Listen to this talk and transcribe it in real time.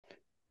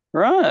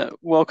Right,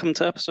 welcome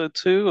to episode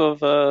 2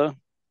 of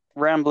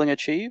Rambling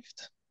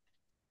Achieved,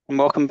 and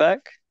welcome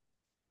back.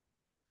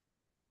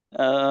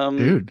 Um,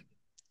 Dude,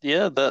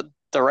 yeah, the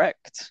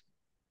direct.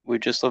 We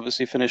just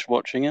obviously finished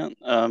watching it.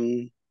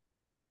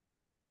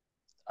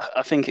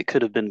 I think it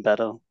could have been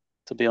better,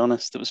 to be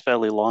honest. It was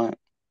fairly light.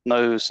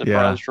 No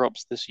surprise yeah,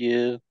 drops this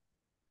year.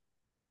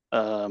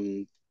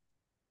 Um,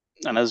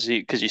 and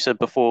because you said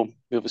before,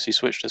 we obviously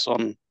switched this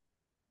on.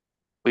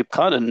 We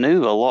kind of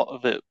knew a lot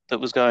of it that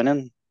was going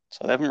in,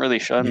 so they haven't really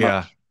shown yeah.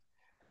 much.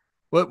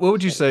 What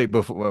would you So say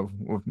before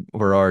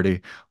we're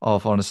already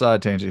off on a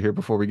side tangent here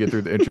before we get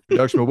through the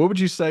introduction, but what would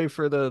you say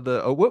for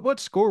the what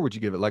score would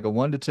you give it? Like a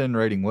 1 to 10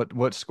 rating.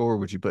 What score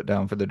would you put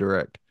down for the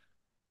direct?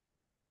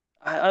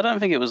 I don't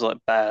think it was like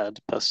bad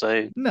per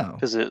se, No.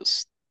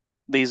 because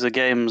these are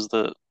games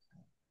that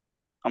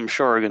I'm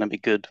sure are going to be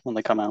good when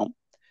they come out.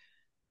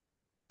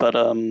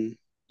 But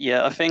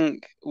yeah, I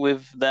think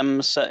with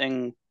them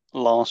setting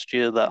last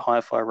year that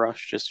Hi-Fi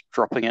Rush, just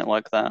dropping it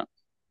like that,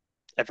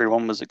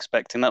 everyone was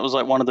expecting. That was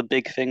like one of the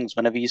big things.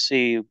 Whenever you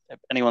see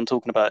anyone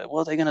talking about it,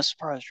 well, they're going to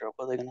surprise drop,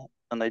 what are they going to,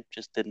 and they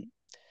just didn't.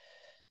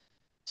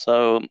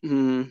 So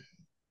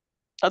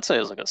I'd say it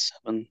was like a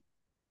seven,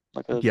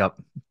 like Yep.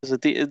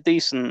 a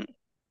decent,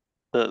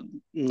 but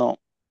not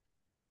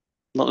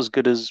not as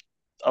good as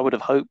I would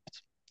have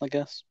hoped, I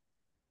guess.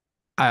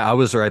 I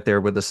was right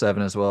there with the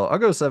seven as well. I'll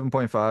go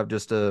 7.5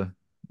 just to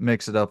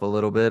mix it up a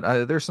little bit.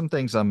 There's some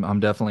things I'm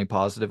definitely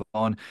positive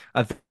on.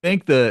 I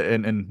think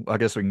and I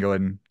guess we can go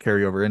ahead and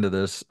carry over into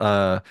this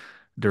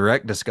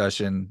direct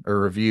discussion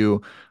or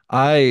review.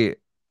 I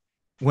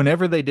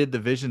Whenever they did the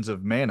visions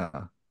of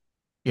mana,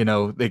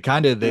 they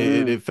kind of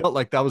it Mm. felt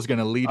like that was going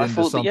to lead I into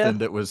thought that, yeah, something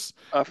that was,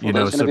 I thought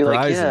that was going to be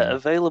like, yeah, surprising.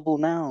 available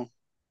now.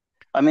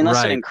 I mean,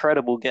 that's an Right.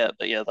 incredible get,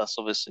 but yeah, that's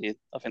obviously,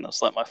 I think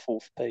that's like my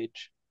fourth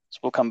page. So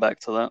we'll come back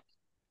to that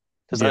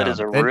because that Yeah. is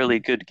a really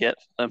And good get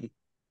for them.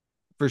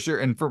 for sure.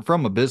 And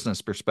from a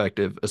business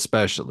perspective,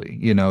 especially,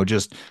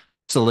 just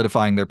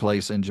solidifying their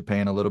place in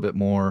Japan a little bit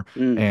more.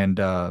 Mm.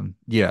 And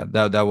yeah,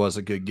 that was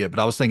a good get. But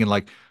I was thinking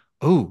like,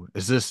 ooh,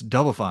 is this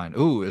Double Fine?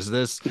 Ooh, is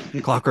this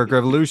Clockwork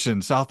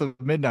Revolution, South of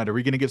Midnight? Are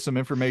we going to get some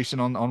information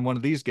on one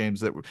of these games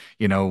that,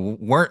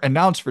 weren't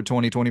announced for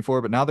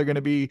 2024, but now they're going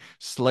to be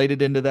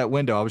slated into that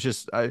window?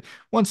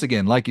 Once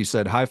again, like you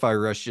said, Hi-Fi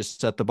Rush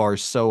just set the bar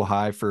so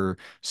high for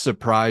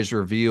surprise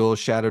reveal,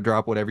 shadow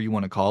drop, whatever you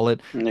want to call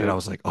it, that I Yeah.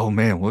 was like, oh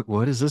man,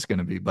 what is this going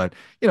to be? But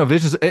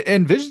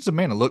Visions of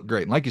Mana look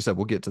great, and like you said,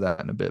 we'll get to that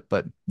in a bit.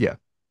 But yeah,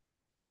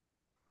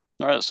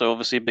 All right. So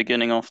obviously,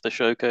 beginning off the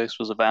showcase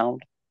was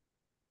Avowed,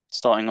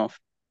 starting off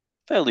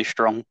fairly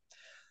strong.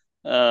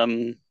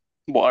 Um,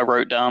 what I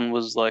wrote down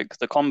was like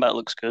the combat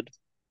looks good.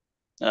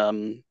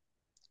 Um,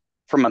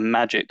 from a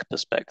magic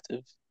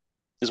perspective,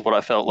 is what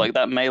I felt like.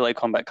 That melee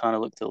combat kind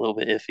of looked a little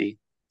bit iffy.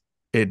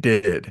 it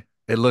did.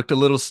 It looked a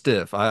little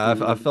stiff. I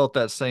Mm. felt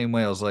that same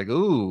way. I was like,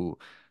 ooh,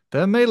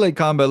 that melee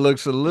combat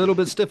looks a little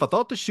bit stiff. I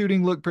thought the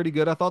shooting looked pretty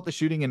good. I thought the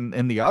shooting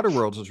in the Outer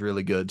Worlds was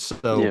really good.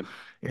 Yeah. So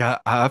yeah,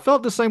 I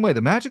felt the same way.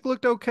 The magic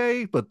looked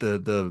okay, but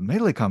the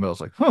melee combat, I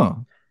was like,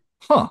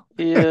 huh.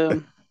 Yeah.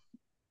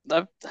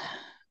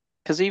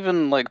 Because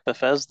even like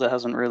Bethesda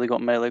hasn't really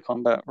got melee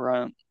combat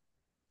right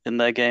in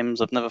their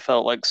games. I've never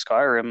felt like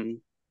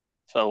Skyrim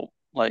felt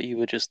like you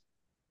were just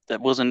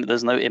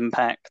there's no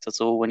impact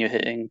at all when you're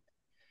hitting.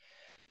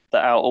 The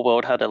Outer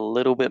World had a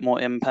little bit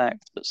more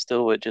impact, but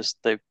still it just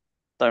they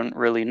don't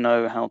really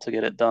know how to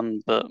get it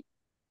done. But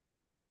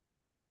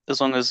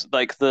as long as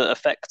like the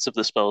effects of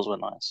the spells were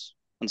nice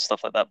and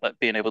stuff like that, like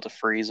being able to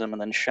freeze them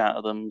and then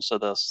shatter them, so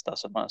that's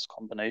a nice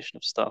combination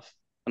of stuff.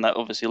 And that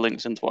obviously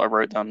links into what I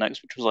wrote down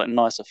next, which was like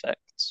nice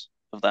effects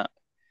of that,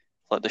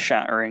 like the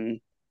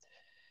shattering.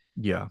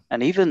 Yeah.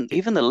 And even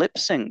the lip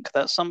sync,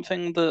 that's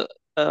something that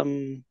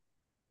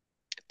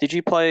did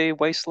you play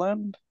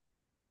Wasteland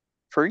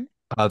 3?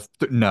 Th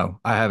No,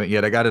 I haven't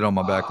yet. I got it on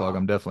my backlog. Ah,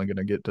 I'm definitely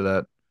gonna get to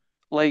that.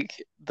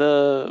 like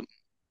the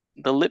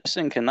lip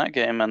sync in that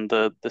game and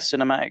the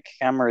cinematic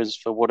cameras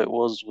for what it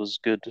was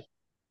good.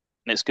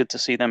 And it's good to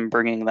see them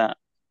bringing that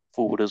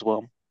forward as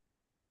well.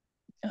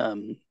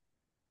 Um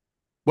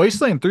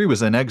Wasteland 3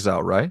 was in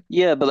Exile, right?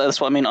 yeah, but that's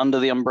what I mean under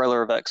the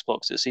umbrella of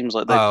Xbox. It seems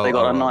like they Oh,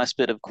 got a oh, nice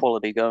bit of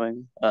quality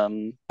going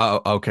oh.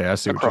 Oh, okay, I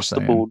see what you're across the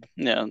saying. board.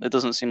 Yeah, it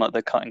doesn't seem like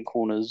they're cutting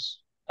corners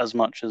as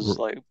much as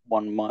like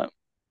one might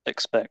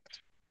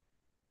expect.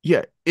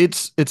 Yeah,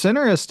 it's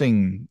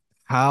interesting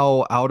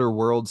how Outer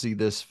Worldsy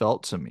this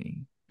felt to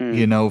me.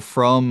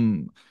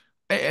 Mm,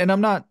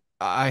 And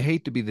I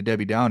hate to be the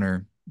Debbie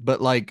Downer,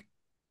 but like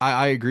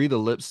I agree the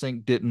lip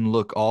sync didn't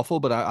look awful,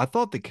 but I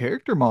thought the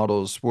character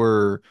models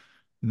were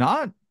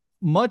not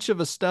much of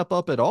a step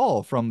up at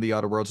all from the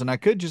Outer Worlds. And I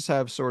could just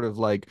have sort of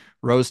like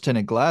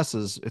rose-tinted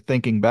glasses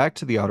thinking back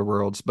to the Outer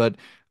Worlds, but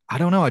I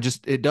don't know.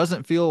 It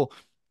doesn't feel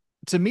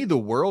to me, the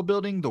world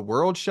building, the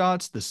world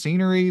shots, the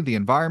scenery, the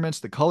environments,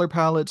 the color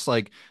palettes,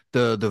 like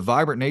the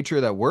vibrant nature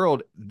of that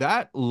world,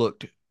 that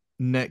looked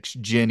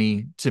next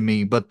genny to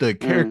me, but the mm.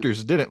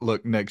 characters didn't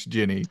look next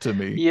genny to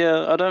me.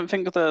 Yeah, I don't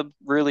think they're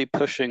really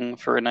pushing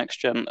for a next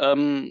gen.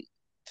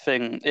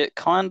 thing. It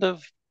kind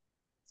of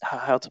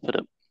how to put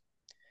it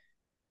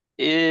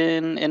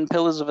in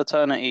Pillars of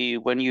Eternity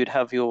when you'd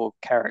have your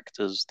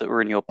characters that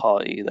were in your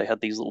party, they had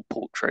these little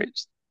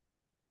portraits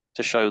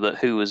to show that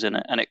who was in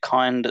it, and it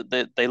kind of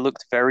they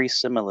looked very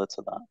similar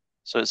to that.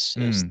 So it's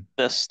Hmm.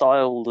 their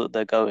style that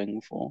they're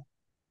going for.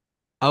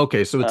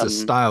 Okay, so it's a Um,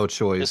 style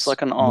it's choice.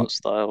 like an art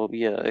style,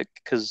 yeah,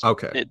 because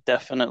Okay. it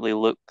definitely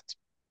looked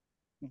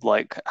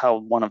like how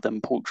one of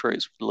them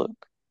portraits would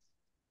look.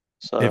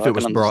 So If I it can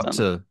was brought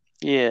understand it. to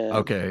Yeah,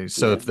 Okay,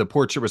 so yeah, if the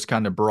portrait was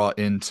kind of brought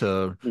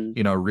into, mm,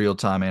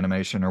 real-time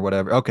animation or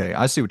whatever. Okay,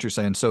 I see what you're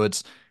saying. So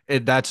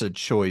that's a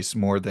choice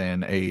more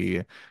than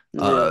a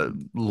yeah,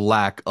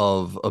 lack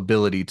of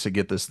ability to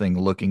get this thing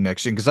looking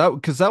next gen.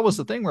 Because that was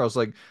the thing where I was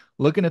like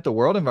looking at the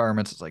world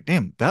environments, it's like,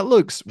 damn, that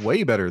looks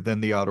way better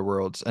than the Outer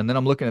Worlds. And then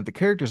I'm looking at the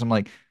characters, I'm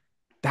like,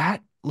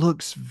 that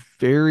looks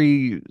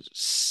very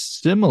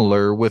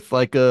similar with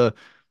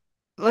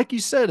like you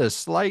said, a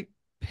slight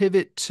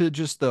pivot to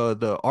just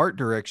the art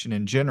direction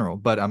in general.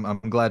 But I'm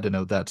glad to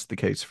know that's the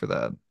case for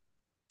that.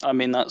 I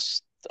mean,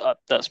 that's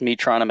me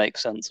trying to make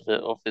sense of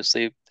it.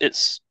 Obviously,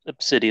 it's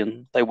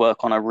Obsidian. They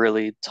work on a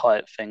really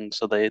tight thing,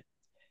 so they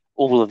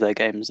all of their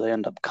games they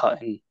end up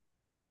cutting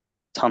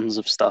tons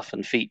of stuff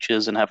and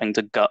features and having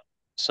to gut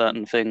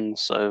certain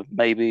things. So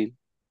maybe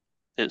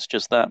it's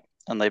just that,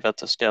 and they've had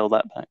to scale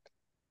that back.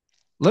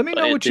 Let me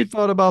But know it what you did.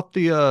 thought about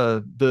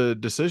the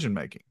decision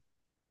making.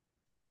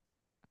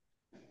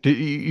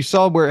 You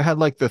saw where it had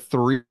like the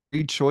three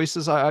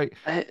choices?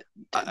 It,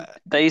 I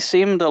they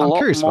seemed a I'm lot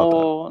curious about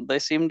that. more. They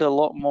seemed a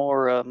lot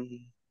more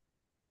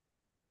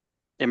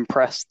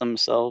impressed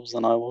themselves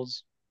than I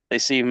was. They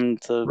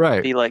seemed to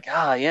Right. be like,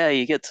 ah, yeah,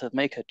 you get to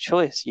make a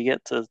choice. You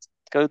get to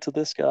go to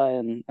this guy,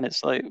 and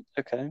it's like,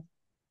 okay,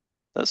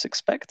 that's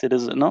expected,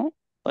 is it not?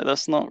 Like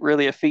that's not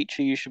really a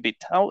feature you should be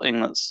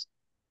touting. That's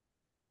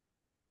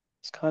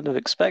it's kind of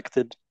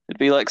expected. It'd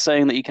be like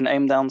saying that you can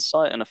aim down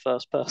sight in a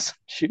first person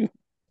shoot.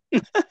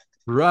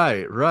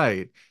 Right,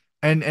 right.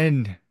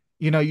 And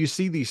you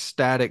see these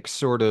static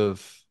sort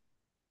of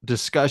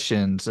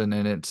discussions and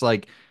it's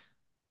like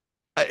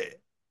I,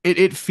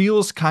 it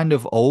feels kind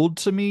of old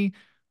to me,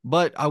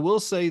 but I will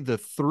say the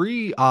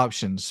three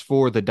options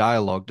for the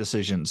dialogue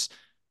decisions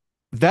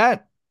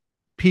that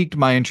piqued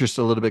my interest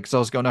a little bit because I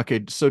was going,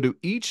 okay, so do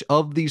each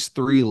of these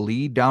three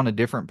lead down a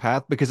different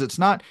path? Because it's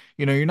not,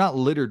 you're not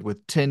littered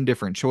with 10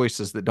 different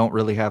choices that don't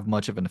really have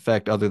much of an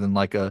effect other than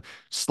like a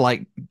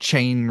slight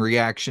chain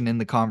reaction in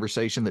the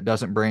conversation that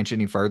doesn't branch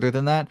any further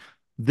than that.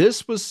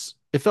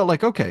 It felt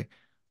like, okay,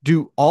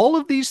 do all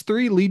of these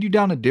three lead you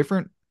down a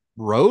different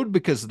road?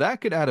 Because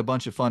that could add a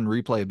bunch of fun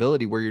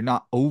replayability where you're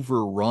not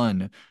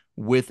overrun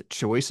with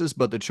choices,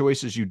 but the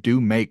choices you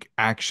do make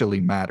actually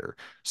matter.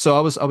 So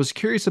I was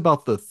curious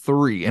about the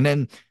three, and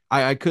then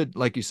I could,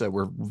 like you said,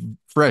 we're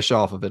fresh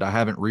off of it. I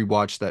haven't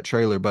rewatched that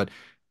trailer, but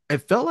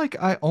it felt like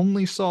I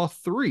only saw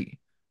three,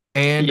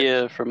 and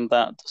Yeah, from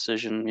that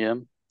decision, yeah.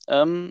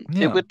 Um,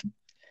 it yeah, would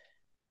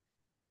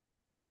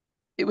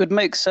it would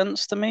make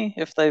sense to me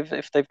if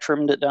they've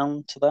trimmed it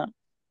down to that.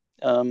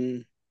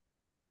 Um,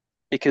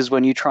 because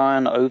when you try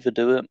and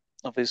overdo it,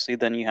 obviously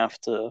then you have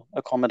to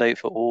accommodate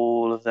for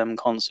all of them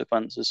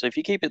consequences. So if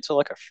you keep it to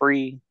like a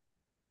free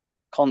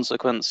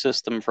consequence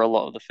system for a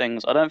lot of the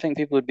things, I don't think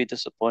people would be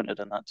disappointed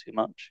in that too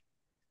much.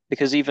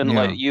 Because even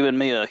like yeah, you and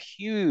me are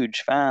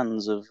huge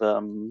fans of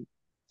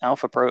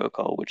Alpha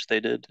Protocol, which they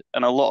did,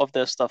 and a lot of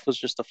their stuff was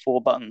just a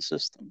four-button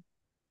system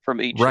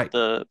from each of right,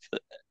 the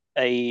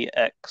A,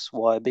 X,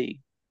 Y,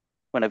 B,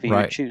 whenever you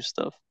would right, choose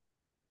stuff.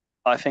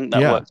 I think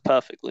that yeah, worked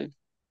perfectly.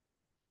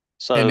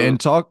 and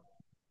So,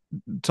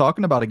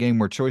 talking about a game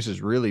where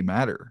choices really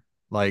matter,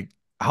 like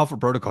Alpha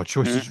Protocol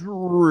mm, choices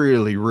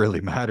really,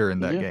 really matter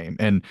in that yeah, game,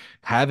 and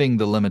having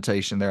the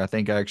limitation there, I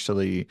think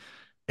actually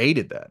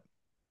aided that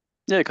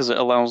yeah, because it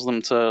allows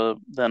them to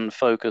then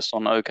focus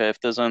on, okay, if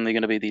there's only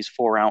going to be these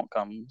four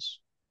outcomes,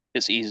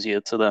 it's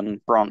easier to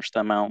then branch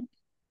them out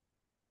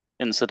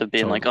instead of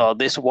being like, totally. oh,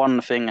 this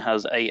one thing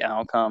has eight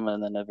outcome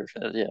and then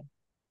everything. Yeah.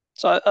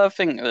 So I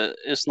think that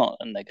it's not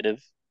a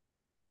negative.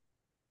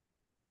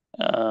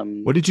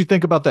 What Um, did you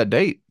think about that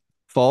date?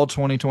 Fall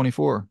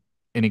 2024.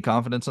 Any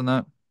confidence in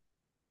that?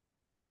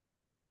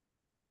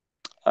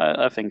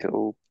 I think it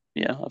will.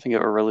 Yeah, I think it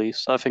will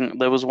release. I think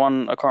there was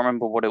one. I can't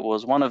remember what it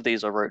was. One of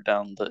these I wrote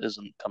down that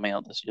isn't coming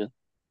out this year.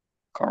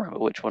 Can't remember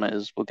which one it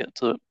is. We'll get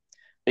to it.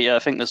 But yeah, I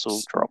think this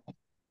will drop.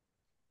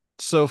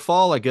 So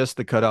fall, I guess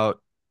the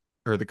cutout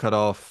or the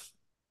cutoff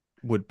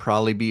would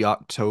probably be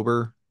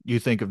October. You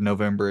think of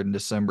November and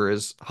December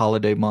as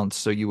holiday months,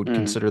 so you would Mm,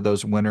 consider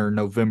those winter.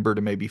 November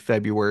to maybe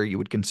February, you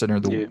would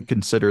yeah,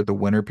 consider the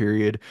winter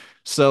period.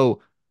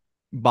 So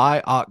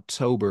by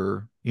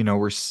October,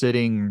 we're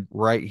sitting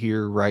right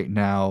here, right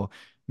now,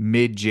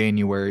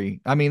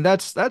 mid-January. I mean,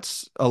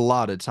 that's a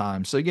lot of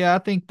time. So yeah, I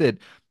think that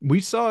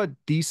we saw a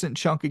decent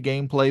chunk of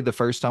gameplay the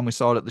first time we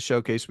saw it at the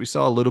showcase. We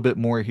saw a little bit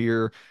more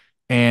here.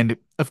 And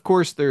of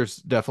course, there's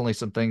definitely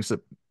some things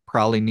that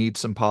probably need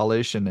some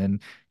polish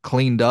and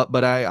cleaned up.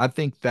 But I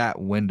think that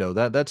window,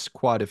 that's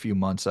quite a few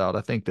months out.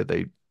 I think that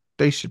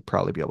they should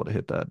probably be able to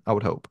hit that, I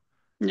would hope.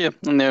 Yeah,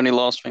 and the only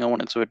last thing I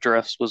wanted to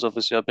address was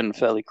obviously I've been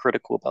fairly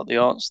critical about the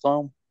art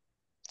style,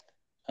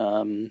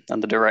 and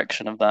the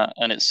direction of that,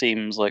 and it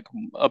seems like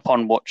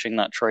upon watching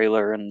that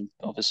trailer and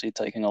obviously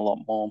taking a lot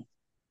more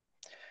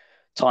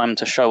time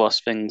to show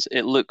us things,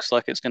 it looks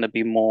like it's going to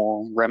be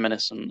more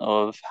reminiscent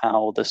of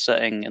how the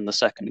setting in the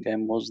second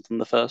game was than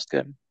the first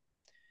game.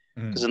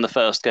 Because Mm. in the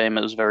first game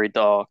it was very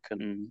dark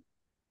and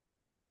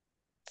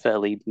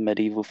fairly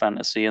medieval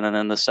fantasy, and then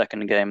in the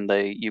second game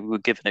you were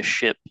given a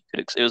ship.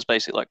 It was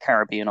basically like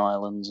Caribbean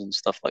islands and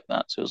stuff like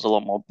that, so it was a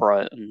lot more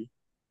bright and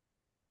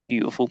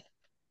beautiful.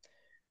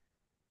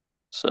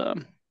 So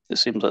it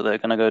seems like they're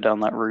going to go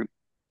down that route,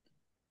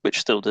 which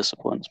still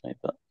disappoints me,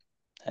 but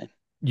hey.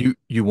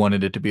 You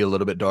wanted it to be a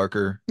little bit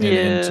darker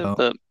in Yeah, tone.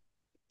 but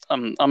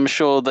I'm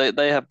sure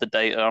they have the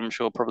data. I'm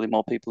sure probably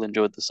more people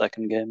enjoyed the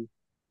second game,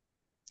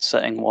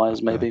 setting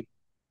wise, Okay. maybe.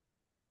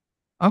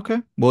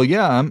 Okay. Well,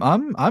 yeah,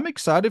 I'm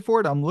excited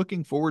for it. I'm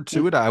looking forward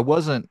Yeah, to it. I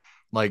wasn't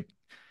like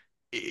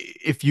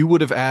if you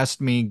would have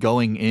asked me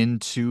going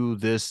into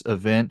this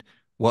event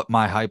what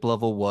my hype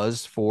level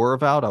was for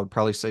Avowed, I would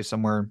probably say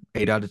somewhere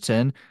 8 out of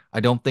 10. I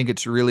don't think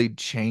it's really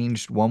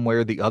changed one way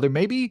or the other.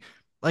 Maybe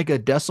like a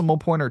decimal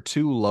point or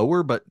two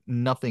lower, but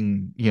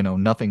nothing,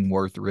 nothing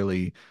worth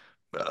really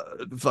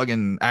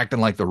fucking acting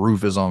like the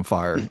roof is on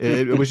fire.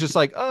 It was just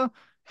like,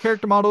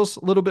 character models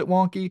a little bit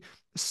wonky.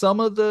 Some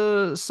of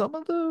the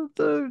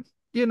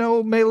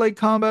melee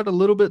combat a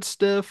little bit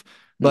stiff,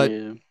 but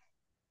yeah,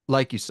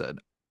 like you said,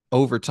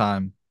 over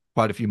time,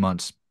 quite a few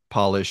months,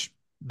 polish,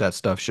 that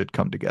stuff should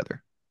come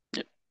together.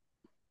 yeah.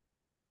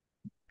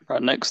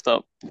 Right, next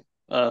up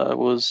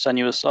was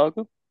Senua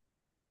Saga,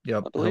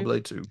 Yep, I believe.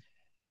 Hellblade 2.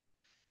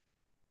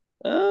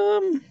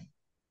 Um,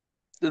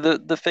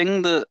 the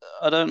thing that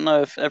I don't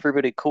know if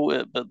everybody caught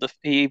it, but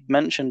he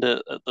mentioned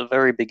it at the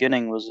very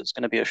beginning was it's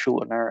going to be a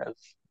shorter narrative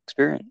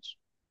experience.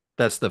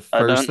 That's the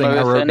I first don't thing know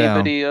I if wrote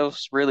down. anybody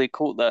else really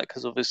caught that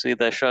because obviously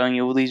they're showing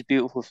you all these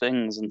beautiful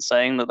things and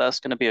saying that that's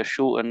going to be a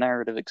shorter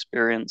narrative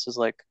experience is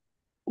like,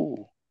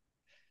 ooh,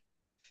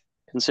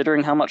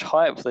 considering how much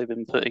hype they've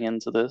been putting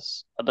into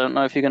this, I don't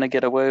know if you're going to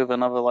get away with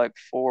another like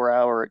 4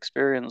 hour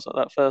experience like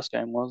that first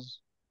game was.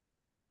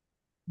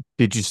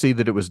 Did you see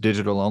that it was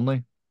digital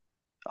only?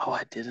 Oh,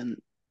 I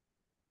didn't.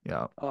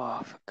 Yeah.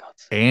 Oh, for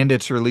God's sake. And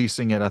it's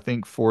releasing at I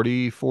think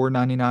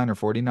 44.99 or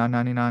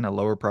 49.99, a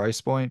lower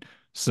price point.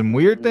 Some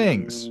weird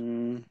things.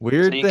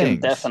 So Weird you can things.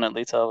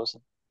 definitely tell it's a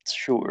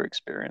shorter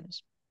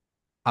experience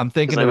I'm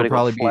because thinking they it'll would have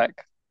got probably be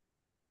flack.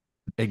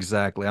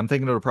 exactly. I'm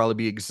thinking it'll probably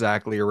be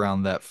exactly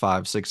around that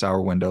 5, 6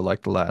 hour window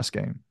like the last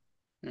game.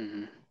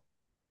 Mm.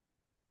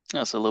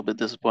 That's a little bit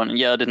disappointing.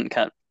 Yeah, I didn't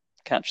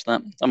catch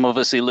that. I'm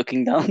obviously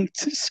looking down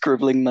to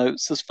scribbling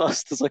notes as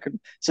fast as I can.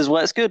 Says,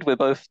 well, it's good. We're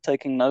both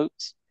taking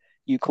notes.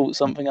 You caught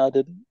something I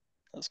didn't.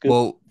 That's good.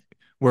 Well,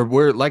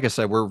 we're like I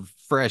said, we're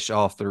fresh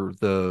off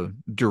the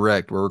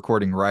direct. We're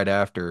recording right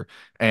after,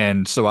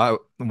 and so I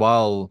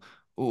while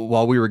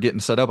we were getting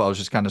set up, I was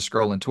just kind of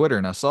scrolling Twitter,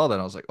 and I saw that.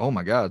 I was like, oh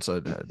my God!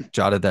 So I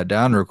jotted that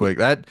down real quick.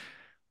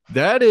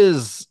 That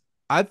is,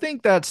 I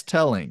think that's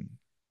telling.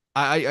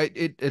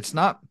 It's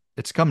not.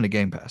 It's coming to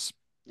Game Pass.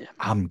 Yeah.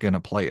 I'm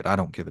gonna play it. I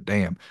don't give a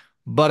damn.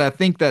 But I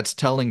think that's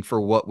telling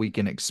for what we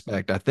can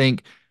expect. I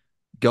think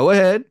go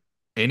ahead.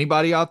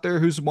 Anybody out there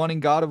who's wanting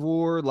God of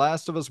War,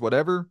 Last of Us,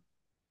 whatever,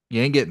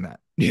 you ain't getting that.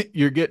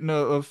 You're getting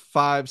a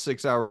 5,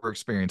 6 hour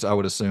experience, I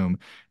would assume.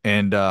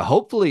 And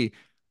hopefully,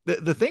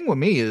 the thing with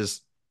me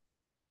is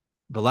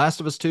The Last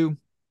of Us 2,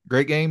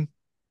 great game.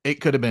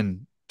 It could have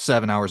been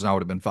 7 hours and I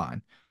would have been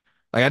fine.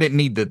 Like I didn't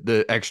need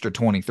the extra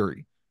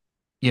 23.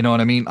 You know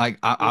what I mean? Like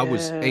I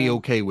was Yeah.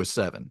 a-okay with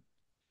 7.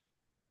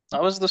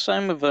 I was the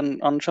same with an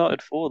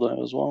Uncharted 4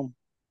 though as well.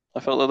 I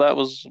felt that that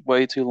was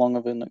way too long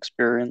of an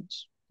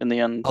experience in the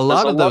end. A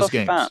lot of those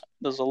games.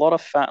 There's a lot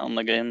of fat on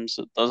the games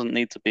that doesn't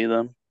need to be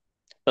there.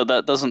 But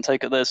that doesn't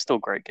take it. There's still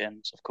great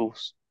games, of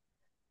course.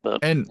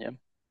 But And yeah.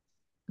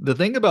 the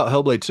thing about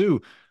Hellblade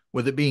 2,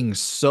 with it being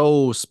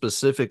so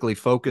specifically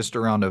focused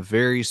around a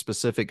very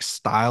specific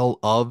style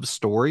of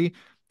story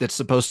that's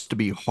supposed to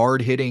be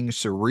hard hitting,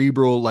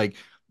 cerebral, like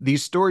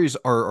these stories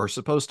are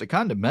supposed to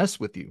kind of mess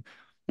with you.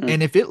 Mm.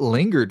 And if it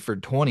lingered for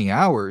 20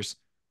 hours,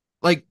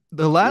 like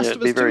The Yeah, Last it'd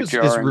of be Us 2 very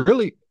is jarring.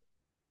 really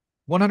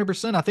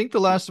 100%. I think The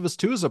Last of Us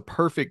 2 is a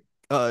perfect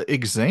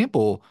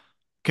example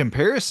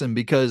comparison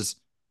because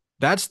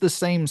that's the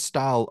same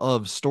style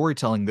of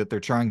storytelling that they're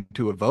trying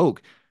to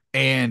evoke.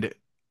 And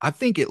I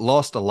think it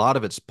lost a lot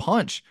of its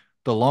punch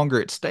the longer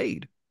it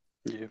stayed.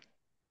 Yeah,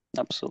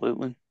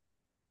 absolutely.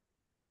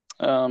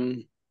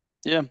 Um,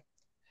 yeah.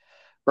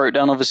 Wrote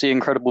down obviously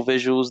incredible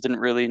visuals. Didn't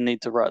really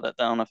need to write that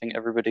down. I think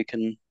everybody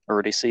can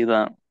already see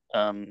that.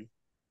 Um,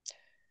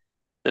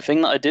 the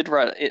thing that I did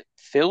write, it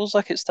feels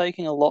like it's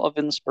taking a lot of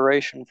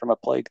inspiration from A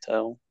Plague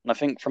Tale, and I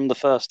think from the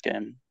first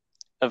game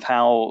of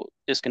how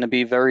it's going to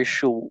be very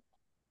short,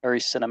 very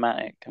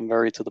cinematic, and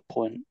very to the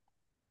point.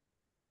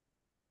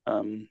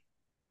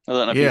 I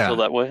don't know if you feel Yeah,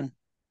 that way.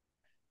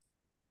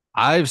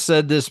 I've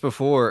said this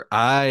before.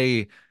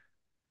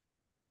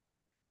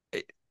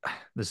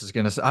 this is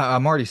gonna.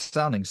 I'm already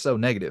sounding so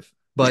negative,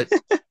 but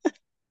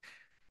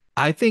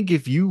I think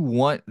if you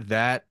want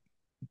that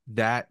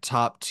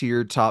top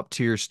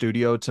tier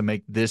studio to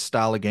make this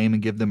style of game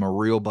and give them a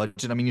real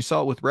budget. I mean, you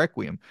saw it with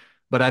Requiem,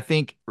 but I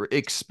think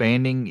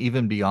expanding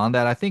even beyond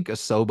that, I think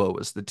Asobo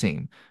is the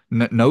team.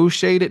 No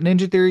shade at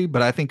Ninja Theory,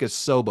 but I think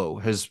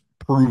Asobo has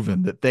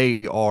proven that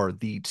they are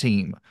the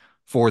team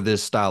for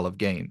this style of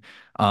game.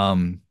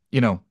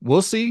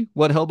 We'll see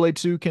what Hellblade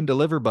 2 can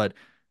deliver, but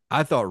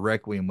I thought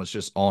Requiem was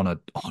just on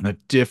a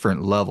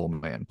different level,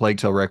 man. Plague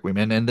Tale Requiem,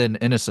 and then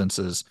Innocence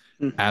is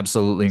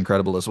absolutely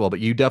incredible as well. But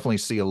you definitely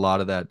see a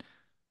lot of that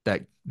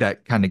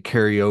kind of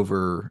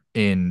carryover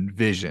in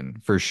vision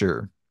for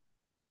sure.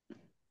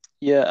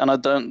 Yeah, and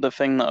the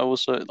thing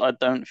that I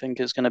don't think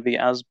it's going to be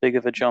as big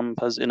of a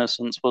jump as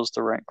Innocence was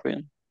to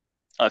Requiem.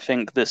 I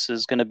think this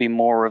is going to be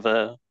more of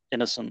a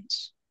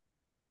Innocence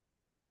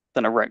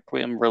than a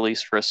Requiem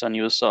release for a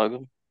Senua Saga.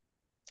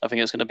 I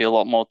think it's going to be a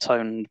lot more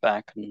toned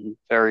back and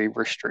very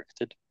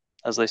restricted,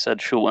 as they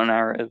said, shorter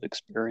narrative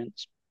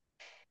experience.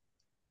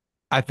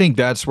 I think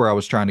that's where I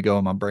was trying to go,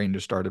 and my brain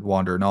just started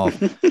wandering off.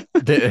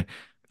 That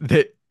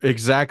that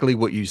exactly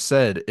what you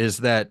said is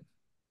that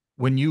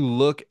when you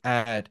look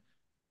at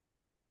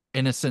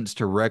Innocence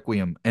to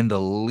Requiem and the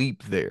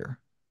leap there,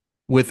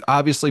 with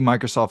obviously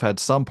Microsoft had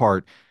some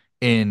part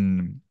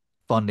in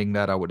funding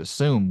that, I would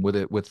assume, with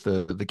it with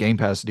the Game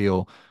Pass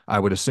deal. I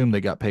would assume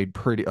they got paid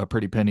a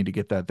pretty penny to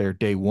get that there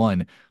day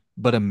one.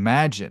 But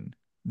imagine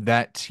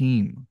that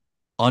team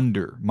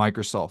under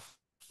Microsoft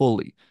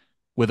fully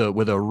with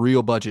a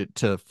real budget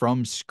to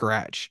from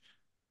scratch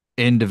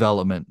in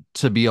development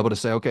to be able to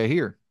say, okay,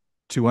 here,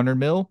 200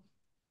 mil,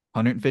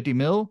 150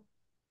 mil.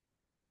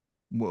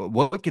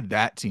 What could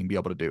that team be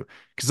able to do?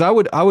 Because I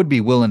would be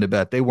willing to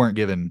bet they weren't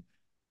given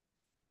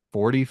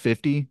 40,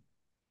 50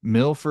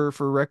 mil for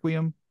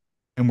Requiem,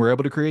 and we're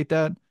able to create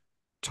that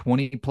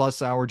 20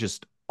 plus hour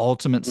just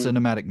ultimate Mm,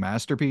 cinematic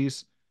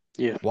masterpiece.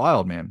 yeah,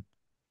 Wild, man.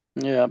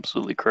 yeah,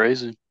 absolutely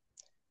crazy.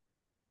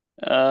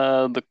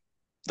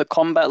 The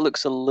combat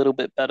looks a little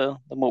bit better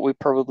than what we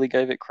probably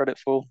gave it credit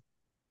for.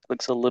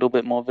 Looks a little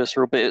bit more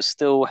visceral, but it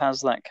still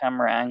has that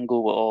camera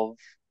angle of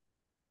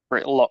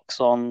where it locks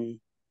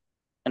on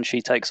and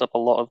she takes up a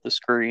lot of the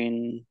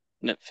screen,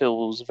 and it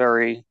feels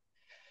very, I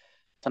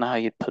don't know how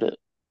you'd put it.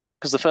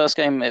 Because the first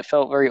game, it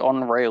felt very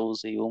on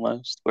railsy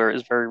almost, where it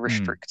was very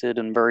Hmm. restricted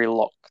and very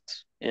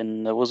locked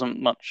in. There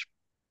wasn't much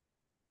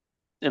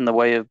in the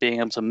way of being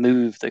able to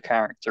move the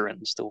character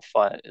and still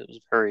fight. It was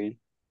very,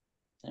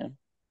 yeah.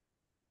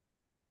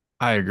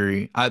 I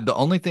agree. The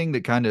only thing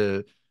that kind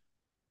of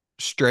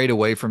strayed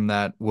away from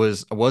that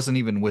wasn't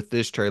even with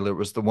this trailer. It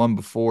was the one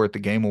before at the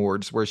Game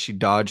Awards where she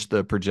dodged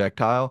the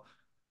projectile.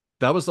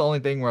 That was the only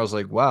thing where I was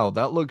like, wow,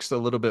 that looks a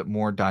little bit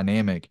more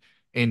dynamic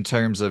in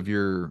terms of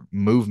your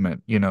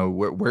movement,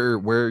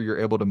 where you're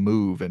able to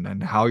move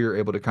and how you're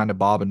able to kind of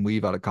bob and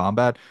weave out of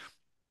combat.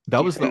 That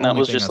Do you was the think that only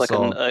was thing I just like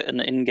an saw. an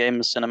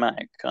in-game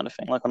cinematic kind of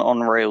thing, like an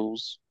on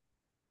rails,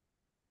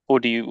 or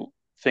do you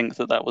think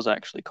that that was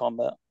actually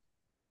combat?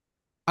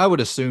 I would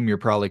assume you're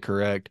probably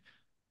correct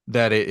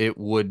that it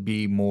would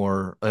be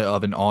more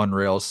of an on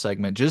rails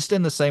segment, just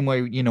in the same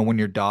way, when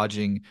you're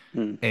dodging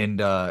Hmm.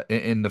 and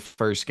in the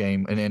first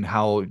game and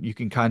how you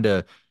can kind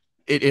of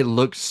it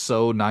looks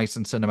so nice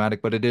and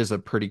cinematic, but it is a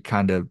pretty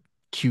kind of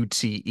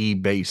QTE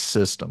based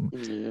system.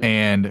 Yeah.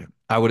 And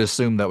I would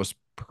assume that was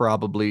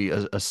probably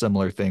a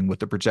similar thing with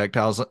the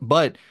projectiles.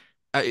 But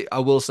I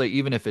will say,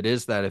 even if it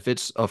is that, if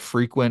it's a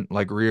frequent,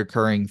 like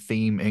reoccurring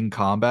theme in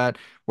combat,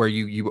 where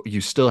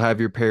you still have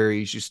your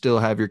parries, you still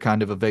have your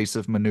kind of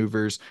evasive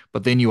maneuvers,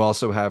 but then you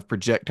also have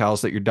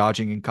projectiles that you're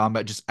dodging in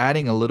combat, just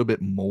adding a little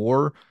bit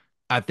more,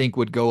 I think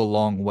would go a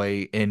long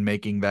way in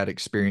making that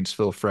experience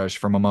feel fresh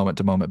from a moment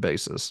to moment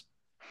basis.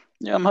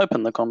 Yeah, I'm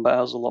hoping the combat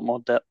has a lot more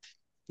depth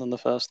than the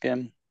first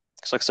game.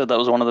 Because, like I said, that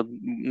was one of the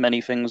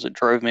many things that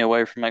drove me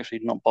away from actually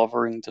not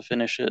bothering to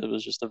finish it. It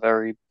was just a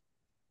very,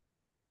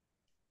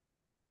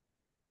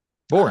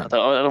 Boring. I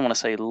don't want to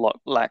say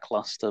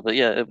lackluster, but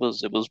yeah, it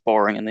was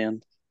boring in the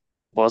end.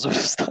 Was I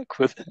was stuck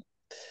with it.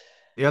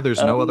 Yeah,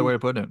 there's no other way Um, to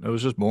put it. It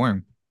was just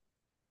boring.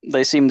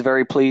 they seemed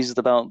very pleased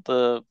about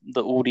the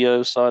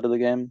audio side of the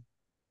game,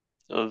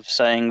 of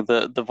saying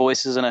that the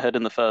voices in her head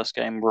in the first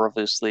game were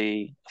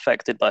obviously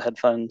affected by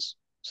headphones,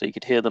 so you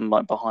could hear them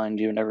like behind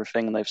you and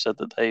everything. And they've said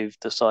that they've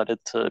decided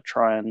to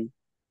try and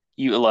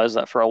utilize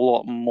that for a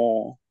lot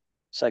more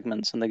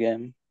segments in the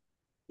game.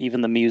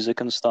 Even the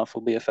music and stuff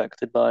will be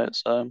affected by it.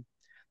 So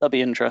that'll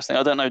be interesting.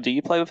 I don't know. Do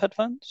you play with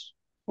headphones,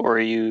 or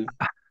are you?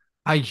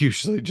 I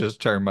usually just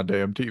turn my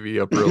damn TV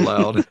up real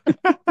loud.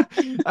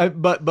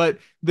 But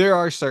there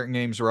are certain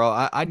games where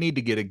I need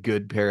to get a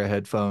good pair of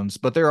headphones.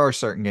 But there are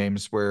certain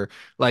games where,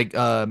 like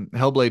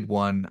Hellblade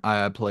 1,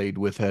 I played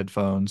with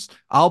headphones.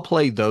 I'll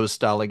play those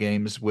style of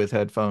games with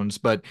headphones.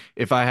 But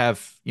if I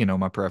have,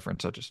 my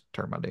preference, I just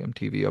turn my damn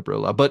TV up real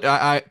loud. But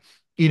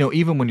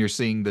even when you're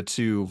seeing the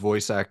two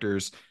voice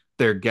actors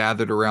they're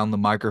gathered around the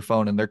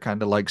microphone and they're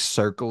kind of like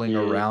circling Yeah.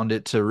 around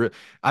it to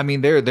I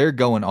mean they're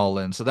going all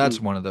in. So that's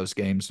Mm. one of those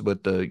games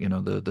with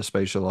the, the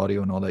spatial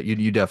audio and all that.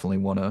 You definitely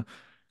want to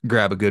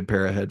grab a good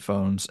pair of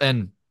headphones.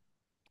 And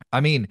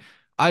I mean,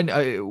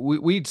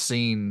 we'd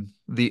seen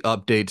the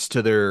updates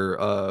to their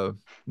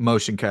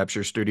motion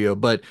capture studio,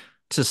 but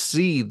to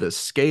see the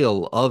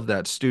scale of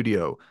that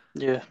studio,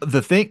 Yeah.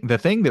 the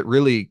thing that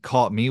really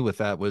caught me with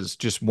that was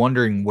just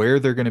wondering where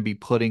they're going to be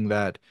putting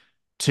that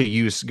to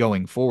use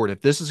going forward.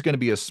 If this is going to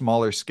be a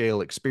smaller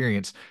scale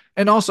experience.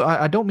 And also,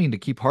 I don't mean to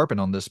keep harping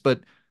on this,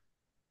 but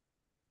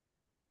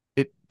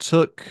it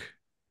took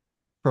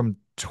from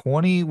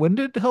 20, when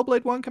did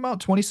Hellblade 1 come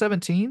out?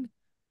 2017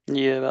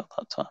 Yeah, about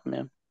that time,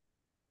 yeah.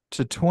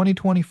 to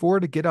 2024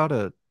 to get out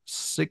a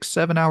 6,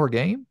 7 hour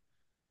game?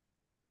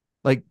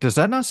 Like, does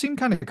that not seem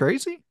kind of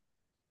crazy?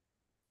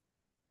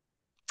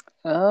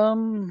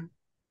 Um,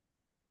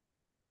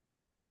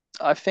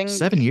 I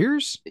think 7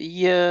 years?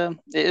 yeah,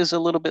 it is a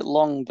little bit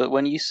long, but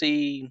when you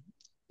see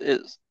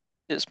it's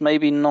it's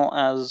maybe not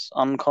as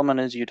uncommon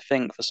as you'd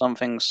think for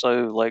something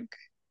so like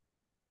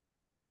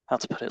how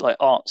to put it, like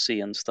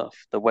artsy and stuff.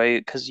 The way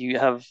because you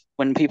have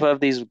when people have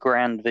these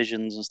grand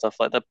visions and stuff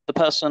like the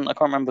person I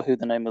can't remember who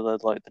the name of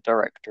the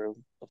director of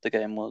the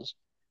game was.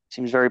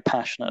 Seems very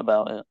passionate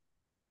about it.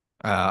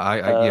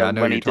 Yeah, I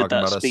know When you're he did talking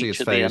that about. I see speech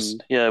his at the face.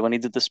 end, yeah, when he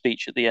did the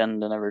speech at the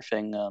end and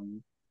everything.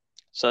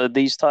 So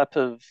these type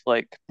of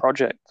like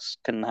projects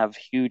can have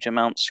huge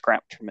amounts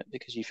scrapped from it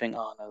because you think,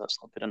 oh no, that's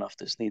not good enough.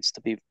 This needs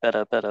to be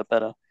better, better,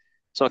 better.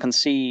 So I can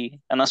see,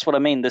 and that's what I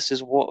mean. This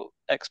is what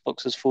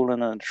Xbox has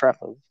fallen in a trap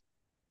of.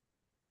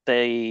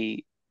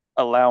 They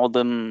allow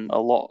them a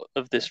lot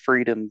of this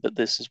freedom, but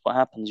this is what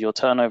happens. Your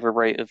turnover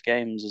rate of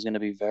games is going to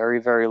be very,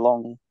 very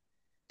long.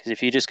 Because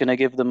if you're just going to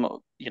give them,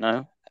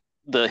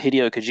 the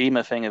Hideo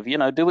Kojima thing of,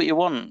 do what you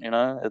want,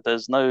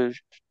 there's no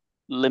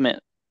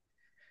limit.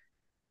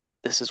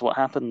 This is what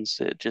happens.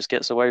 It just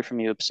gets away from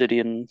you.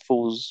 Obsidian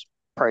falls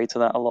prey to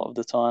that a lot of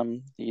the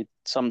time.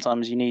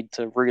 Sometimes you need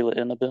to reel it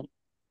in a bit.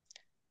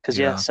 Because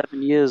yeah, Yeah,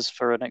 7 years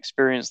for an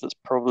experience that's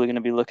probably going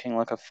to be looking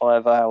like a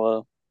 5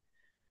 hour,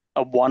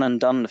 a one and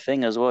done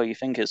thing as well. You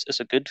think it's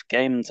a good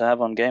game to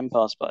have on Game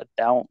Pass, but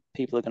I doubt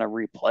people are going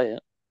to replay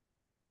it.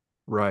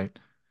 right.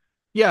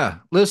 Yeah,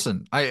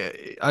 listen,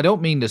 I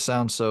don't mean to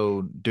sound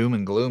so doom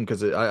and gloom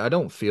because I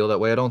don't feel that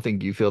way. I don't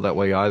think you feel that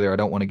way either. I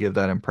don't want to give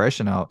that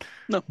impression out.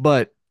 No,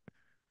 But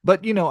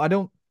I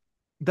don't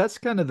that's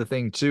kind of the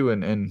thing too,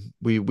 and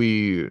we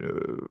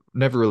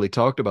never really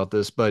talked about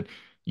this, but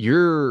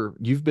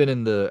you've been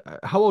in the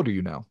how old are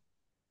you now?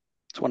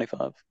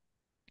 25.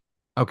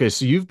 Okay,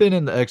 so you've been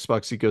in the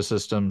Xbox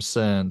ecosystem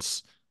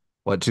since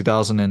what,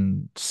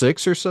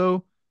 2006 or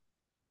so?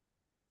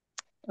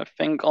 I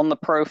think on the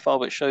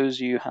profile it shows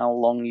you how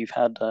long you've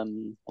had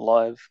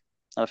live.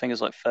 I think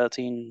it's like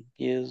 13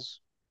 years.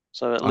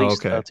 So at Oh, least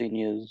okay. 13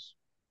 years.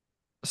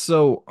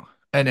 So,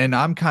 and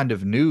I'm kind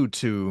of new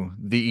to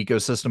the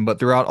ecosystem, but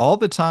throughout all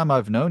the time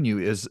I've known you,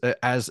 is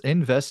as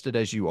invested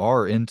as you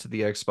are into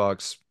the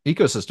Xbox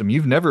ecosystem,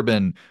 you've never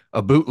been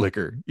a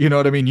bootlicker. You know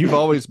what I mean? You've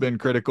always been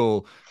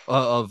critical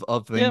of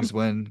Yeah, things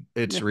when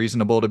it's yeah,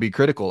 reasonable to be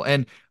critical.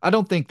 And I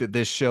don't think that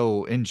this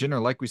show in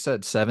general, like we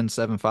said,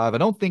 775, I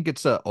don't think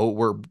it's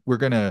we're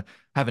gonna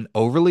have an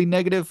overly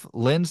negative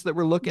lens that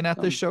we're looking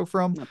at this um, show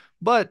from, no,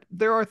 but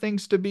there are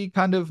things to be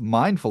kind of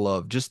mindful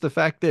of. Just the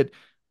fact that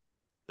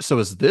so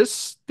is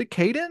this the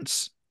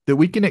cadence that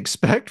we can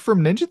expect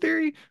from Ninja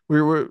Theory?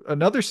 We were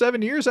another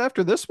 7 years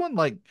after this one.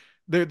 Like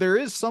there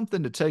is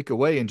something to take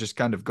away and just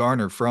kind of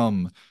garner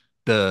from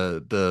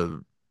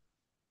the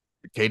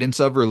cadence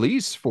of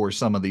release for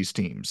some of these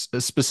teams,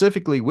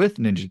 specifically with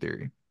Ninja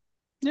Theory.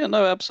 yeah,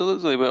 no,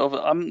 absolutely. But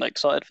I'm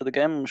excited for the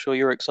game. I'm sure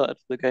you're excited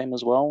for the game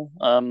as well.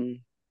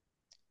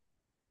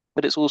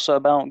 But it's also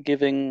about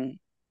giving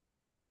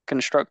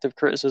constructive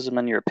criticism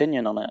and your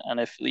opinion on it. And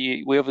if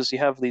we obviously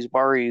have these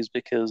worries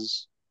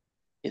because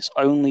it's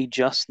only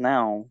just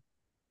now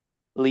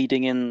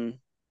leading in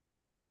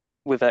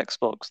with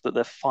Xbox that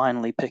they're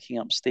finally picking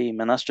up Steam,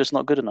 and that's just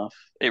not good enough.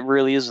 It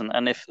really isn't.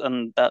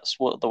 And that's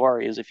what the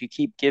worry is. If you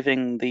keep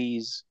giving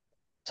these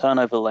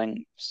turnover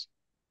lengths,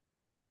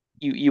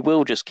 you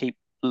will just keep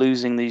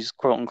losing these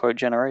quote unquote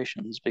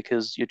generations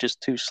because you're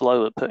just too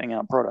slow at putting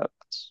out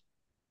products.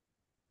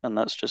 And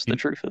that's just the You,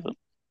 truth of it.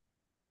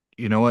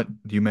 you know what?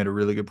 You made a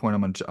really good point.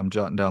 I'm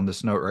jotting down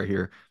this note right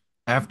here.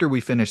 After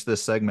we finish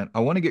this segment,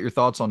 I want to get your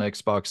thoughts on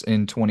Xbox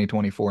in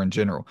 2024 in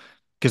general,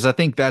 because I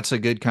think that's a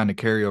good kind of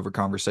carryover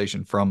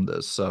conversation from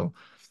this. So,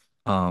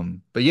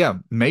 but yeah,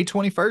 May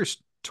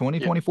 21st,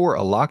 Yeah. 2024,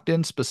 a locked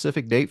in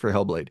specific date for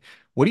Hellblade.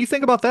 What do you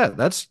think about that?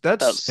 That's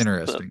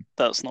interesting.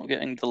 That's not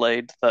getting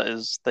delayed. That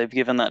is, they've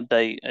given that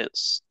date.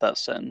 That's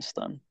set in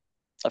stone.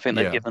 I think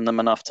they've Yeah. given them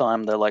enough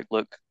time. They're like,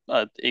 look,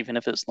 even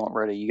if it's not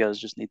ready, you guys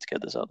just need to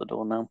get this out the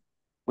door now.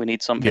 We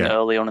need something Yeah.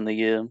 early on in the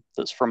year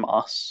that's from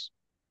us.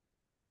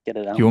 Get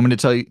it You out. want me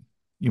to tell you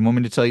you want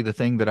me to tell you the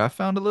thing that I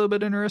found a little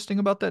bit interesting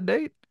about that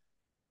date?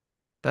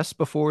 That's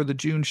before the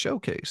June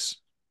showcase.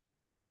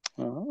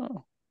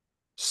 Oh,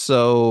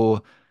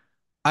 So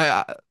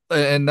I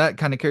and that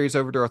kind of carries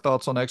over to our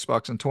thoughts on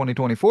Xbox in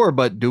 2024.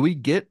 But do we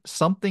get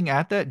something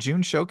at that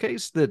June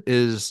showcase that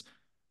is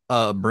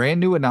a brand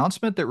new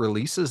announcement that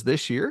releases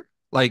this year?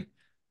 Like,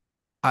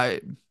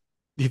 I,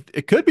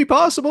 it could be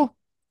possible.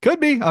 Could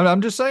be.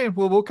 I'm just saying.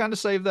 We'll kind of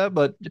save that,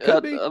 but it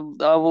could be.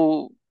 I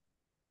will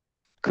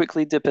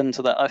quickly dip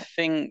into that. I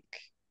think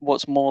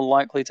what's more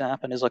likely to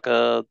happen is like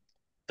the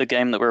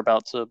game that we're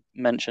about to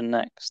mention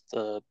next,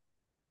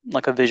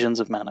 like a Visions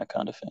of Mana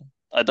kind of thing.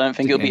 I don't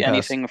think To it'll be Game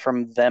Pass. anything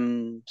from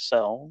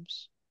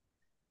themselves.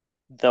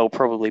 They'll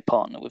probably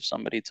partner with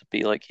somebody to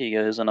be like,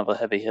 here goes another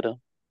heavy hitter.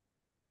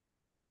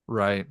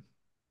 Right.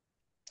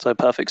 So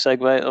perfect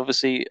segue.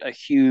 Obviously, a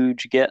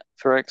huge get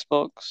for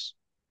Xbox.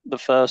 The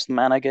first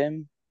Mana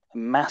game, a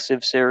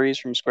massive series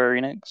from Square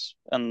Enix,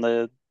 and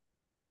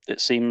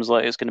it seems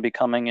like it's going to be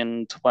coming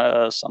in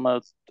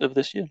summer of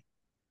this year.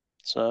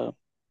 So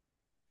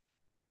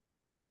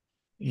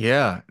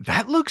Yeah,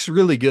 that looks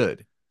really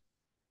good.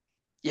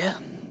 yeah,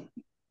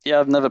 yeah.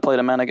 I've never played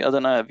a Mana game. I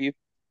don't know. Have you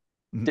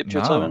dipped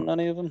your toe No. in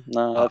any of them?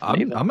 No, I haven't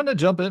either. I'm gonna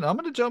jump in. I'm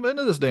gonna jump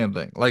into this damn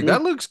thing. Like Mm,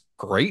 that looks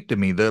great to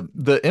me.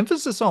 The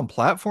emphasis on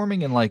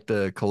platforming and like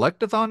the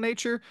collectathon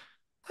nature.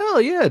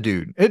 Hell yeah,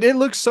 dude. It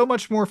looks so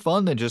much more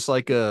fun than just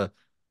like a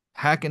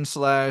hack and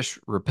slash,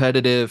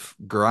 repetitive,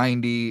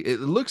 grindy. It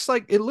looks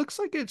like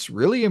it's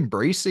really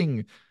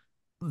embracing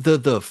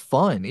the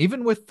fun,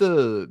 even with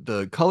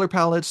the color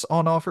palettes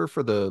on offer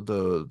for the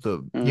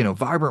mm.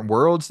 vibrant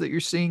worlds that you're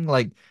seeing.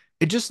 Like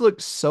it just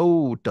looks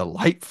so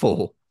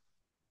delightful.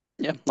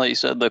 Yeah, like you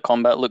said, the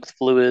combat looked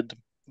fluid,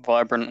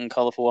 vibrant, and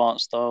colorful art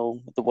style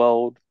with the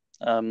world.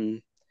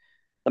 Um,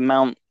 the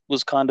mount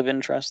was kind of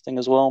interesting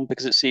as well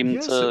because it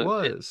seemed Yes, it to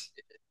was.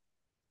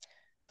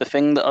 the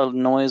thing that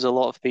annoys a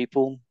lot of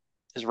people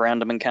is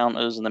random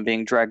encounters and then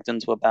being dragged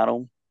into a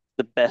battle.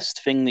 The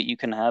best thing that you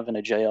can have in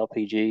a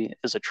JRPG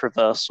is a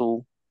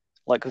traversal,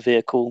 like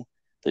vehicle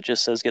that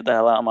just says, "Get the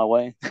hell out of my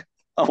way."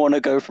 I want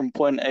to go from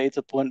point A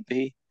to point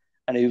B,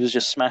 and he was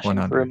just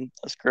smashing through 100. him.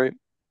 That's great.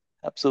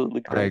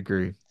 Absolutely I great.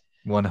 agree.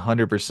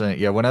 100%.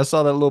 Yeah, when I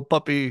saw that little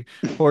puppy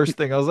horse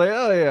thing, I was like,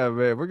 "Oh yeah,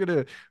 man, we're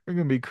gonna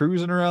be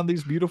cruising around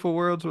these beautiful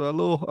worlds with our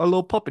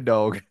little puppy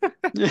dog."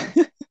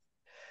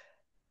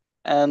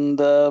 And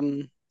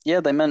yeah,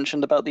 they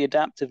mentioned about the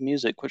adaptive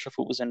music, which I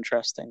thought was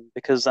interesting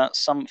because that's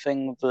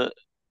something that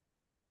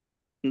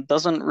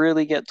doesn't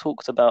really get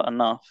talked about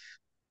enough.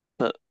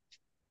 But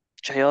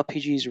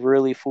JRPGs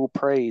really fall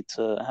prey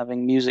to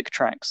having music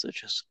tracks that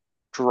just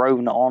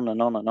drone on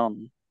and on and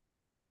on.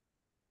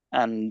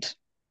 And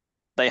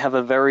they have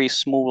a very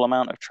small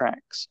amount of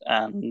tracks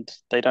and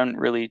they don't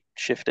really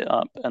shift it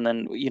up. And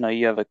then,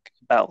 you have a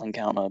battle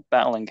encounter,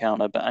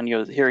 and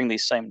you're hearing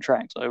these same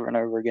tracks over and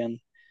over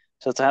again.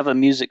 So to have a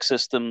music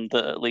system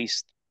that at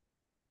least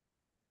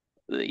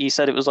you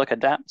said it was like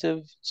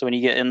adaptive. So when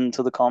you get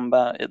into the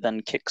combat, it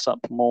then kicks up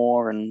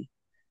more and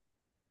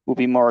will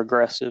be more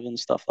aggressive and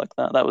stuff like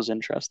that. That was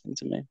interesting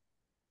to me.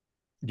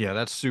 Yeah,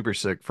 that's super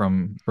sick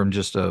from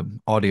just a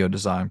audio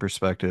design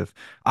perspective.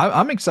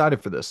 I'm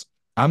excited for this.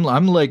 I'm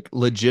like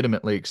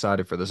legitimately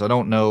excited for this. I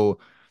don't know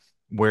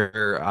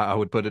where I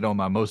would put it on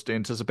my most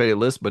anticipated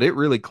list, but it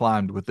really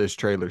climbed with this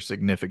trailer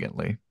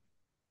significantly.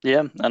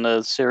 Yeah, and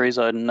a series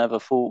I never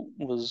thought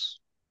was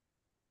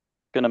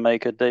going to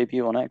make a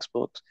debut on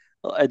Xbox.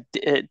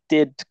 It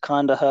did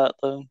kind of hurt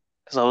though,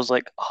 because I was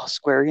like, oh,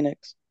 Square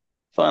Enix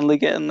finally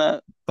getting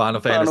that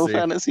Final Final Fantasy.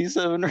 Fantasy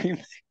VII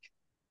remake.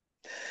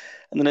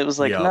 And then it was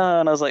like, Yep. no,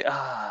 and I was like,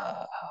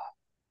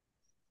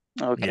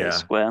 okay, Yeah.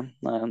 Square,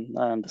 I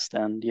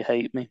understand. You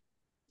hate me.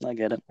 I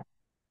get it.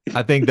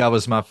 I think that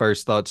was my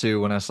first thought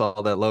too when I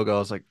saw that logo. I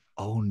was like,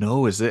 "Oh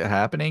no, is it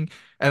happening?"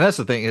 And that's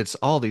the thing. It's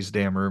all these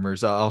damn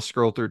rumors. I'll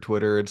scroll through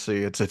Twitter and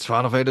see it's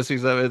Final Fantasy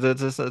 7.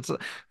 It's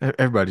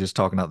everybody just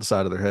talking out the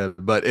side of their head.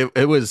 But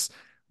it was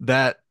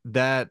that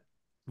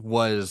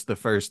was the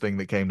first thing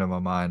that came to my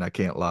mind. I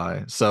can't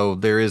lie. So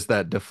there is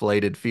that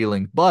deflated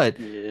feeling. But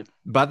Yeah,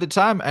 by the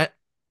time,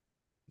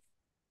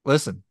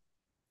 listen,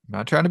 I'm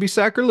not trying to be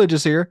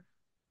sacrilegious here.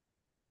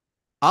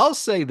 I'll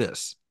say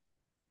this.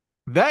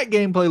 That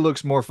gameplay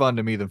looks more fun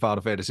to me than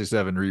Final Fantasy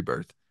VII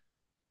Rebirth.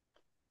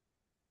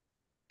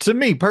 To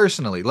me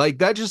personally, like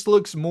that just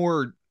looks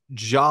more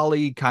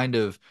jolly, kind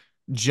of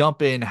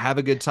jump in, have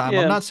a good time.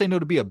 I'm yeah, not saying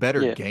it'll be a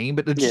better yeah, game,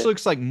 but it just yeah,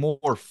 looks like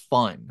more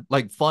fun,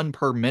 like fun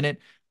per minute.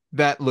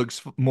 That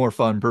looks more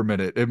fun per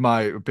minute, in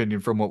my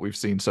opinion, from what we've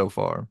seen so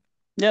far.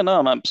 yeah. No,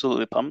 I'm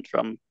absolutely pumped.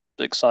 I'm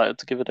excited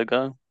to give it a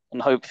go,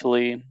 and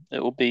hopefully it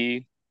will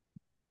be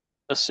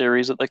a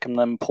series that they can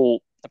then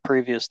port the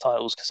previous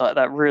titles because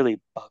that really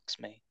bugs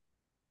me.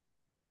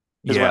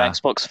 Is when Yeah,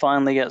 Xbox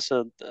finally gets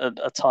a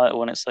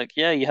title and it's like,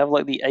 yeah, you have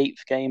like the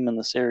eighth game in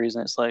the series,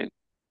 and it's like,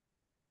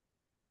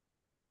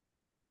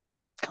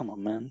 come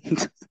on, man,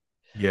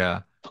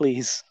 yeah,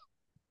 please.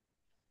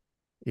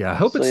 yeah. I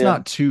hope So it's yeah,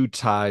 not too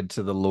tied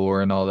to the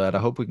lore and all that. I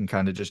hope we can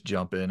kind of just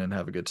jump in and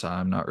have a good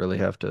time, not really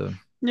have to.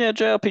 yeah,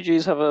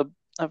 JRPGs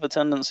have a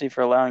tendency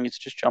for allowing you to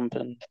just jump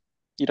in.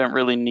 You don't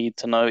really need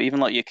to know, even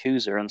like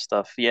Yakuza and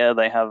stuff. Yeah,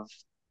 they have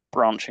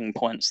branching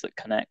points that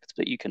connect,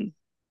 but you can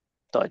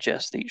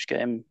digest each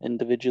game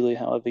individually,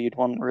 however you'd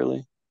want,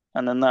 really.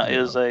 And then that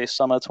is Yeah, a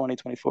summer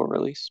 2024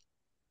 release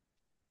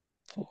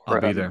I'll for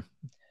be there.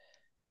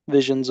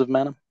 Visions of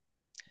Mana.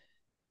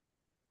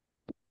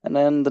 And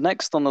then the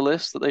next on the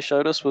list that they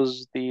showed us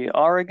was the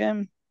Ara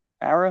game.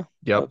 Ara,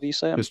 Yep. however you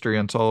say it. Do History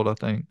Untold, I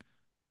think.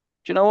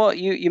 you know what?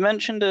 You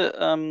mentioned it,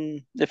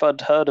 if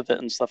I'd heard of it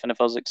and stuff, and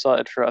if I was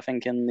excited for it, I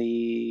think in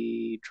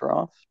the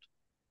draft.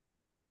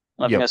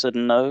 And I think I Yep. said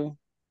no.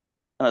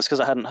 And that's because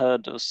I hadn't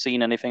heard or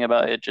seen anything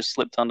about it. It just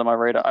slipped under my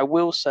radar. I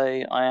will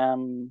say I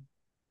am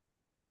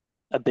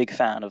a big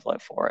fan of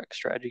like 4X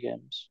strategy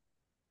games.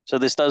 So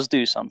this does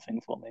do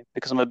something for me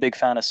because I'm a big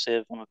fan of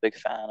Civ. I'm a big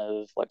fan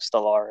of like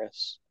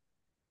Stellaris,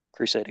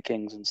 Crusader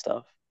Kings, and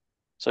stuff.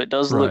 So it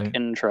does look Right.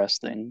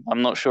 interesting.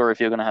 I'm not sure if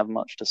you're going to have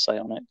much to say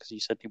on it because you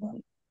said you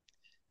weren't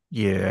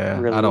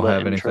Yeah, I really don't that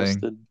have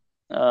anything. interested.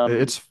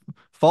 Um, It's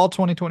fall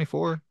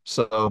 2024,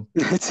 so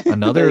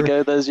there you another.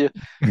 go. There's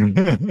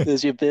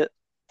your bit.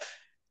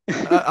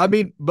 I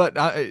mean, but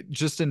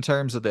just in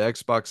terms of the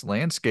Xbox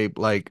landscape,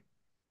 like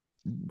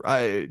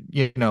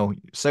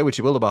say what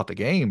you will about the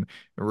game,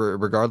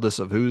 regardless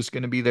of who's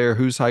going to be there,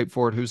 who's hyped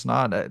for it, who's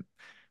not.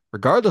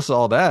 Regardless of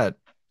all that,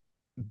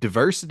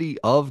 diversity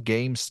of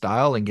game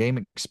style and game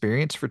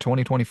experience for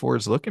 2024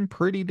 is looking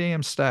pretty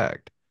damn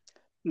stacked.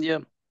 Yeah,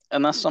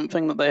 and that's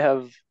something that they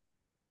have.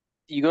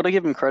 You got to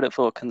give them credit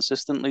for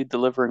consistently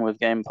delivering with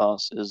Game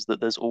Pass is that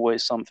there's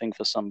always something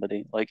for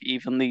somebody. Like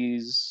even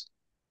these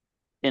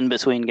in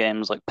between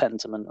games like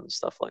Pentiment and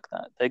stuff like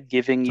that, they're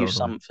giving you Totally.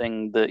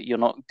 something that you're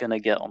not gonna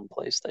get on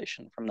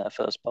PlayStation from their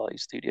first party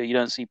studio. You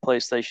don't see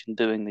PlayStation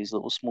doing these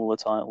little smaller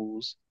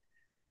titles.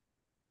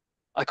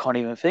 I can't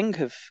even think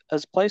of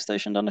has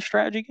PlayStation done a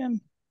strategy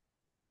game?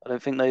 I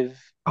don't think they've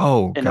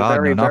Oh in a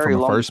God, no, very, not very from a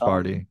long first time.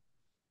 party.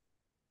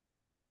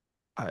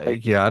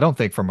 Like, Yeah, I don't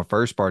think from a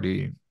first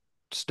party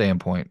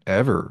standpoint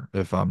ever,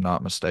 if I'm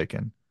not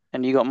mistaken.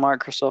 and you got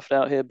Microsoft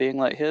out here being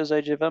like, here's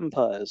Age of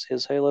Empires,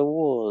 here's Halo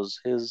Wars,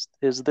 here's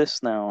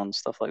this now and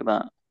stuff like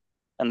that.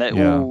 And they're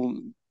Yeah. all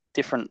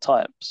different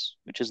types,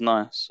 which is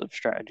nice of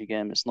strategy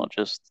game. It's not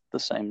just the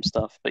same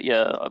stuff. But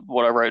yeah,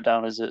 what I wrote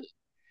down is it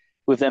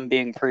with them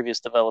being previous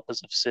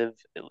developers of Civ,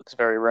 it looks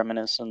very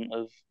reminiscent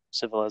of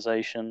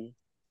Civilization.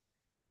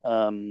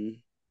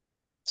 Um,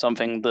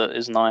 Something that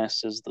is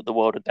nice is that the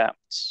world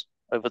adapts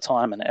over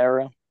time and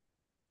era.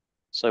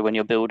 So when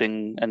you're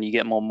building and you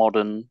get more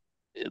modern,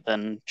 it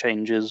then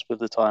changes with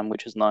the time,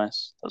 which is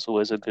nice. That's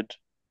always a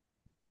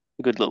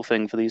good little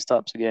thing for these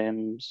types of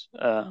games.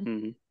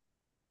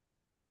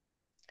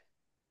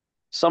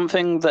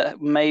 Something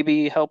that may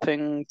be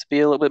helping to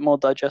be a little bit more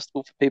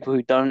digestible for people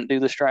who don't do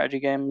the strategy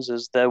games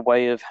is their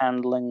way of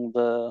handling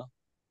the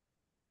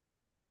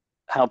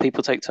how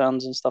people take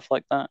turns and stuff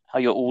like that. How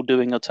you're all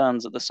doing your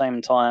turns at the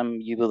same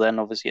time. You will then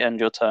obviously end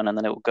your turn and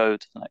then it will go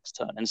to the next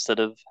turn instead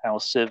of how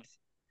Civ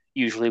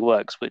usually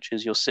works, which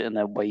is you're sitting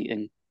there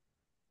waiting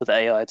for the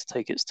AI to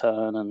take its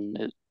turn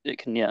and it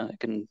can yeah it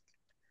can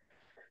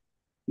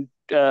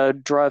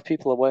drive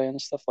people away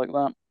and stuff like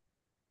that.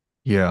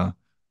 Yeah.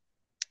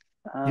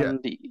 Yeah. And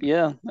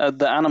yeah,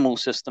 the animal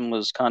system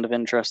was kind of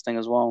interesting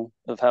as well,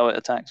 of how it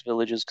attacks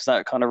villages, because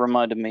that kind of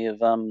reminded me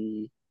of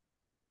oh,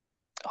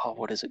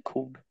 what is it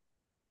called?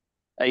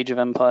 Age of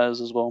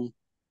Empires as well.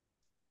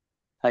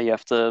 How you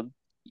have to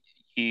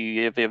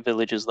you have your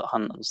villages that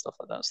hunt and stuff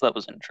like that. So that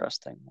was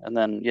interesting. And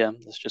then yeah,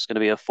 it's just going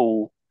to be a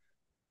full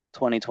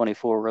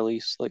 2024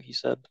 release, like you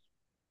said.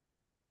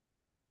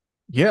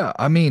 Yeah.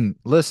 I mean,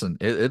 listen,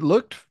 it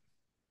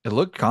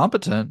looked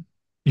competent.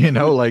 You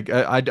know, like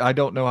I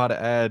don't know how to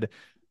add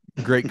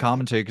great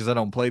commentary because I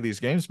don't play these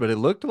games, but it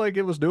looked like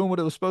it was doing what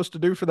it was supposed to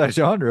do for that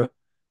genre.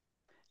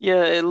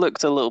 Yeah, it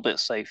looked a little bit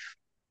safe,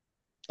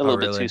 a Oh, little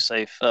bit too really?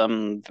 safe.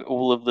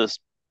 All of this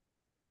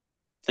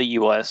the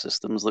UI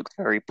systems looked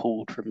very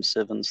pulled from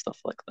Civ and stuff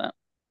like that.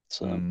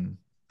 So, Mm.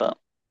 but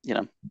you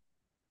know,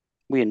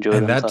 we enjoy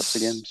And them types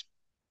of that's games.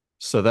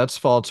 so that's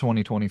fall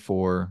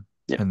 2024.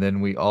 Yeah, And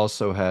then we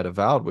also had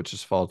Avowed, which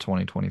is fall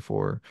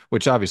 2024,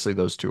 which obviously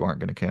those two aren't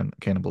going to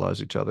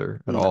cannibalize each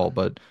other at no, all,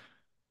 but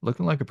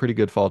looking like a pretty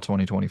good fall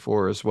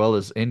 2024, as well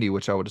as Indy,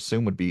 which I would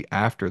assume would be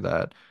after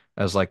that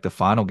as like the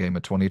final game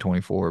of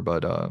 2024.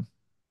 But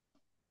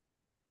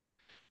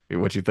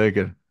what you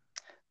thinking?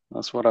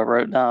 that's what I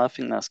wrote down. I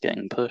think that's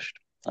getting pushed.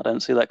 I don't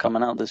see that Uh,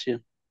 coming out this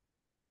year.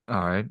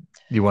 all right.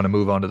 You want to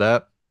move on to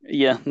that?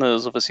 Yeah, that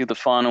was obviously the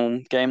final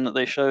game that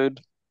they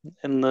showed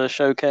in the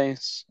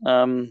showcase.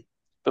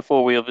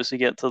 Before we obviously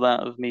get to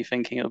that of me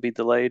thinking it'll be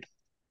delayed,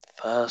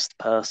 first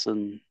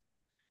person,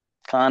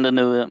 kind of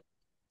knew it,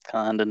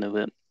 kind of knew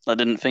it. I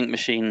didn't think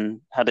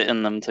Machine had it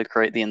in them to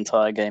create the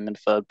entire game in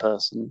third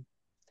person,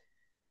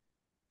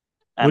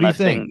 What and do I you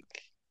think? think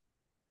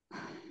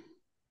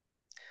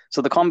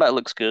so. The combat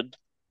looks good.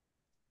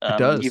 It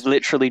You've does.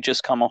 literally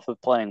just come off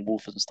of playing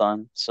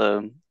Wolfenstein,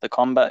 so the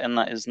combat in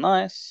that is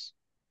nice.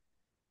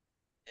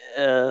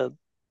 Uh,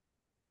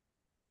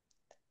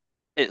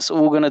 it's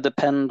all going to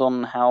depend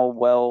on how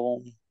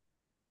well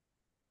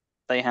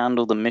they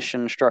handle the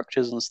mission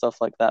structures and stuff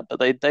like that, but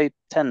they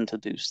tend to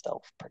do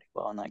stealth pretty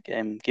well in that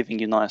game, giving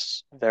you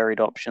nice varied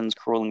options,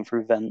 crawling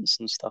through vents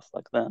and stuff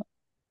like that.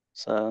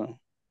 So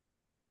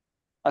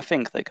I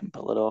think they can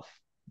pull it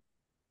off.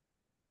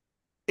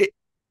 It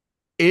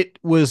it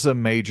was a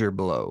major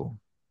blow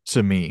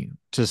to me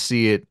to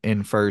see it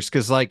in first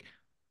because like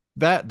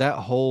that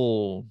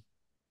whole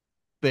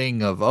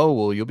thing of oh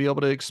well you'll be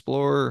able to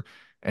explore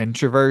and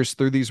traverse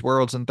through these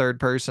worlds in third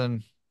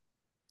person.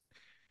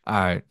 All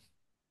right,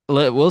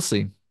 we'll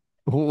see.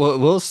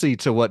 We'll see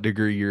to what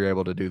degree you're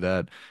able to do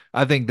that.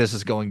 I think this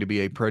is going to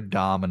be a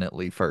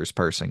predominantly first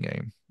person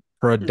game.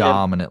 Yeah,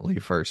 Predominantly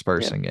first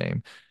yeah. person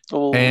game.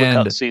 All the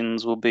And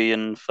cutscenes will be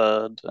in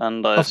third,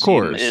 and I of assume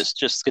course, it's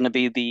just going to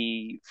be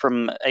the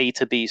from A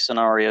to B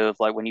scenario of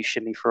like when you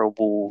shimmy through a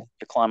wall,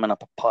 you're climbing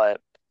up a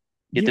pipe,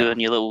 you're yeah. doing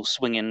your little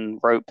swinging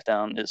rope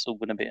down. It's all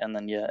going to be, and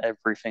then yeah,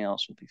 everything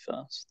else will be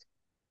first.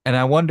 And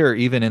I wonder,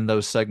 even in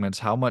those segments,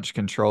 how much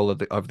control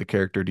of the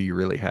character do you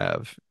really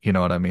have? You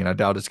know what I mean? I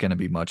doubt it's going to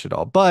be much at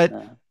all. But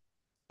Yeah.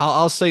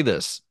 I'll say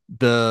this: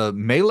 the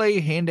melee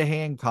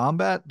hand-to-hand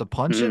combat, the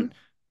punching, Mm.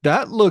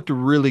 that looked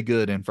really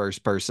good in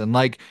first person.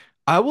 Like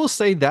I will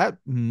say that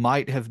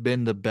might have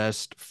been the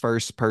best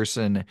first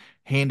person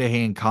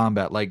hand-to-hand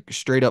combat, like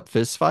straight up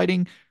fist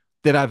fighting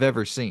that I've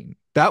ever seen.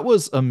 That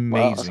was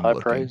Wow, that's amazing high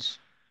looking. praise.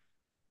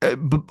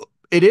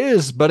 It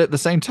is, but at the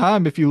same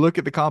time, if you look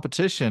at the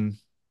competition,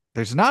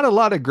 there's not a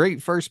lot of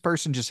great first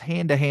person just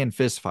hand to hand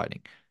fist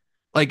fighting.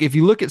 Like if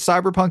you look at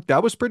Cyberpunk,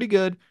 that was pretty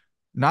good,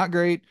 not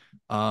great.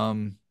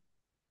 Um,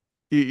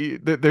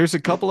 there's a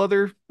couple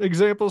other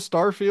examples,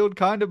 Starfield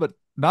kind of, but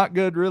not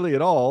good really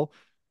at all.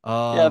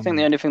 Yeah, I think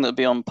the Um, only thing that'd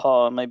be on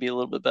par, maybe a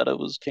little bit better,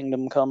 was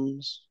Kingdom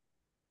Comes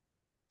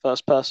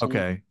first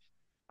person. okay,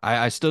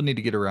 I still need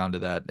to get around to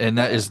that. And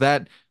Yeah, is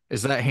that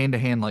hand to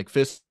hand like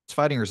fist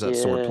fighting or is that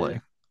sword yeah.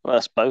 play? Well,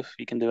 that's both.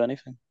 You can do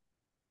anything.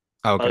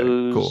 Okay,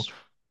 cool. Bows,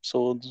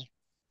 swords.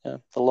 Yeah,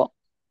 a lot.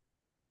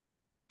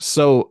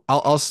 So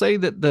I'll say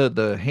that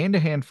the hand to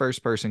hand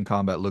first person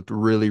combat looked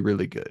really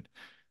really good.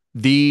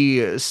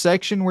 The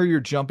section where you're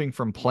jumping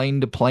from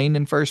plane to plane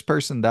in first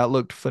person, that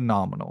looked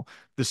phenomenal.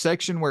 The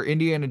section where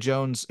Indiana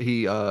Jones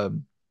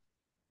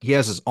he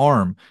has his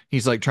arm,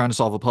 he's like trying to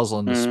solve a puzzle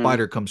and the Mm.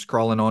 spider comes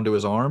crawling onto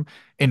his arm.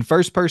 In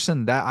first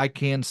person, that I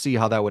can see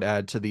how that would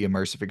add to the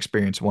immersive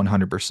experience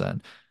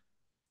 100%.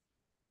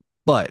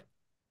 But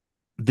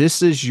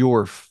this is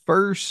your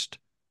first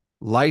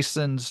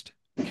licensed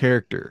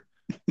character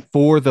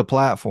for the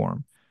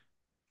platform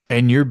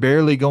and you're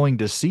barely going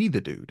to see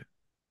the dude.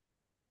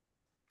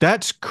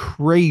 That's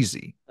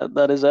crazy.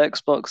 That is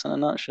Xbox in a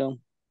nutshell.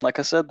 Like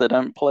I said, they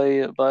don't play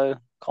it by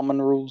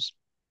common rules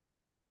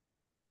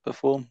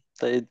before.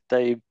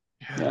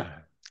 Yeah,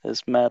 Yeah.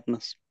 it's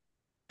madness.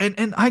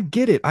 And I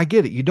get it. I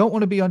get it. You don't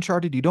want to be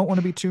Uncharted, you don't want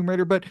to be Tomb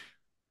Raider, but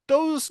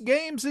those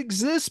games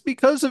exist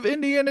because of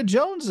Indiana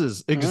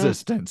Jones's Mm,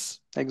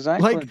 existence.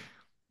 exactly. Like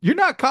you're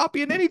not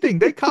copying anything.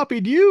 They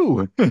copied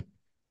you.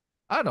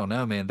 I don't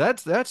know, man.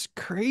 That's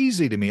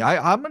crazy to me.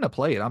 I'm gonna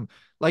play it. I'm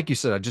like you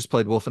said, I just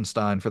played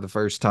Wolfenstein for the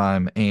first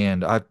time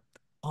and I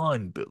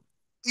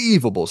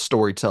unbelievable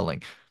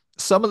storytelling.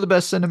 Some of the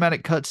best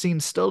cinematic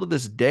cutscenes still to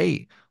this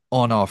day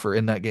on offer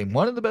in that game.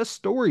 One of the best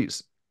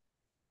stories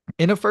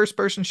in a first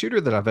person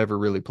shooter that I've ever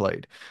really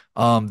played.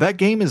 That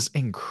game is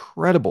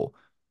incredible.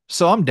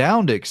 So I'm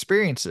down to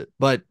experience it.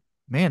 But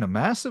man, a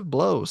massive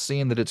blow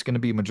seeing that it's going to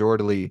be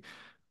majority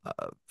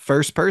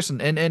first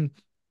person. And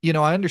you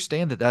know, I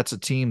understand that that's a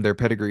team, their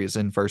pedigree is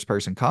in first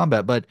person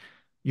combat, but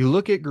you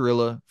look at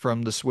Gorilla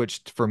from the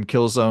switch from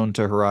Killzone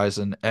to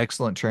Horizon,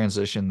 excellent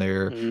transition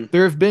there. Mm.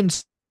 There have been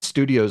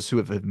studios who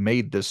have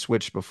made this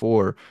switch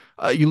before.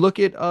 You look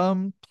at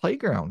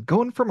Playground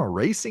going from a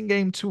racing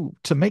game to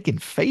making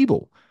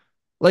Fable.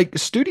 Like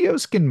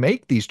studios can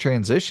make these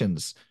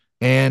transitions,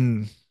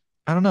 and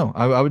I don't know.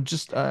 I would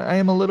just I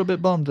am a little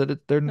bit bummed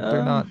that they're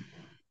not Um,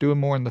 doing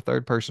more in the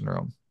third person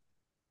realm.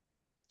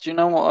 do you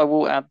know what I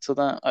will add to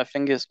that? I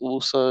think it's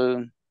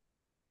also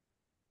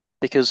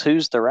because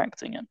who's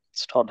directing it?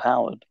 It's Todd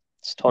Howard.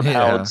 It's Todd Yeah,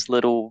 Howard's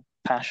little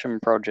passion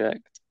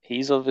project.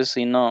 He's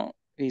obviously not,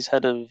 he's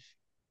head of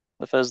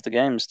Bethesda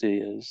Game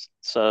Studios.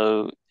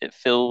 So it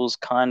feels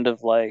kind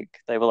of like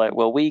they were like,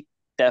 well, we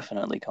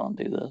definitely can't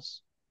do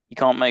this. You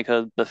can't make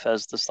a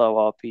Bethesda style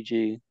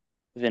RPG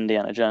with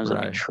Indiana Jones.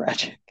 That'd be right.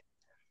 tragic.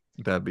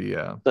 That'd be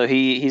So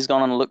he's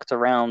gone and looked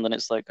around and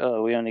it's like,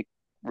 oh, we only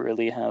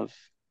really have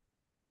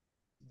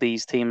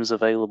these teams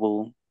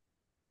available.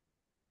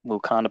 We'll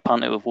kind of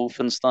punt it with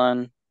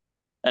Wolfenstein.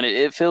 And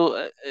it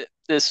feel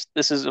this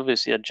is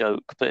obviously a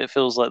joke, but it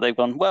feels like they've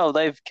gone, well,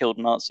 they've killed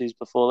Nazis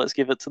before. Let's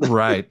give it to them.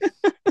 right.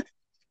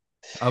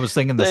 I was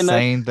thinking the They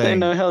know same they thing.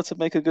 know how to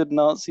make a good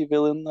Nazi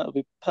villain. That'll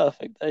be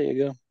perfect. There you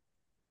go.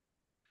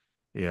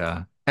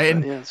 Yeah. But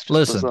And yeah, it's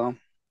just listen, bizarre.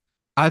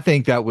 I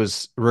think that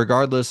was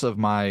regardless of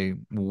my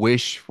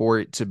wish for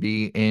it to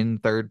be in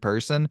third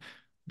person,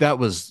 that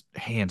was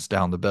hands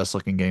down the best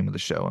looking game of the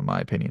show in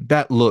my opinion.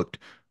 That looked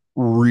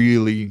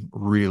really,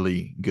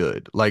 really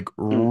good. Like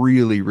Mm.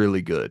 really,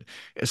 really good.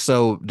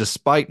 So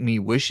despite me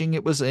wishing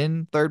it was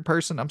in third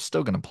person, I'm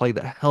still gonna play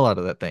the hell out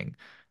of that thing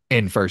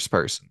in first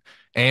person.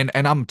 And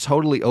I'm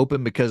totally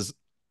open because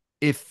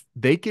if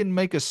they can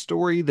make a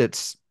story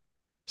that's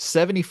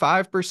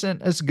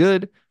 75% as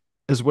good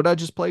as what I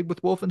just played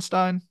with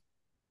Wolfenstein,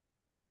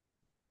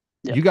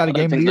 Yeah, you got a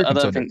game of the year I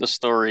don't contender. think the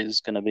story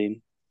is going to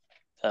be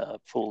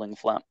falling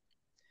flat.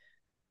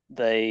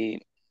 They,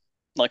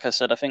 like I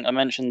said, I think I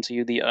mentioned to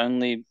you the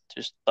only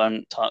just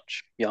don't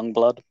touch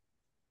Youngblood.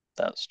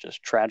 That's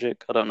just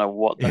tragic. I don't know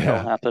what the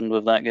hell Yeah. happened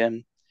with that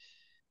game.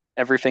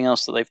 Everything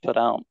else that they've put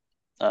out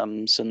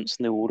since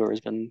New Order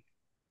has been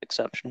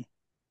exceptional.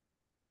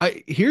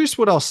 Here's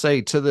what I'll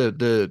say to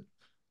the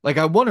like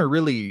I want to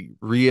really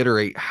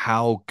reiterate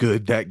how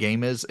good that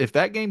game is. If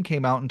that game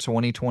came out in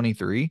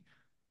 2023,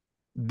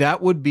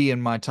 that would be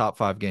in my top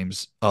 5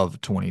 games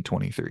of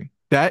 2023.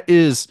 That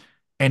is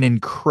an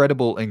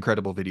incredible,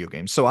 incredible video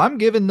game. So I'm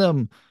giving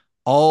them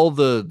all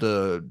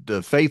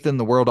the faith in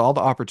the world, all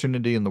the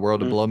opportunity in the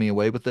world to Mm. blow me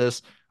away with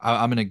this.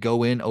 I'm going to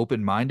go in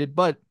open-minded,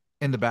 but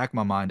in the back of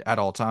my mind at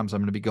all times,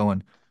 I'm going to be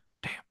going,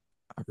 damn,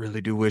 I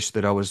really do wish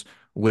that I was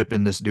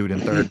whipping this dude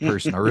in third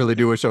person. I really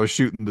do wish I was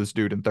shooting this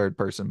dude in third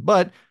person.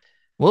 But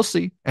we'll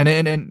see.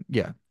 And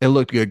yeah, it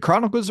looked good.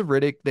 Chronicles of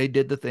Riddick, they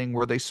did the thing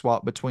where they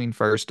swap between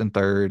first and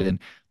third, and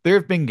there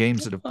have been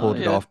games that have Oh pulled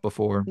it yeah, off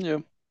before. yeah,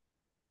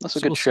 that's a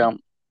So good we'll see. shout.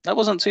 That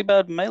wasn't too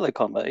bad melee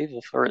combat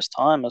either for its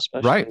time,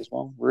 especially Right. as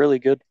well. Really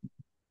good.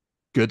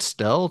 Good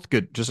stealth,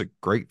 good, just a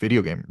great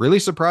video game. Really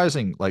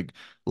surprising, like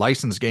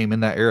licensed game in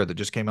that era that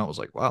just came out was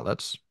like, wow,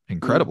 that's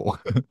Mm. incredible.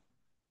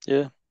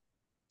 Yeah,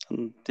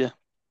 and yeah.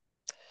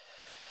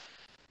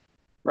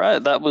 Right,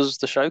 that was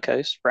the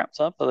showcase wrapped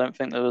up. I don't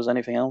think there was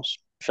anything else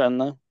shown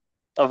there,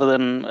 other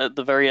than at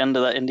the very end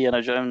of that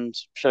Indiana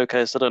Jones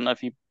showcase. I don't know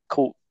if you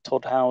caught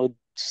Todd Howard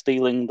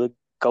stealing the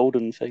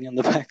golden thing in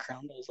the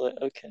background. I was like,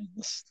 okay,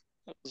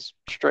 that was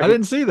I strange.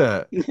 didn't see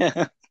that.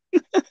 Yeah,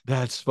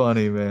 That's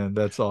funny, man.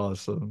 That's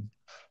awesome.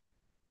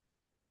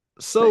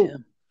 but yeah.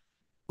 So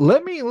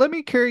let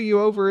me carry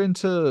you over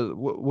into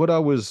what I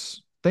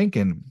was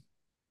thinking.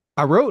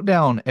 I wrote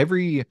down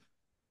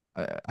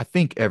I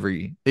think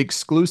every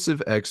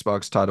exclusive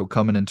Xbox title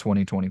coming in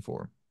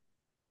 2024.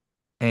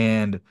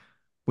 And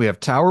we have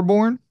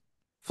Towerborn,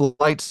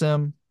 Flight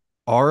Sim,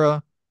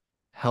 Aura,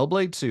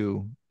 Hellblade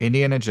 2,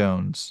 Indiana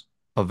Jones,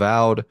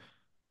 Avowed,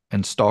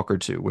 and Stalker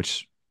 2,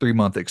 which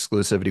 3-month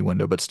exclusivity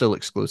window, but still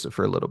exclusive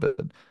for a little bit.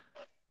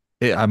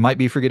 I might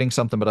be forgetting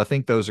something, but I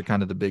think those are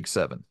kind of the big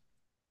seven.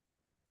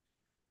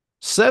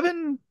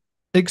 7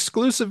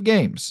 exclusive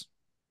games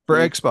for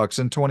Mm. Xbox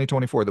in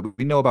 2024 that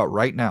we know about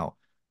right now.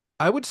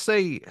 I would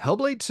say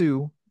Hellblade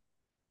 2,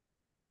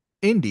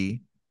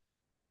 Indie,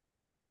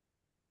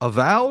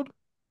 Avowed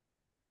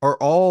are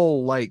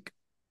all like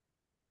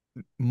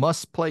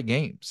must play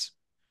games.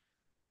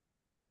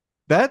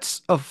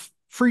 That's a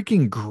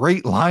freaking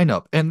great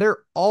lineup, and they're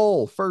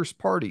all first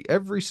party.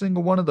 Every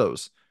single one of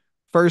those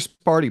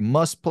first party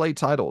must play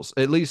titles,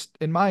 at least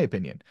in my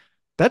opinion.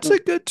 That's Mm. a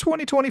good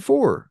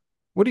 2024.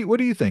 What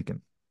are you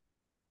thinking?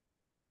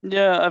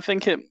 Yeah, I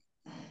think it.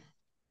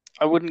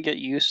 I wouldn't get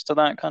used to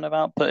that kind of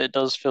output. It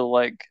does feel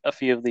like a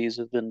few of these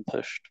have been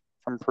pushed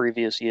from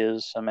previous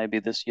years, so maybe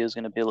this year's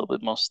going to be a little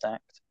bit more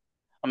stacked.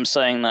 I'm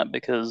saying that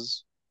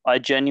because I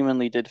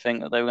genuinely did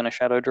think that they were going to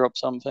shadow drop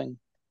something.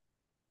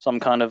 So I'm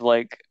kind of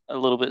like a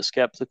little bit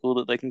skeptical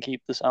that they can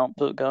keep this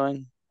output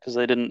going because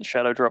they didn't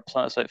shadow drop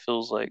something. So it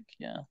feels like,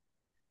 yeah.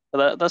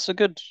 But that's a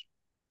good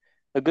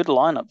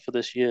lineup for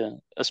this year,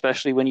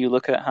 especially when you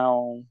look at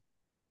how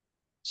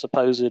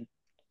supposedly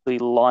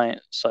light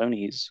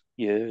Sony's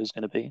year is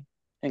going to be.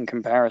 In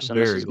comparison,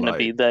 this is Very going to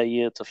be light. their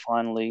year to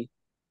finally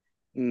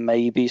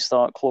maybe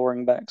start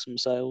clawing back some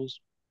sales.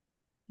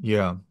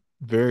 Yeah,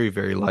 very,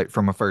 very light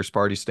from a first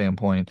party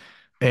standpoint.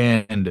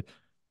 And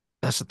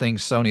that's the thing,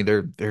 Sony,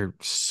 they're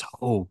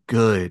so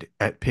good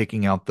at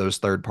picking out those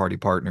third party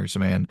partners,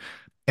 man.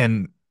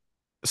 And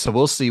so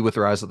we'll see with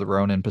Rise of the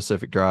Ronin,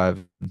 Pacific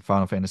Drive, and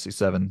Final Fantasy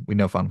VII. We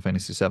know Final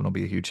Fantasy VII will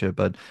be a huge hit,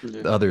 but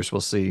Yeah. the others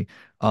we'll see.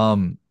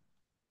 Um,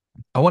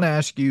 I want to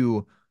ask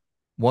you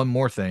one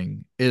more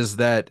thing, is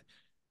that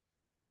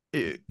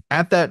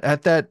at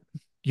that,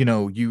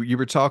 you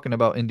were talking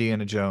about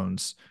Indiana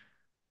Jones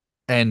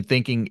and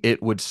thinking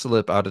it would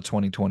slip out of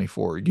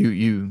 2024.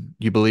 You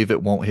believe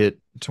it won't hit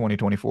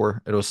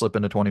 2024? It'll slip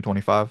into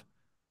 2025?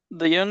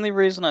 The only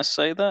reason I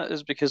say that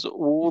is because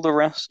all the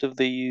rest of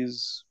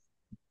these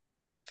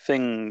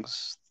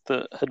things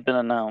that had been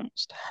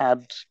announced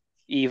had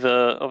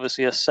either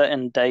obviously a set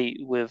in date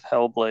with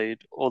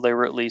Hellblade, or they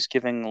were at least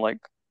giving like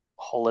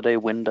holiday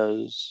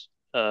windows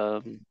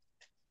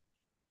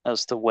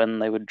as to when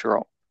they would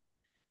drop.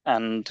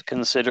 And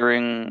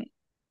considering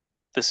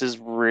this is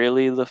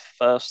really the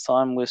first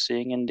time we're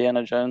seeing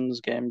Indiana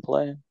Jones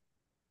gameplay,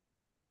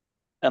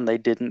 and they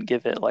didn't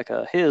give it like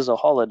a here's a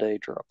holiday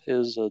drop,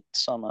 here's a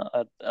summer.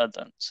 I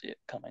don't see it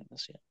coming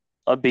this year.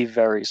 I'd be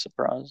very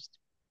surprised.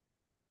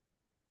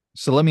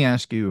 So let me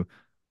ask you,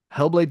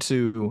 Hellblade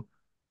 2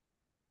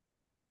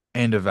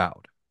 and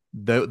Avowed.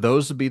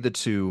 Those would be the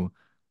two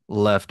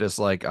left as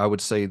like I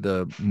would say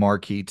the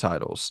marquee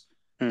titles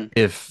Hmm.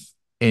 if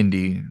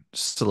indie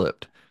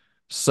slipped.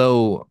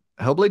 So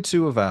Hellblade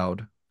 2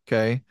 Avowed,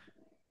 okay?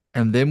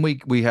 And then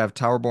we have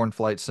Towerborn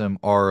Flight Sim,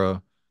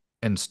 Aura,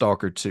 and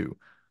Stalker 2.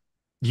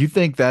 You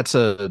think that's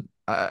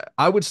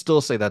I would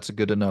still say that's a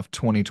good enough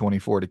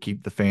 2024 to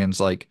keep the fans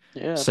like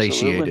Yeah,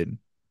 absolutely. satiated.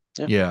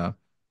 Yeah. Yeah.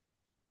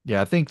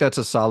 Yeah, I think that's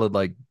a solid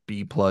like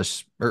B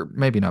plus, or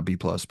maybe not B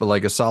plus, but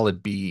like a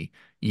solid B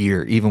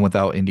year, even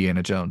without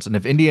Indiana Jones. And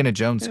if Indiana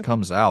Jones Yeah.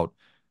 comes out,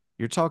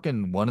 you're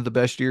talking one of the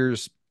best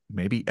years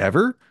maybe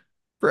ever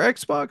for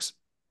Xbox.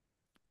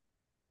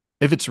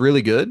 If it's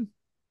really good,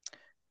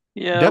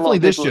 Yeah, definitely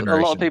this a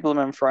lot of generation. people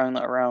have been throwing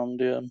that around.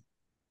 Yeah.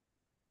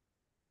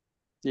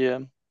 Yeah.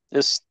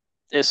 It's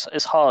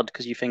it's hard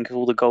because you think of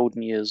all the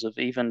golden years of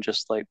even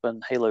just like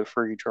when Halo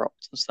 3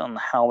 dropped and stuff, and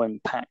how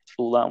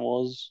impactful that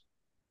was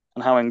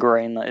and how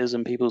ingrained that is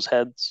in people's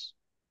heads.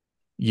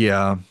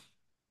 Yeah.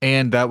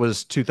 And that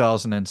was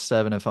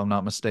 2007, if I'm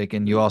not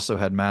mistaken. You Mm, also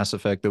had Mass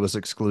Effect that was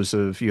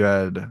exclusive. You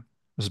had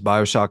was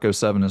BioShock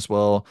 '07 as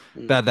well.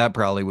 mm. That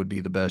probably would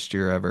be the best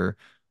year ever.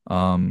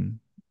 Um,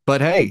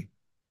 but hey,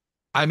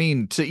 I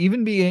mean, to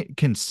even be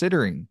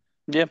considering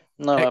Yeah,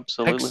 no,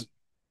 absolutely. X,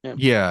 Yeah.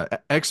 yeah,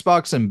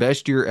 Xbox and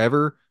best year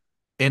ever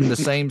in the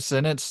same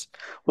sentence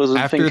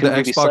Wasn't after the thinking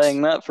we'd be Xbox.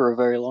 saying that for a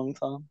very long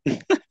time.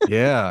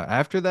 Yeah,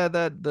 after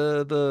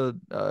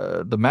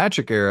the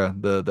Magic era,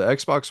 the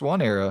Xbox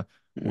One era,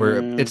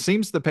 where it Mm,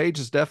 seems the page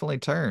has definitely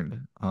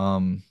turned.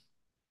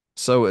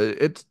 So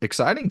it's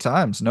exciting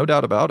times, no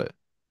doubt about it.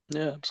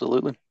 yeah,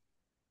 absolutely.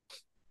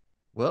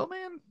 Well,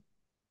 man,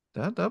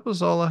 that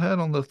was all I had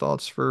on the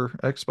thoughts for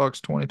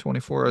Xbox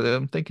 2024.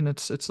 I'm thinking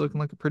it's looking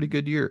like a pretty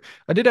good year.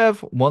 I did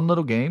have one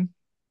little game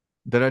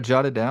that I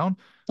jotted down.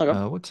 Okay.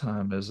 What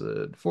time is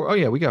it? Oh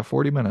yeah, we got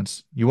 40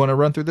 minutes. You want to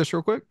run through this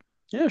real quick?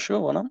 Yeah, sure,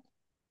 why not?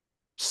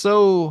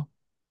 So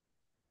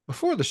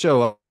before the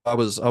show, I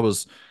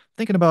was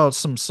thinking about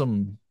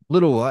some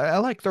little. I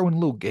like throwing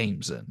little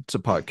games into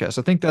podcasts.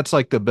 I think that's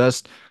like the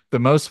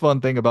most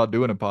fun thing about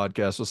doing a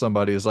podcast with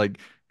somebody is like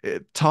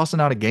tossing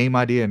out a game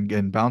idea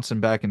and bouncing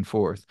back and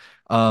forth.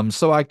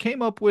 So I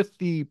came up with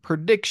the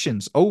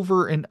predictions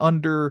over and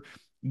under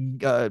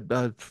uh,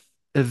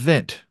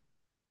 event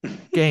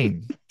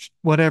game,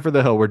 whatever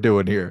the hell we're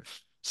doing here.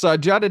 So I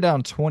jotted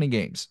down 20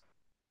 games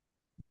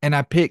and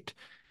I picked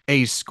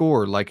a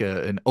score, like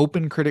an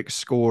open critic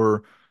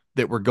score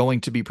that we're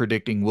going to be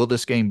predicting. Will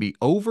this game be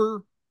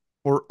over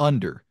or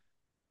under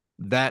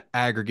that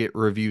aggregate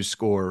review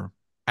score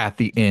at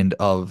the end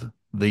of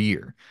the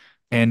year?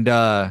 And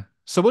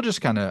so we'll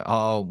just kind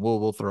of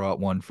we'll throw out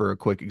one for a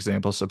quick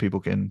example so people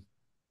can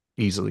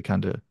easily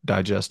kind of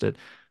digest it.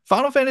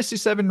 Final Fantasy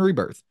VII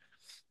Rebirth.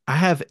 I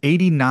have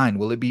 89.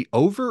 Will it be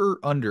over or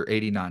under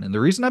 89? And the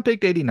reason I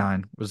picked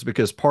 89 was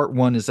because part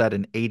one is at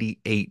an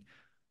 88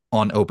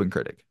 on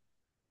OpenCritic.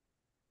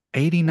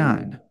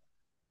 89. Ooh,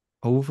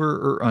 Over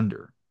or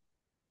under?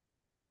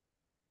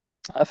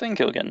 I think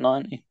it'll get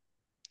 90,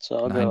 so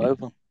I'll go 90.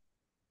 over.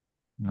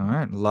 All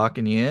right,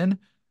 locking you in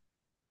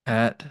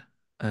at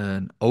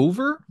an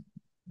over.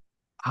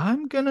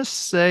 I'm gonna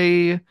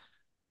say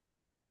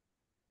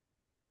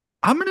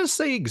I'm gonna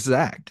say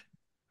exact.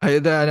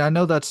 I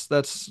know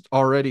that's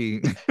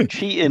already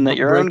Cheating at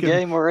your own breaking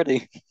game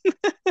already.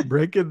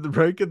 breaking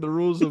the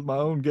rules of my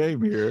own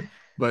game here,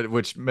 but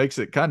which makes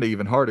it kind of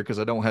even harder because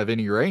I don't have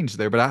any range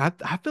there. But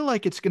I feel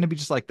like it's gonna be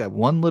just like that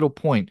one little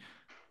point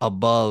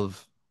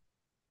above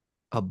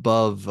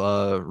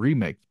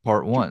remake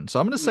part one. So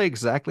I'm gonna say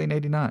exactly an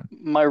 89.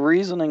 My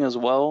reasoning as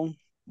well,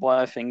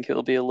 why I think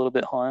it'll be a little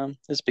bit higher,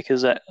 is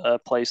because at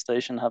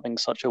PlayStation having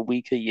such a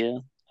weaker year,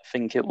 I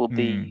think it will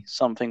be Hmm.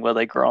 something where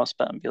they grasp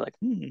it and be like,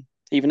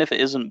 even if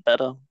it isn't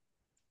better,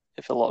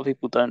 if a lot of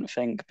people don't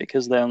think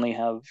because they only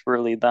have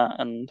really that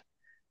and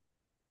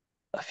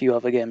a few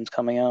other games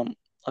coming out,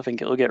 I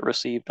think it'll get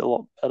received a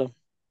lot better.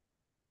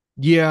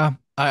 Yeah,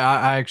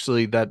 I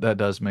actually that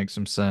does make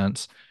some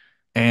sense.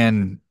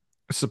 And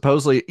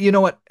supposedly, you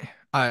know what?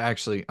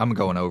 I'm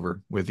going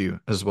over with you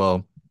as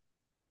well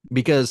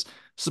because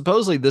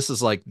supposedly this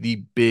is like the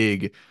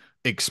big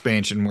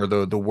expansion where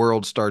the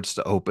world starts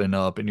to open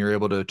up and you're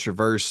able to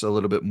traverse a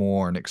little bit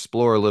more and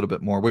explore a little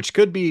bit more, which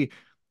could be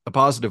a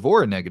positive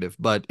or a negative,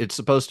 but it's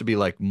supposed to be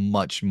like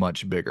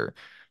much bigger.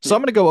 So Yeah,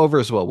 I'm going to go over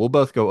as well. We'll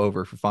both go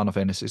over for Final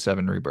Fantasy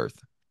VII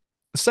Rebirth.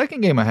 The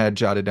second game I had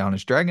jotted down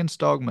is Dragon's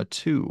Dogma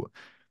 2.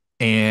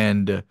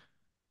 And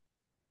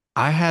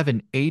I have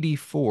an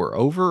 84,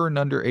 over and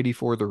under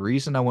 84. The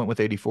reason I went with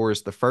 84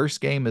 is the first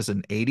game is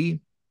an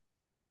 80,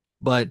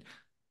 but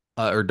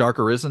or Dark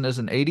Arisen is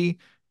an 80,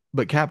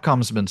 but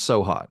Capcom's been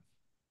so hot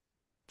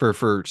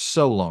for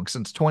so long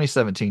since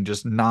 2017,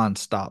 just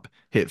nonstop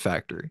hit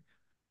factory.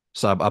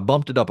 So I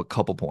bumped it up a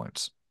couple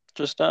points.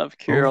 just out of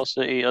Over,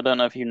 curiosity, I don't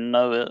know if you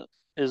know it.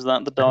 Is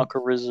that the I Dark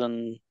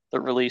Arisen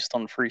that released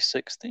on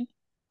 360,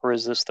 or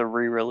is this the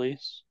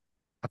re-release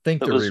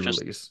think that the was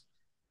just? re-release.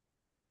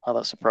 Oh,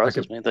 that I surprises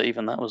could me that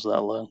even that was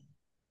that low.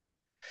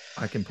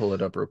 I can pull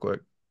it up real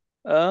quick.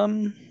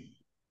 Um,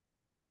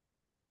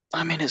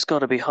 I mean, it's got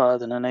to be higher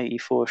than an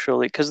 84,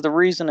 surely, because the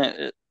reason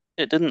it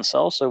didn't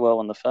sell so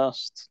well in the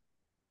first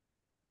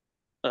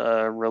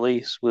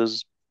release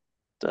was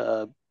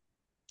uh,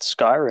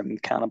 Skyrim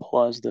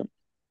cannibalized it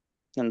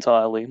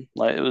entirely.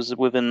 Like it was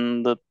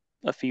within the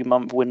a few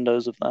month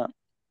windows of that,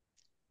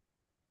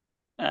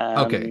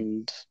 Okay.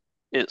 and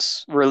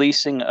it's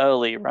releasing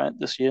early, right,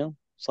 this year.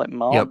 It's like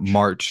Yep, March,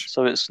 March.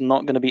 so it's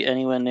not going to be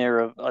anywhere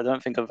near. I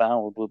don't think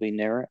Avowed will be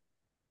near it.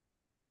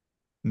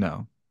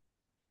 No.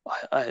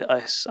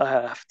 I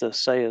have to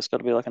say it's got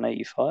to be like an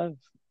 85.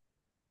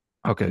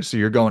 Okay, so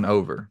you're going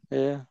over.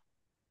 Yeah.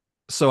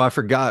 So I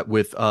forgot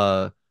with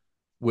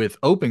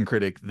Open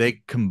Critic, they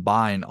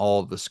combine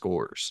all of the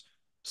scores.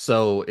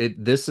 So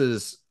it this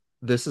is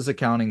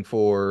accounting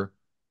for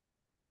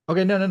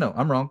okay, no,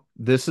 I'm wrong.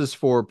 This is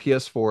for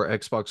PS4,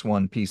 Xbox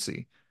One,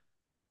 PC.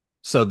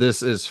 So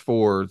this is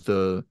for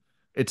the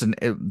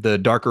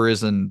Dark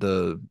Arisen,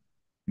 the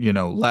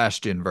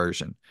last gen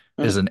version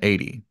is Mm, an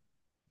 80.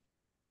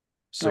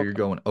 So you're okay.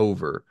 going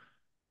over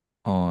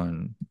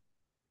on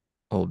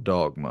old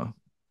Dogma.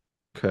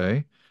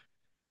 Okay.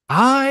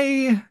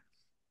 I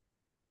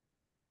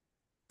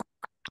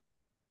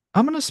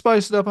I'm gonna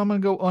spice it up. I'm gonna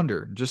go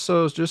under just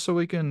so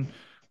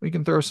we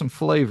can throw some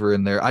flavor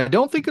in there. I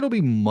don't think it'll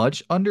be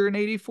much under an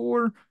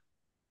 84.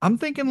 I'm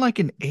thinking like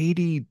an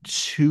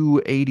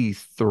 82,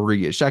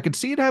 83-ish. I could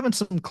see it having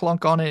some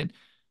clunk on it,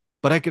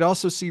 but I could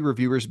also see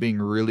reviewers being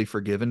really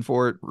forgiving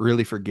for it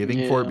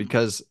Yeah.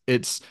 because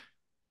it's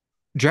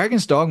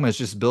Dragon's Dogma has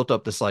just built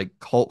up this like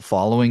cult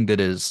following that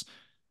is,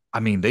 I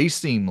mean, they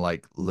seem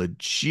like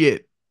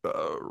legit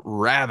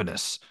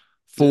ravenous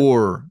Yeah.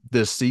 for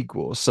this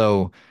sequel.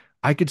 So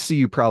I could see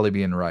you probably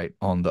being right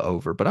on the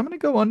over, but I'm going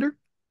to go under.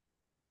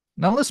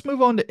 Now let's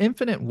move on to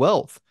Infinite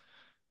Wealth.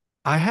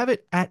 I have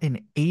it at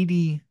an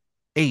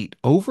 88,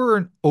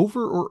 over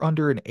or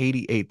under an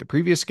 88. The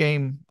previous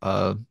game,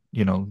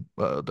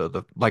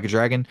 the Like a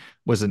Dragon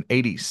was an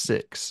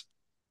 86.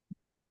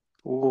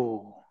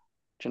 Ooh.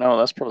 Do you know what?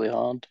 That's probably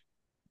hard.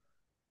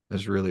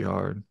 That's really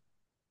hard.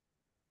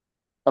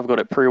 I've got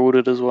it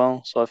pre-ordered as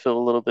well, so I feel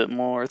a little bit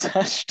more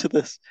attached to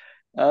this.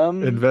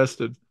 Um,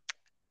 Invested.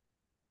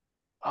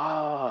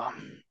 ah,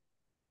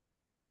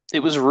 it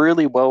was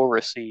really well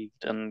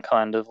received and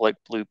kind of like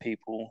blew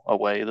people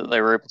away that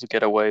they were able to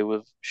get away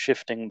with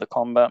shifting the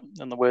combat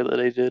in the way that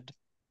they did.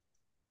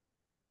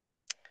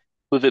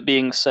 With it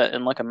being set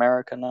in like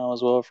America now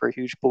as well for a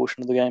huge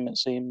portion of the game, it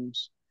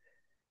seems.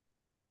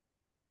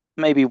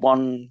 Maybe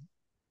one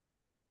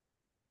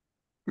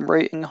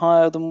rating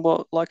higher than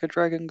what Like a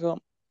Dragon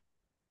got.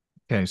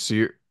 Okay,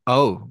 so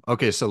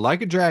okay. So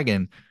Like a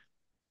Dragon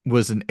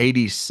was an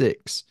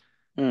 86.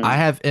 I Hmm.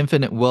 have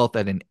Infinite Wealth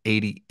at an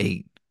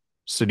 88.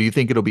 So do you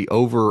think it'll be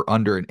over or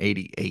under an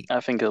 88? I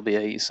think it'll be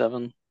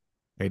 87.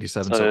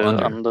 87, so So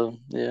under. under,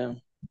 yeah.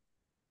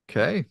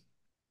 Okay.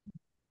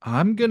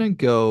 I'm gonna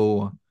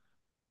go.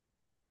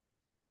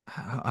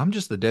 I'm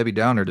just the Debbie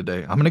Downer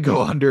today. I'm gonna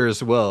go under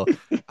as well.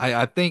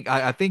 I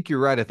think you're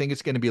right. I think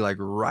it's gonna be like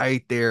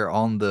right there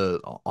on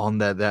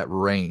that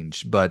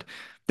range. But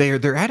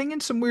they're adding in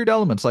some weird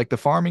elements like the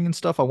farming and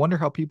stuff. I wonder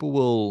how people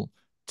will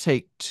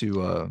take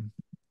to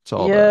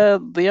all that. Yeah,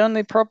 the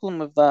only problem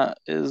with that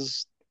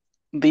is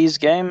these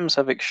games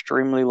have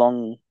extremely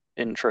long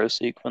intro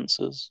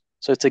sequences.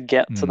 So to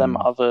get to them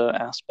Hmm. other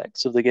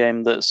aspects of the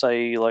game that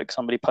say like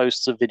somebody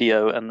posts a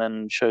video and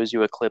then shows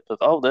you a clip of,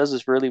 oh, there's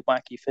this really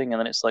wacky thing, and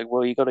then it's like,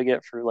 well, you got to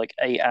get through like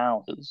 8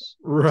 hours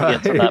to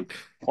get to that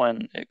Right.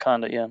 point. It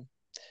kind of, yeah.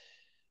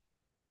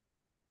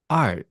 All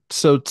right.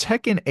 So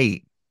Tekken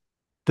 8.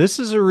 This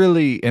is a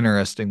really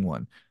interesting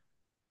one.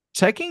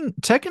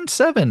 Tekken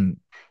 7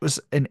 was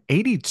an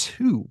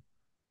 82.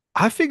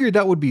 I figured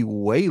that would be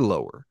way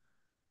lower.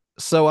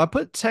 So I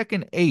put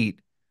Tekken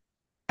 8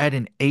 at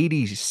an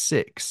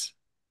 86.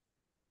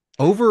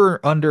 Over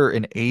or under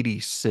an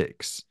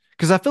 86.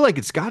 Because I feel like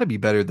it's got to be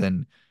better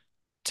than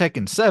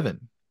Tekken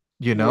 7.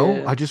 I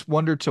Yeah, just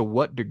wonder to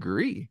what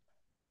degree.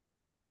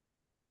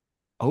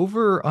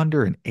 Over or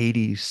under an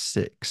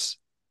 86.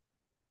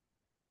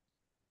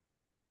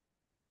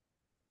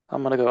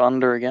 I'm gonna go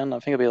under again. I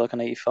think it'll be like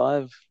an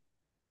 85.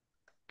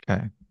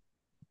 Okay.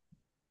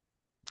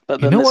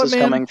 But You then know this what, is man?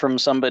 coming from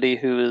somebody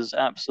who is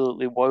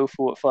absolutely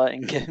woeful at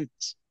fighting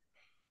games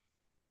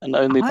and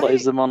only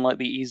plays I them on like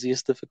the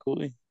easiest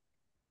difficulty.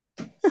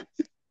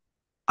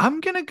 I'm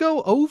gonna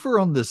go over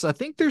on this. I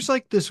think there's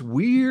like this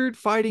weird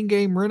fighting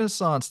game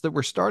renaissance that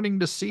we're starting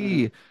to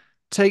Mm. see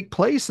take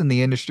place in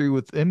the industry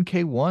with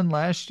MK1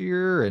 last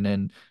year, and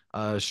then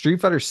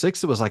Street Fighter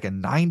 6 it was like a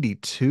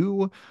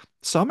 92.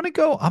 So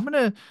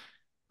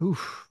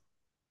oof,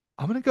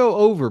 I'm gonna go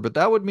over, but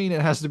that would mean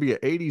it has to be an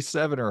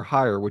 87 or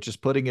higher, which is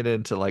putting it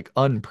into like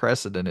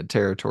unprecedented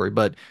territory.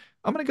 But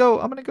I'm gonna go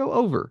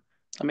over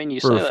I mean, you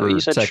say for that, but you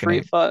for said Tekken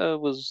Street 8. Fighter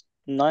was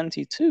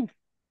 92.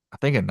 I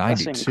think a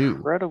That's 92.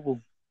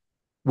 incredible.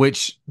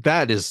 Which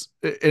that is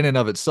in and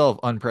of itself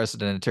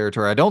unprecedented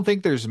territory. I don't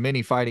think there's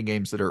many fighting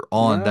games that are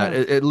on that, No,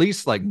 at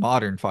least like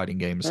modern fighting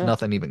games, yeah.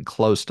 nothing even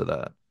close to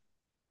that.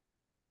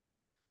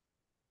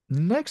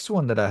 Next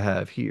one that I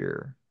have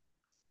here.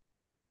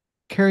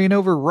 carrying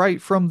over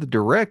right from the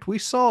direct, we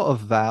saw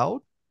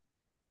Avowed.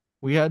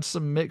 We had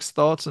some mixed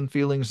thoughts and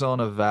feelings on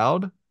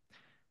Avowed.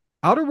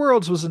 Outer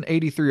Worlds was an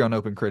 83 on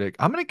OpenCritic.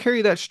 I'm going to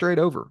carry that straight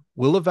over.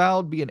 Will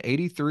Avowed be an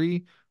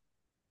 83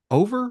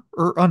 over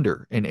or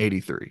under an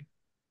 83?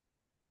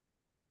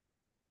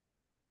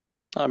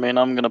 I mean,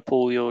 I'm gonna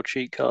pull your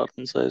cheat card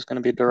and say it's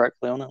gonna be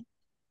directly on it.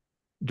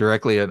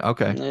 Directly in,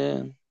 okay.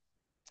 Yeah,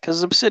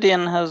 because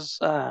Obsidian has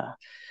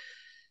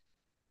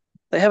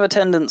they have a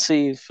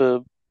tendency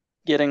for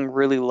getting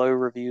really low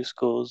review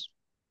scores.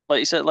 Like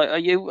you said, like are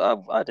you?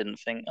 I didn't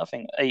think. I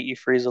think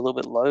 83 is a little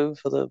bit low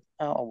for the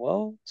Outer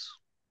Worlds.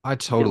 I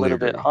Be a totally little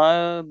bit agree.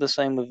 higher. The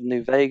same with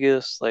New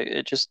Vegas. Like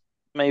it just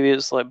maybe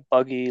it's like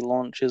buggy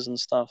launches and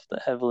stuff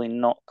that heavily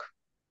knock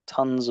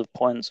tons of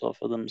points off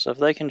of them. So if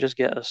they can just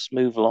get a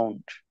smooth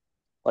launch,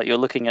 like you're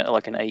looking at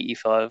like an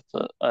 85,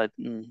 but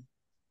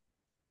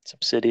it's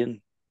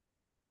Obsidian.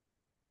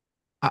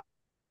 I,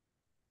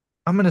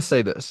 I'm going to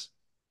say this.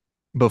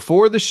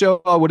 Before the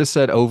show, I would have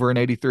said over an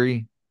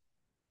 83.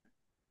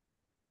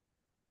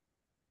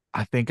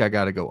 I think I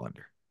got to go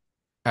under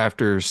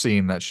after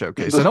seeing that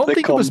showcase. I don't The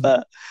think it was,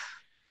 combat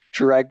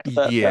dragged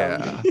that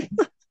down. yeah.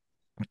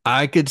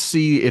 I could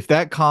see if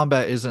that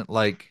combat isn't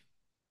like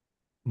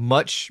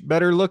much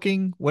better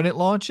looking when it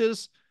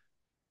launches.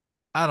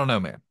 I don't know,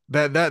 man.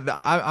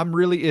 I'm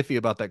really iffy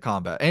about that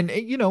combat. And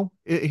you know,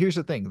 here's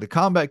the thing: the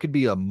combat could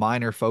be a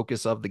minor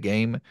focus of the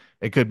game.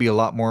 It could be a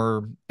lot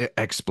more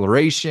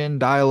exploration,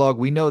 dialogue.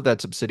 We know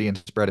that's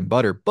Obsidian's bread and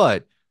butter,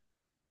 but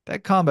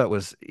that combat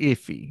was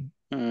iffy.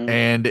 Mm,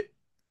 And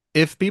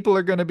if people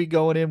are going to be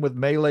going in with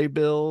melee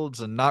builds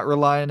and not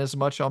relying as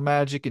much on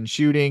magic and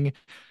shooting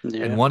and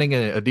yeah. wanting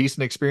a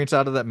decent experience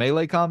out of that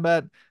melee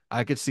combat,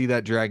 I could see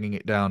that dragging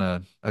it down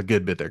a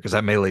good bit there because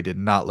that melee did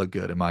not look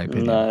good, in my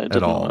opinion, No, it at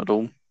did not all. at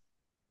all.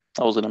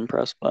 I wasn't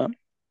impressed by it.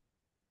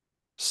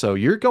 So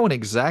you're going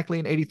exactly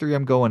an 83.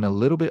 I'm going a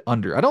little bit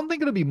under. I don't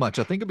think it'll be much.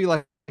 I think it'll be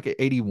like an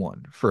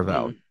 81 for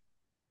Avowed. Mm.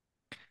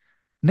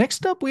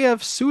 Next up, we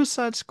have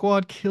Suicide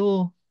Squad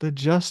Kill the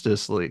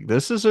Justice League.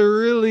 This is a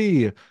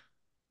really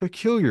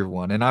peculiar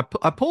one, and I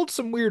pulled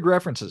some weird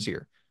references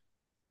here.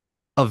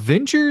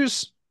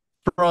 Avengers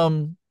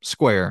from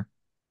Square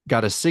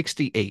got a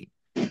 68.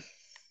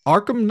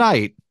 Arkham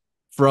Knight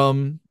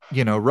from,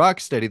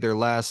 Rocksteady, their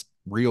last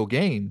real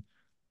game,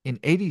 in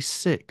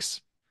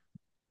 86.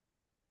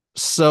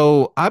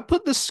 So I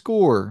put the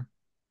score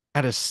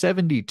at a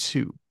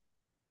 72.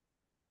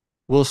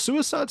 Will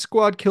Suicide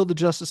Squad Kill the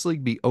Justice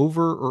League be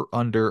over or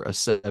under a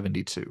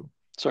 72?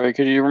 Sorry,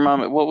 could you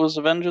remind me what was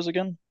Avengers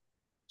again?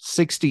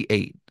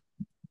 68.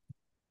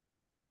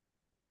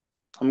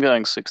 I'm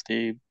going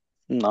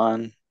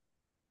 69.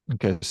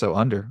 Okay, so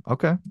under.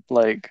 Okay.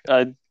 Like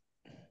I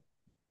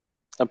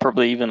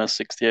probably even a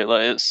 68.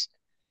 Like it's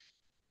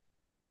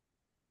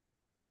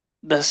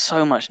there's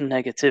so much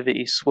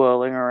negativity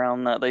swirling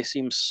around that they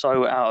seem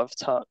so out of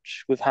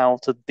touch with how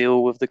to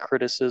deal with the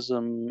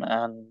criticism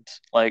and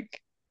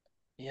like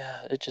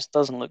yeah, it just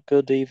doesn't look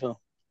good either.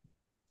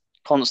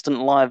 Constant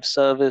live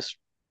service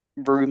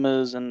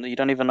rumors and you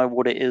don't even know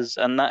what it is.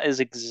 And that is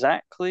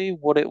exactly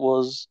what it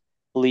was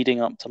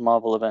leading up to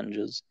Marvel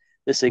Avengers.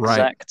 This Right.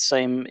 exact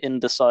same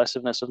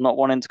indecisiveness of not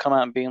wanting to come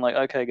out and being like,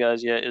 okay,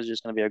 guys, yeah, it's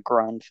just going to be a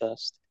grind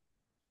fest.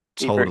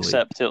 Either Totally.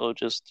 accept it or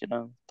just,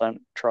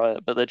 don't try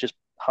it. But they're just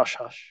hush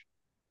hush.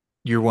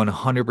 You're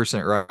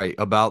 100% right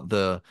about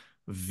the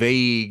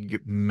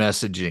vague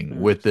messaging Mm.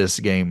 with this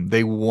game.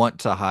 They want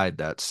to hide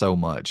that so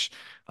much.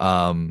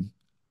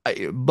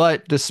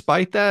 But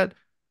despite that,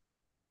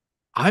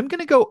 I'm going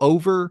to go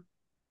over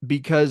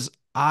because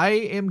I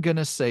am going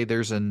to say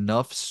there's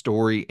enough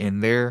story in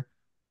there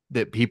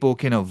that people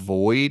can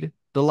avoid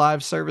the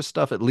live service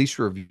stuff, at least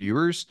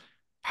reviewers,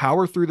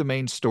 power through the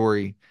main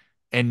story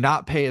and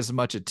not pay as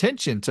much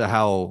attention to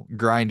how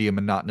grindy and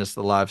monotonous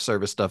the live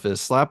service stuff is.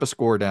 Slap a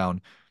score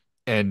down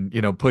and,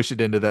 push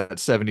it into that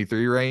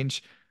 73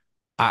 range.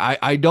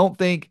 I don't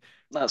think,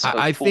 That's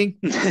I hopeful. think,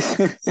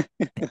 That's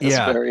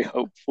yeah, very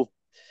hopeful.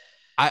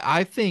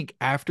 I think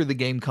after the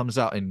game comes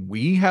out and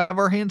we have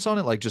our hands on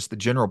it, like just the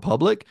general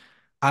public,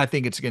 I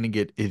think it's going to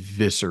get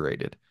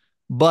eviscerated.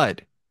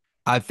 But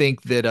I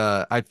think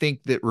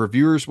that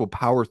reviewers will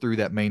power through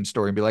that main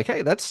story and be like,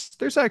 "Hey,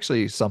 there's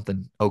actually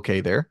something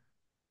okay there."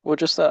 Well,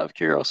 just out of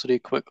curiosity,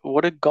 quick,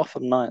 what did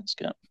Gotham Knights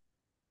get?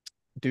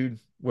 Dude,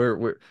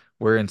 we're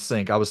in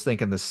sync. I was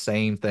thinking the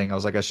same thing. I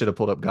was like, I should have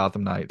pulled up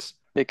Gotham Knights.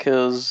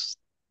 Because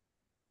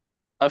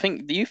I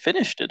think you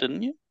finished it,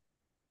 didn't you?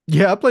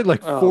 Yeah, I played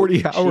like Oh,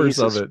 40 hours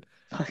of Jesus it.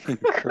 fucking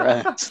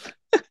Christ.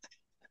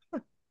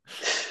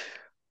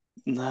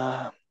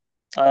 Nah,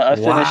 I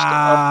finished.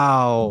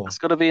 Wow. It's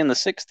got to be in the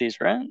 60s,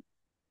 right?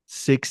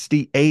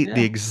 68,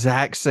 the Yeah,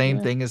 exact same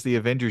yeah, thing as the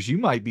Avengers. You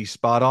might be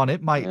spot on.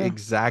 It might yeah.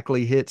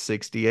 exactly hit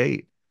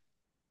 68.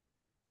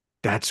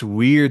 That's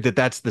weird that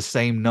that's the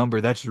same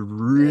number. That's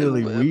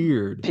really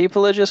weird.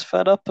 People are just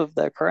fed up of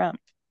their crap,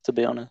 to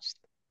be honest.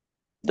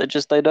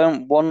 They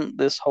don't want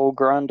this whole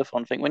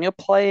grind-a-thon thing. When you're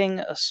playing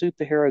a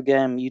superhero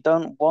game, you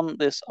don't want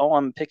this, oh,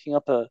 I'm picking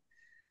up a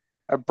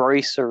a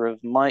bracer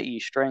of mighty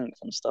strength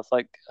and stuff.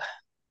 Like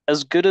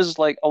as good as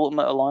like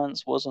Ultimate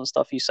Alliance was and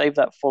stuff, you save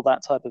that for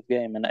that type of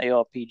game, an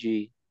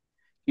ARPG.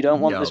 You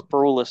don't want this Yeah,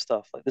 brawler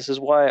stuff. Like this is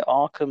why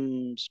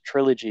Arkham's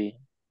trilogy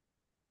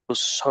was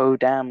so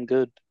damn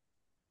good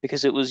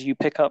because it was you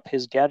pick up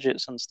his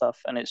gadgets and stuff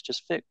and it's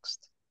just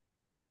fixed.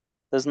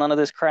 There's none of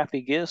this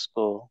crappy gear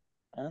score.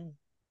 Man.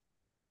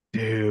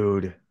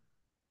 dude.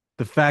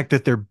 The fact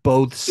that they're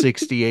both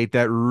 68,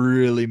 that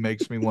really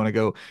makes me want to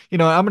go, I'm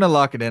gonna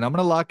lock it in. I'm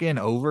gonna lock in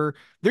over.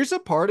 There's a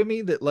part of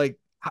me that like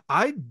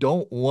I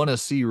don't want to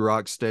see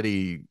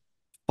Rocksteady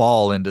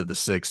fall into the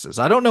sixes.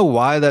 I don't know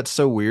why that's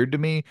so weird to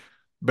me,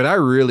 but I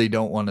really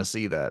don't want to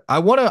see that.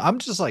 I'm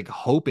just like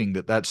hoping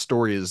that that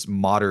story is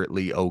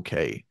moderately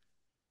okay.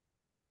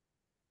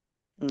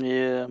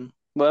 Yeah.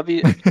 Well,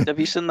 have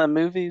you seen their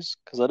movies?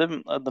 Because I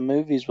didn't. The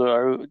movies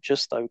were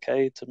just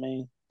okay to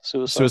me.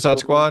 Suicide Suicide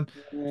Squad one. Squad.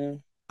 Yeah.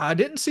 I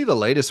didn't see the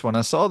latest one.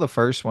 I saw the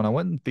first one. I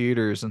went in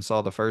theaters and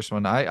saw the first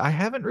one. I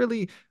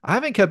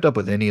haven't kept up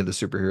with any of the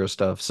superhero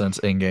stuff since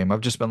Endgame.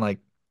 I've just been like,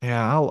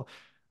 yeah,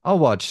 I'll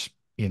watch,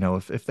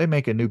 if they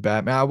make a new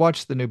Batman, I'll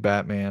watch the new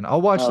Batman.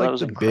 I'll watch Oh, that like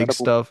was the big incredible.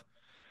 stuff.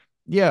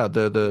 Yeah,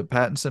 the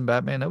Pattinson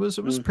Batman, it was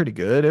Mm. pretty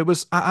good.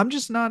 I'm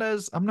just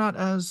I'm not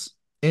as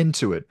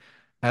into it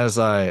as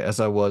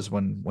I was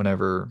when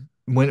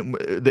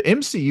the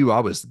MCU I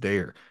was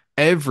there.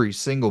 Every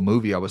single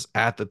movie I was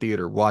at the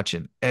theater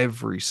watching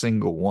every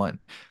single one.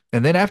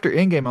 And then after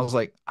Endgame, I was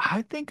like,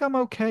 I think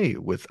I'm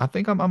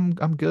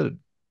good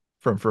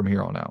from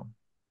here on out.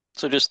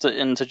 So just to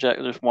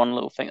interject just one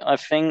little thing, I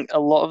think a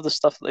lot of the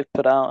stuff that they've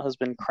put out has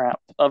been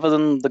crap. Other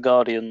than the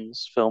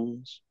Guardians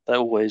films, they're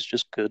always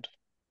just good.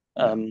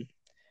 Yeah. Um,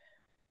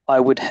 I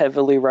would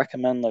heavily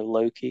recommend though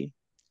Loki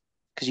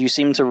because you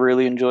seem to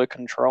really enjoy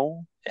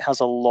Control. It has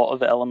a lot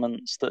of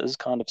elements that is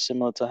kind of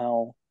similar to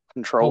how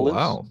Oh Control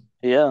is. wow.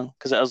 Yeah,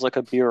 because it has like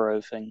a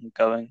bureau thing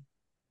going.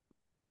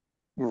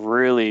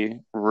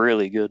 Really,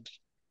 really good.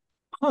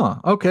 Huh.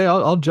 Okay,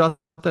 I'll jot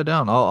that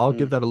down. I'll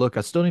give Mm, that a look.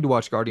 I still need to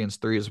watch Guardians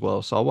 3 as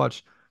well, so I'll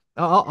watch.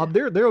 yeah.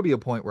 There'll be a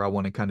point where I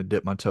want to kind of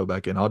dip my toe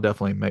back in. I'll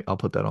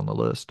put that on the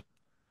list.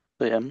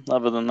 But yeah,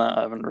 other than that,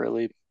 I haven't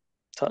really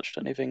touched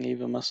anything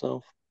either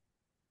myself.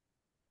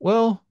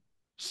 Well,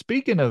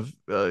 speaking of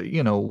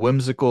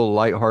whimsical,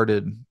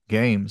 lighthearted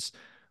games,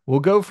 we'll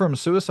go from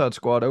Suicide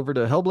Squad over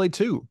to Hellblade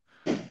 2.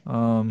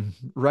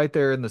 Right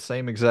there in the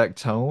same exact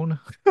tone,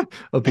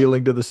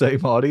 appealing to the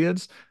same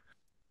audience.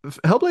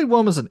 Hellblade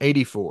 1 was an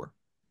 84.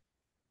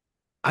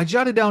 I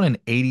jotted down an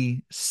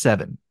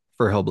 87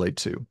 for Hellblade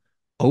 2.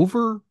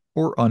 Over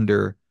or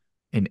under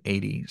an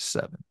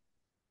 87?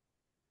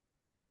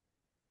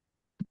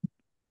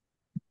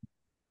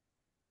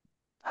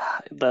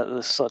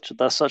 That's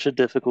such a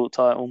difficult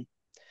title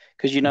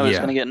because you know it's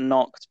going to Yeah, get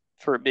knocked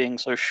for it being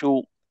so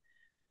short,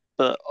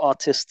 but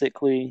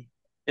artistically,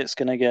 it's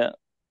going to get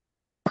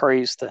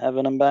praise to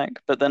heaven and back.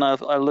 But then I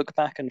look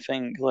back and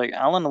think like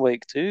Alan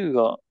Wake 2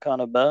 got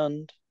kind of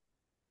burned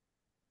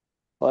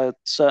by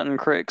certain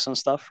critics and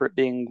stuff for it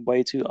being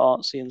way too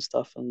artsy and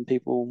stuff, and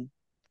people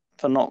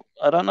for not.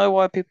 I don't know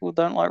why people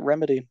don't like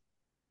Remedy.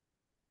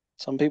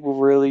 Some people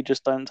really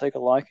just don't take a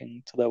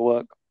liking to their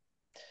work.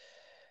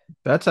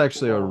 that's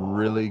actually a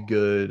really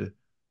good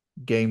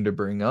game to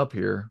bring up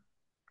here.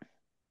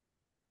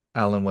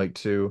 Alan Wake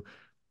 2.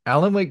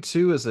 Alan Wake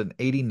 2 is an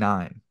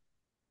 89.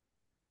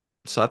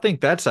 So I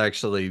think that's a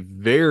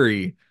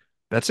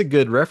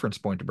good reference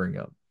point to bring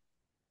up.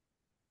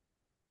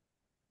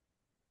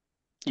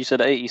 You said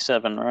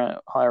 87, right?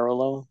 Higher or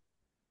lower?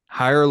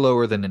 Higher or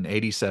lower than an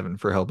 87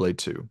 for Hellblade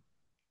 2?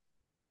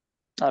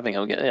 I think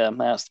it'll get, yeah, it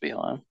has to be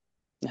higher.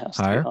 It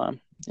has to be Higher? higher.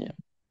 Yeah.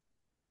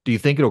 Do you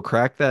think it'll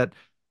crack that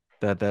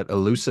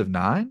elusive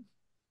 9?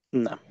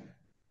 No.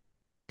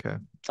 Okay.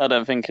 I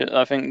don't think it,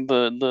 I think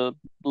the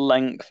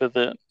length of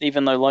it,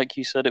 even though like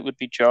you said it would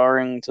be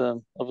jarring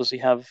to obviously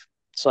have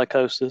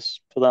psychosis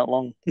for that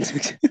long.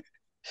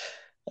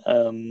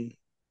 Um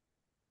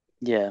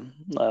yeah,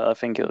 I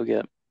think it'll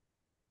get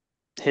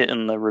hit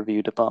in the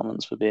review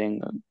departments for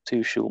being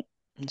too short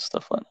and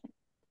stuff like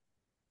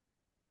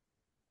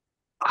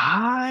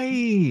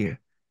I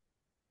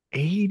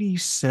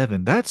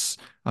 87.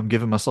 I'm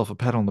giving myself a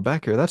pat on the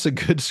back here. That's a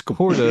good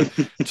score to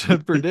that. to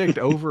predict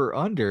over or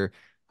under.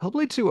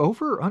 Hellblade 2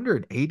 over or under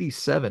an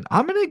 87.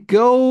 I'm gonna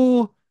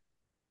go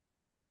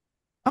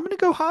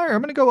higher.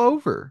 I'm gonna go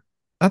over.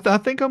 I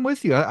think I'm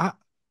with you.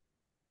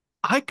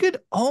 I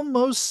could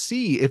almost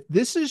see if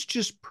this is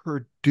just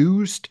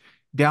produced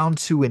down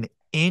to an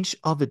inch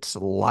of its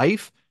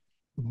life,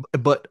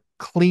 but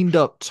cleaned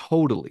up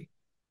totally.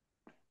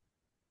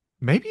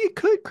 Maybe it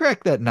could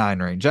crack that 9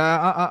 range.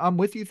 I'm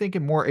with you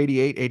thinking more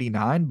 88,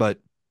 89, but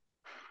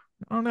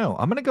I don't know.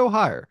 I'm gonna go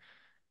higher.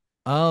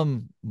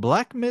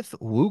 Black Myth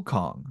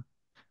Wukong.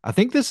 I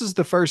think this is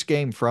the first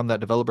game from that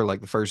developer,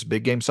 like the first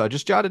big game. So I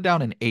just jotted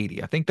down an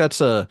 80. I think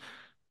that's a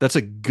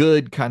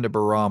good kind of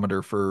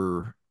barometer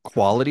for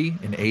quality,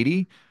 an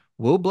 80.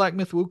 Will Black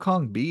Myth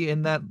Wukong be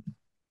in that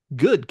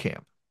good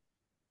camp?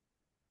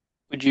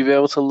 Would you be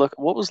able to look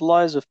what was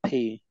Lies of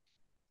P?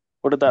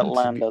 What did that That's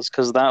land as?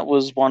 Because that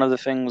was one of the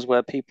things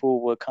where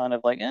people were kind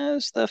of like,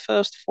 it's their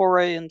first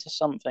foray into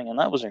something, and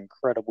that was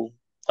incredible.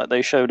 Like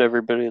they showed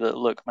everybody that,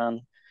 look,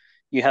 man,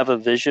 you have a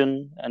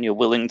vision and you're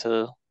willing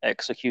to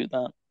execute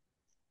that.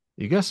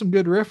 you got some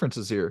good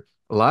references here.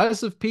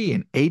 Lies of P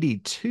in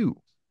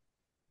 82.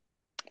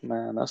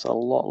 Man, that's a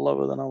lot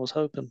lower than I was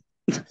hoping.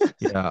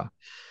 Yeah,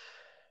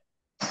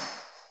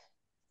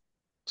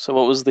 So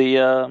what was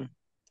the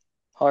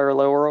higher or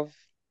lower of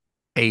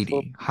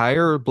for 80.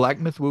 Higher Black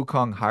Myth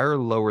Wukong, higher or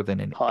lower than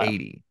an higher?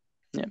 80?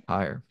 Yeah,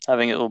 Higher. I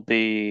think it will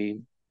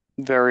be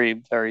very,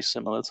 very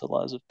similar to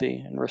Lies of P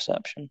in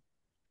reception.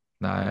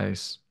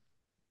 Nice.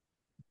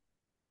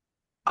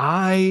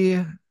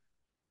 I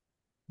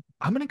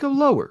I'm gonna go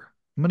lower.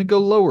 I'm gonna go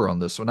lower on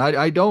this one.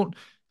 I don't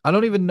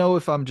even know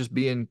if I'm just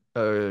being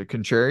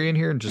contrarian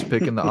here and just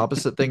picking the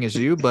opposite thing as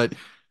you, but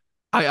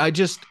I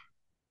just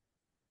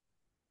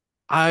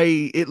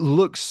I it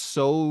looks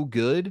so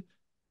good,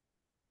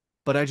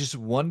 but I just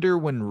wonder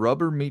when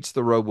rubber meets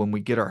the road, when we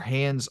get our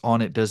hands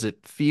on it, does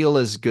it feel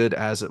as good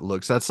as it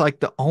looks? That's like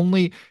the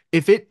only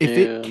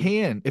Yeah,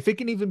 if it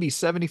can even be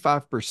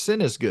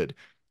 75% as good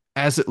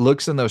as it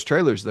looks in those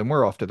trailers, then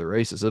we're off to the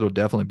races. It'll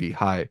definitely be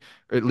high,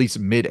 or at least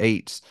mid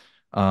eights.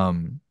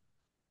 Um,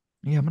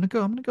 yeah, I'm gonna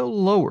go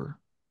lower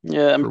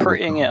yeah, and for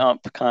prettying it Wukong.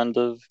 up kind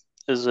of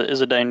is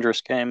a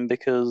dangerous game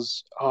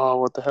because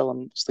what the hell?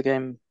 It's the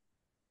game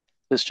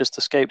that's just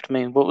escaped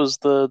me. What was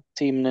the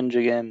Team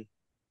Ninja game?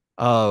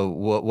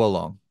 Well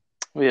long.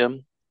 Yeah,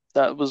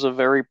 that was a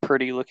very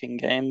pretty looking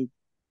game.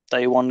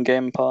 Day one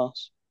Game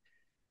Pass.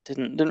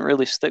 Didn't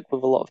really stick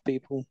with a lot of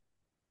people.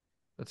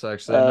 That's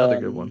actually another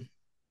good one. Um,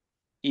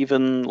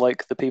 Even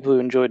like the people who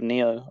enjoyed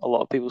Neo, a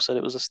lot of people said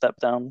it was a step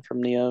down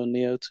from Neo and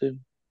Neo 2.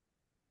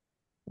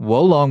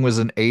 Wolong was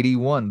an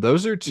 81.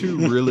 Those are two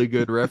really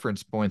good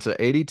reference points, an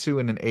 82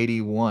 and an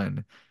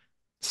 81.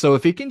 So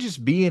if he can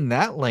just be in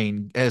that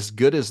lane as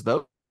good as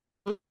those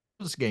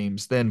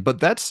games, then but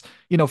that's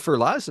for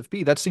Lies of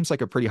P, that seems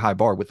like a pretty high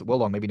bar with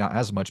Wolong, maybe not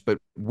as much, but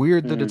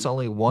weird that it's Mm,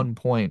 only 1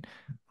 point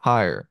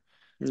higher.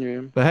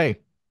 yeah. But hey,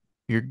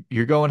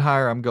 you're going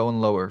higher, I'm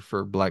going lower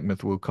for Black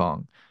Myth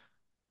Wukong.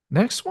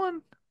 Next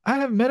one, I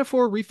have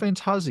Metaphor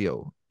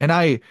ReFantazio.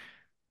 And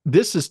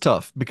this is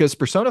tough because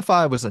Persona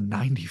 5 was a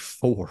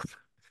 94.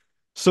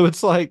 So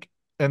it's like,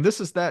 and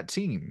this is that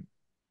team.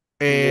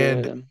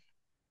 And Yeah.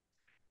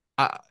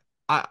 I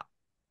I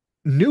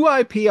new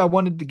IP, I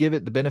wanted to give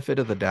it the benefit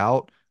of the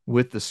doubt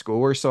with the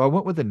score, so I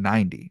went with a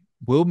 90.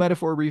 Will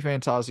Metaphor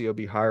ReFantazio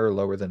be higher or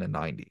lower than a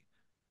 90?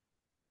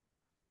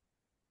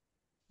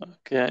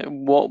 Okay.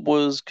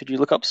 Could you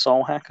look up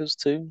Soul Hackers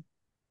too?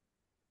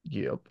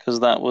 Yep. Because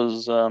that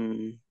was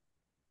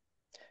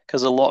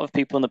because a lot of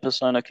people in the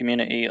Persona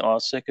community are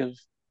sick of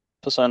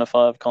Persona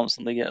 5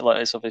 constantly get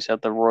like it's obviously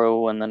had the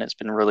Royal and then it's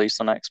been released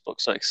on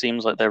Xbox, so it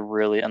seems like they're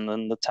really and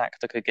then the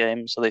Tactica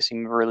game, so they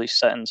seem really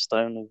set in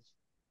stone of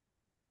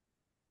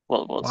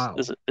what's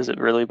Wow. is it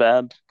really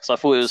bad? Because I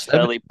thought it was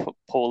Seven, fairly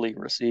poorly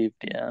received.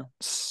 Yeah,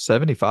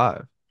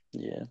 75.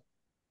 yeah.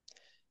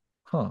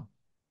 Huh.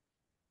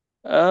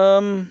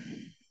 Um,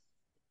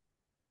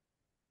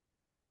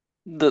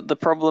 the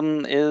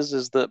problem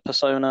is that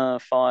Persona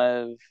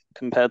 5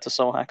 compared to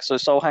Soul Hackers, so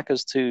Soul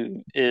Hackers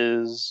 2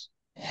 is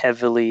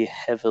heavily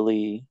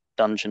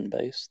dungeon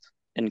based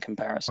in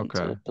comparison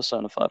Okay. to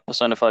Persona 5.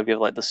 Persona 5 you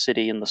have like the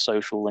city and the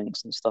social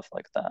links and stuff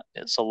like that.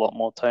 It's a lot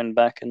more toned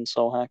back in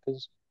Soul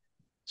Hackers.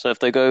 So if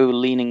they go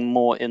leaning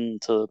more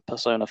into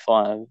Persona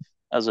 5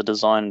 as a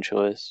design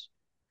choice,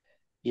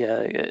 yeah,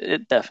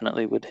 it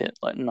definitely would hit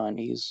like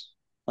 90s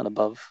and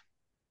above.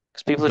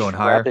 Because people are Going just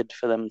higher? rabid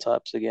for them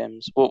types of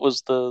games. What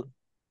was the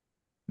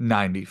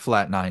 90,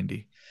 flat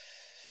 90.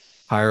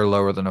 Higher or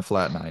lower than a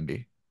flat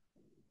 90?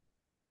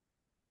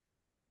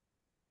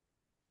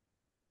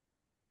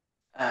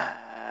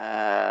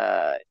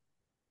 uh,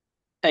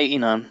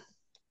 89?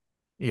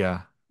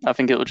 Yeah. I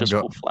think it will I'm just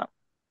go fall flat.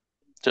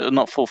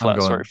 Not full I'm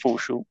flat, sorry, going fall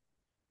short.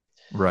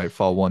 right,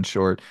 fall one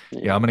short.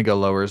 Yeah, Yeah. I'm gonna go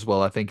lower as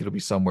well. I think it'll be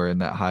somewhere in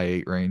that high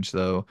eight range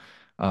though.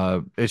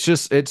 It's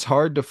just it's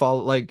hard to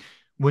follow like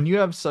when you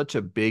have such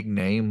a big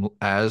name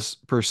as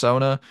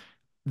Persona,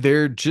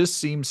 there just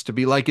seems to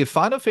be like if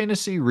Final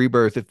Fantasy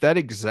Rebirth, if that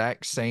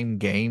exact same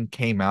game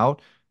came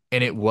out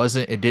and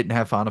it didn't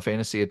have Final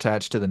Fantasy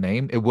attached to the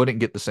name, it wouldn't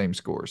get the same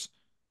scores.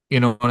 You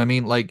know what I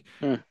mean? Like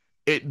Hmm.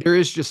 there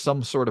is just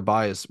some sort of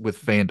bias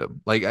with fandom.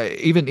 Like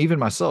even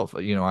myself,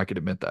 I could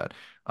admit that.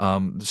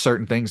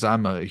 Certain things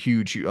I'm a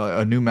huge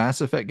a new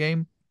Mass Effect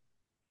game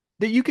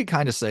that you could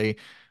kind of say,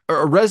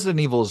 or Resident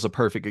Evil is a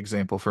perfect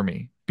example for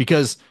me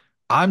because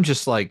I'm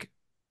just like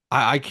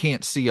I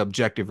can't see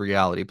objective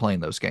reality playing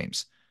those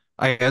games.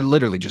 I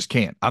literally just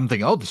can't. I'm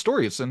thinking, oh, the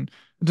story it's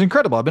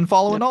incredible. I've been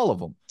Yeah. following all of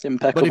them. It's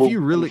But if you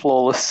impeccable and really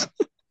flawless.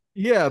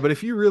 yeah, but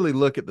if you really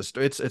look at the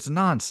story, it's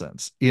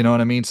nonsense. You know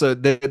what I mean? So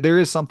there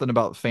is something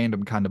about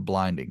fandom kind of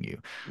blinding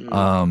you. Hmm.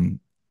 Um,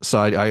 so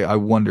I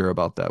wonder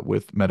about that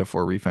with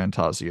Metaphor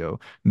ReFantazio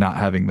not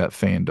having that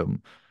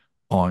fandom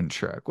on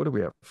track. What do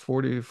we have?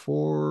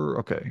 44.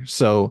 Okay,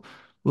 so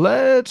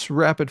Let's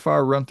rapid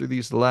fire run through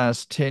these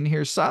last 10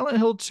 here. Silent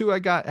Hill 2, I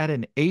got at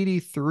an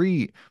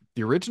 83.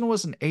 The original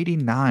was an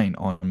 89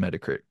 on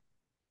Metacritic.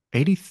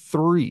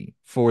 83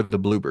 for the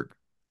Bluebird.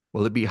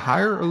 Will it be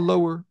higher or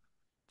lower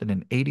than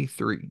an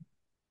 83?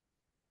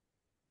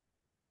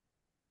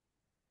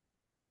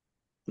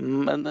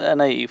 And an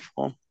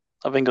 84.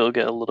 I think it'll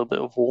get a little bit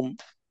of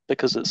warmth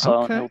because it's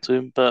Silent Hill Okay.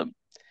 2. But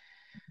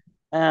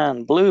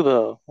man,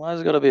 Bloober. Why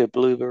has it got to be a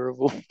Bloober of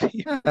all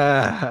people?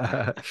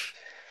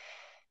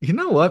 You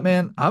know what,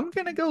 man? I'm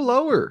gonna go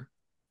lower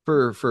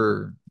for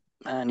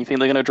Man, you think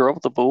they're gonna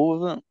drop the ball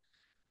with it?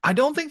 I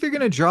don't think they're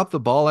going to drop the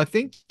ball. I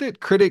think that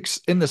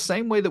critics, in the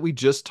same way that we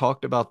just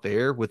talked about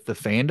there with the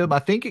fandom, I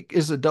think it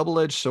is a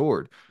double-edged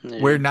sword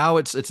where Yeah. now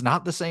it's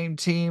not the same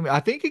team. I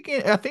think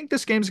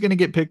this game's going to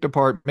get picked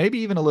apart, maybe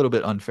even a little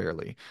bit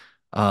unfairly.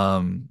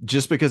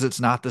 Just because it's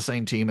not the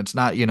same team. It's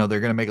not, they're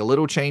going to make a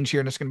little change here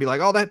and it's going to be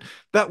like, oh,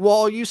 that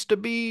wall used to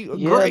be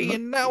Yeah, gray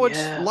and now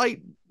it's yeah.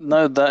 light.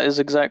 No, that is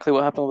exactly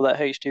what happened with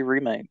that HD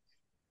remake.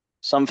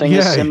 Something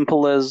as Yeah,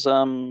 simple as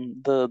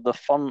the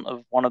font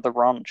of one of the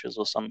ranches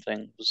or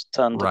something was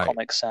turned to right.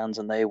 Comic Sans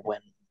and they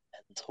went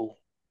mental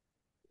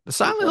The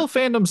with Silent it. Hill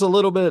fandom's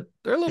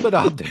they're a little bit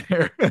out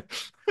there.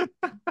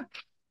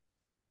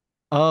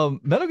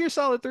 Metal Gear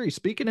Solid 3,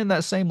 speaking in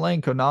that same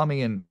lane,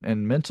 Konami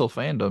and mental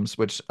fandoms,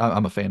 which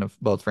I'm a fan of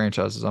both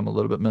franchises. I'm a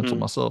little bit mental Hmm.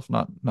 myself,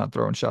 not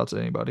throwing shots at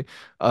anybody.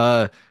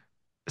 Uh,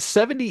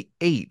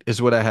 78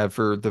 is what I have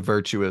for the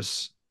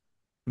Virtuous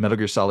Metal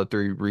Gear Solid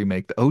 3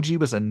 remake. The OG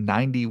was a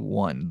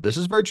 91. This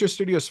is Virtuous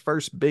Studios'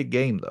 first big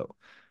game though.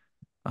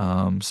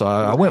 So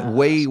I went Nah,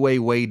 way, that's way,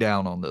 way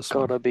down on this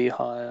one. gotta be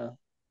higher.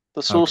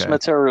 The source Okay.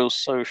 material's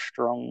so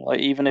strong. Like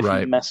even if you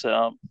Right. mess it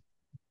up,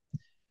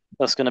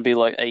 that's gonna be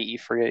like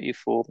 83,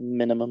 84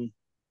 minimum.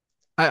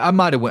 I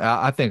might have went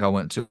I think I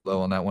went too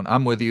low on that one.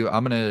 I'm with you.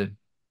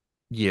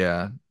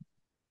 Yeah.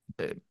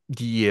 Uh,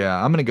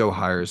 Yeah, I'm gonna go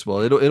higher as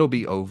well. It'll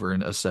be over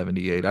in a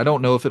 78. I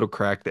don't know if it'll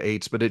crack the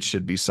eights, but it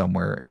should be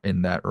somewhere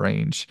in that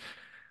range.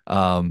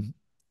 Um,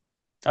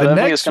 I the don't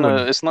think next one,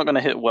 it's not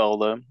gonna hit well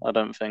though. I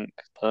don't think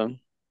though.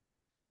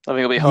 I think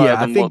it'll be higher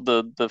yeah, I than what think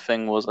the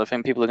thing was. I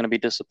think people are gonna be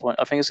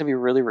disappointed. I think it's gonna be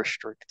really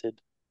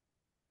restricted.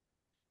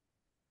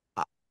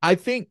 I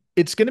think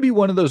it's gonna be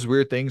one of those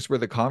weird things where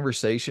the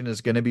conversation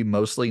is gonna be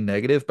mostly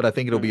negative, but I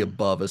think it'll be Mm.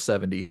 above a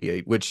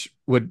 78, which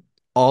would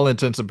all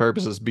intents and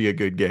purposes be a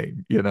good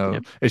game,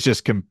 Yep. It's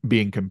just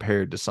being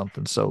compared to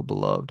something so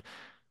beloved.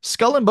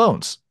 Skull and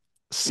Bones,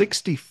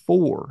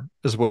 64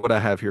 is what I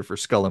have here for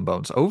Skull and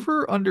Bones.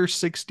 Over under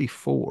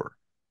 64.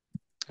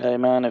 Hey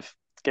man, if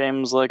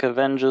games like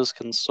Avengers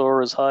can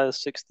soar as high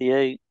as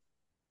 68,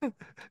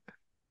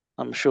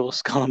 I'm sure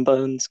Skull and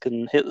Bones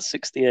can hit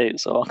 68,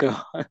 so I'll go.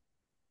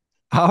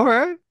 All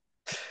right.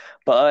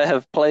 But I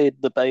have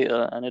played the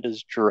beta and it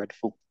is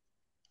dreadful.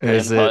 They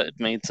Is it, invited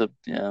me to,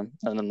 yeah,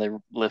 and then they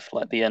lift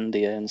like the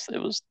NDA and it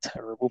was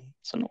terrible.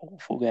 It's an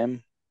awful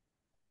game.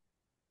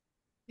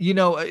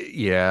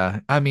 yeah.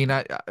 I mean,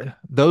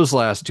 those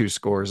last two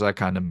scores, I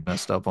kind of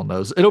messed up on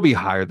those. It'll be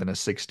higher than a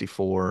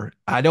 64.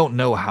 I don't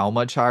know how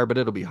much higher, but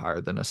it'll be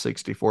higher than a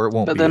 64. It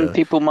won't But be then a,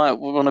 people might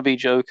want to be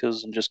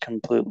jokers and just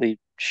completely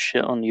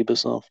shit on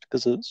Ubisoft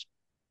because it's,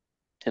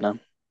 you know,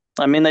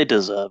 I mean, they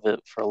deserve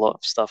it for a lot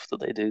of stuff that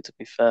they do, to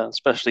be fair,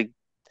 especially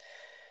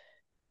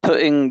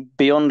putting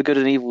Beyond Good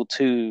and Evil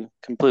 2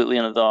 completely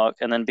in the dark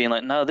and then being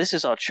like, no, this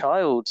is our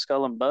child,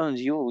 Skull and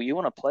Bones. You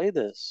want to play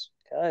this?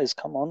 Guys,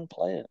 come on,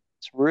 play it.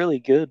 It's really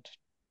good.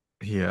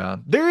 yeah.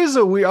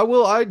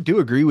 I do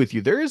agree with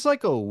you. There is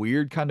like a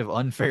weird kind of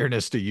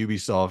unfairness to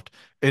Ubisoft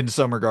in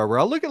some regard where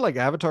I look at like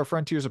Avatar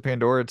Frontiers of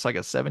Pandora, it's like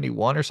a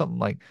 71 or something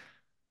like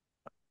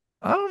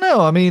I don't know.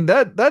 I mean,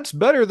 that's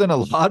better than a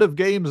lot of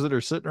games that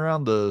are sitting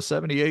around the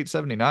 78,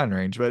 79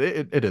 range, but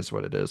it is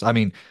what it is. I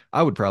mean,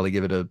 I would probably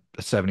give it a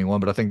 71,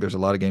 but I think there's a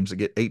lot of games that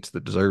get eights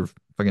that deserve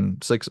fucking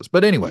sixes.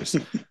 But anyways,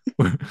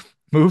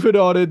 moving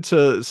on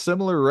into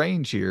similar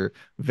range here,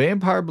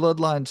 Vampire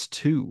Bloodlines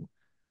 2.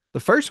 The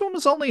first one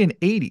was only an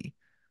 80.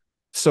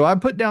 So I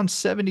put down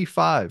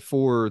 75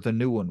 for the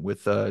new one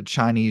with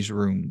Chinese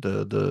Room,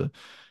 the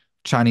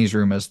Chinese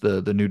Room as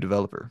the new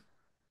developer.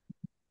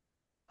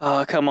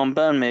 Oh, come on,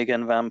 burn me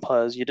again,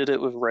 vampires. You did it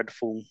with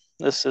Redfall.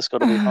 This got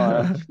to be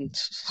higher.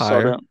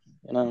 Sod Higher. it,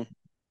 you know.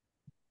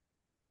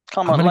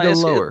 Come I'm on, gonna like go it,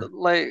 lower.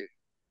 like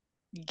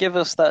give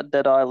us that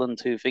Dead Island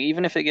 2 thing,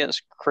 even if it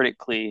gets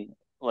critically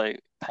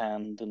like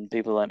panned and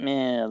people are like,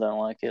 meh, I don't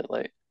like it.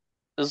 Like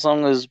as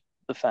long as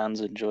the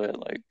fans enjoy it,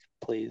 like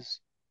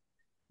please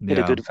get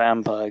a Yeah. good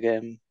vampire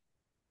game.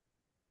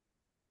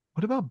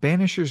 What about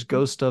Banisher's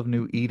Ghost of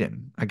New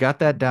Eden? I got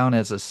that down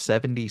as a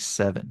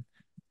 77.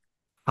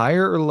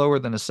 Higher or lower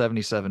than a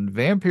 77?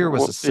 Vampire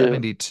was What? a Yeah,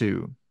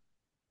 72.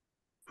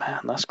 man,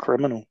 that's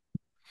criminal.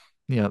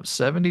 Yep,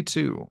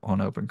 72 on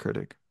Open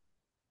Critic.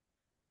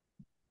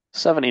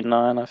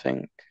 79, I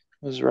think,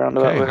 was around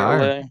about Okay, where it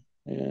higher. lay.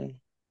 Yeah.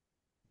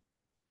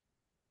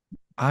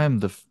 I am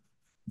the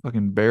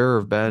fucking bearer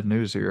of bad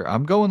news here.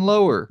 I'm going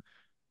lower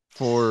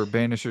for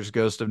Banisher's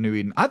Ghost of New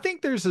Eden. I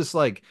think there's this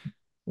like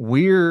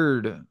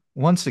weird.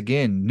 once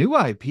again, new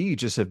IP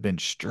just have been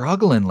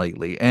struggling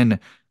lately. And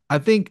I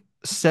think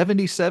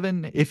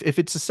 77, if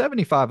it's a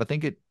 75, I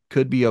think it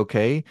could be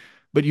okay.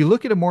 But you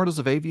look at Immortals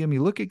of Avium,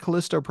 you look at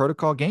Callisto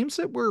Protocol, games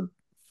that were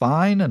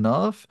fine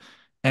enough,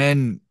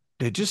 and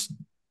they just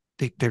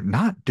they're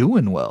not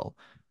doing well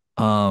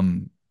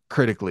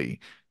critically.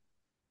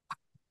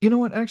 You know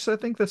what? Actually, I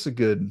think that's a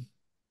good.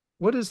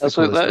 What is the That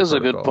Callisto is a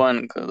good Protocol?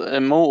 point.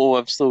 Immortal,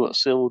 I've still got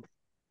sealed.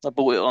 I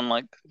bought it on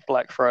like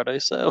Black Friday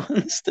sale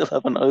and still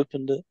haven't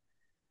opened it.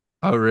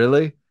 Oh,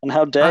 really? And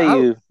how dare I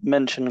you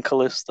mention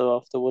Callisto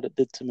after what it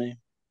did to me?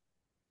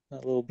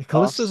 That little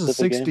Callisto's a bastard of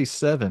a game.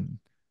 67.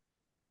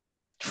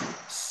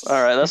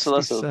 All right,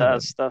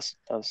 67.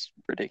 that's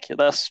ridiculous.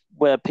 That's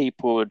where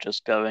people are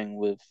just going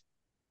with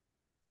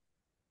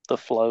the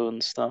flow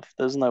and stuff.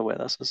 There's no way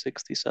that's a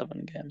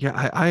 67 game.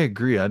 Yeah, I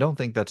agree. I don't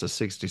think that's a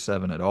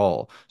 67 at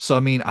all. So, I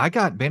mean, I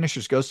got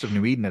Banisher's Ghost of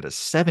New Eden at a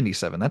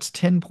 77. That's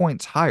 10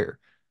 points higher.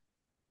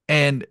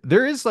 And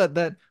there is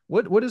that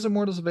what is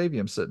Immortals of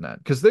Avium sitting at?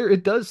 Because there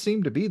it does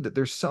seem to be that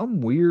there's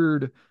some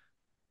weird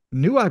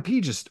new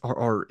IP just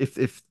are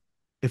if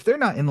they're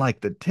not in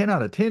like the 10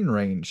 out of 10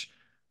 range,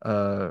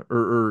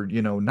 or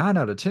 9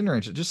 out of 10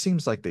 range, it just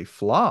seems like they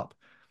flop.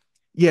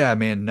 Yeah,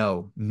 man,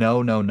 no,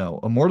 no, no, no.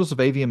 Immortals of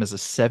Avium is a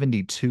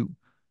 72.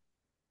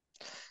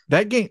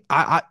 That game,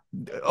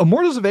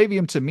 Immortals of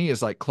Avium to me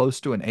is like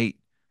close to an 8.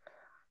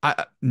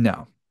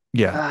 No,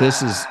 yeah,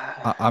 this is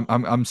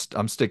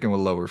I'm sticking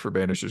with lower for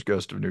Banisher's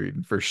Ghost of New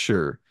Eden for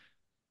sure.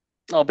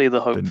 I'll be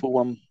the But hopeful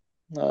one,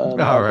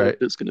 and I all hope right.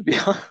 it's going to be.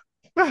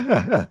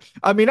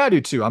 I mean, I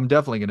do too. I'm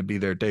definitely going to be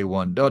there day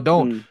one. Don't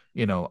Mm.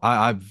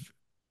 I've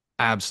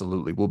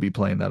absolutely will be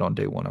playing that on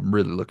day one. I'm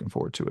really looking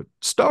forward to it.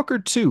 Stalker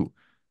 2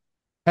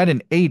 at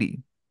an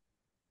 80.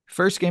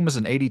 First game was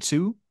an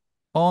 82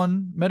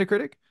 on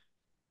Metacritic.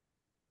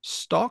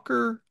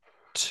 Stalker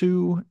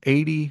 2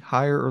 80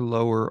 higher or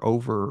lower,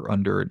 over or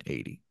under an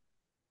 80.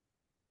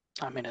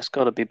 I mean, it's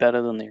got to be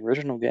better than the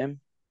original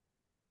game,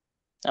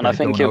 and Yeah,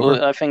 going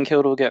over. I think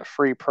it'll get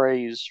free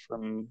praise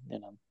from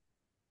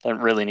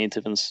don't really need to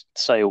even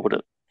say what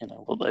it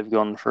what they've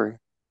gone through.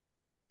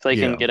 If they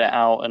can Yeah. get it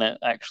out and it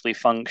actually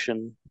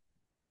function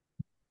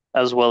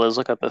as well as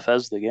like a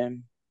Bethesda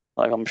game,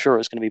 like I'm sure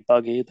it's going to be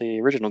buggy. The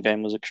original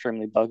game was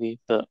extremely buggy,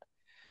 but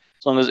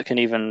as long as it can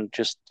even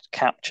just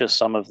capture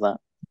some of that.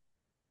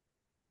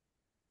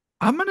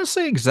 I'm gonna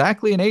say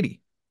exactly an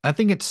 80. I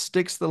think it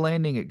sticks the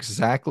landing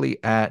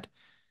exactly at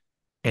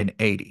an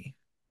 80.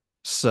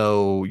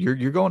 So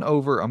you're going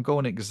over. I'm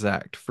going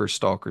exact for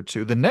Stalker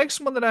 2. The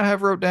next one that I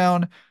have wrote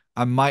down,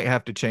 I might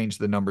have to change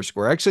the number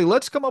score. Actually,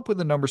 let's come up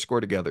with a number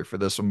score together for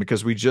this one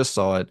because we just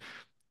saw it.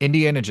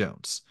 Indiana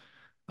Jones.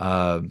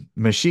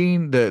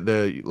 Machine,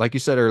 the like you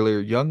said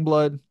earlier,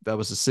 Youngblood, that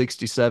was a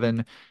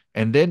 67.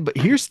 And then, but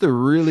here's the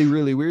really,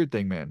 really weird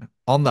thing, man.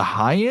 On the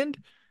high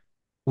end,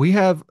 we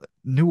have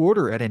New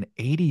Order at an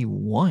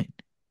 81.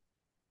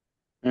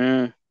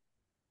 Mm.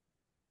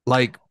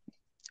 Like,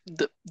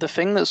 The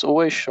thing that's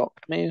always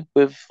shocked me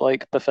with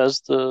like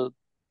Bethesda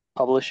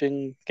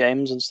publishing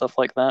games and stuff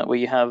like that, where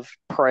you have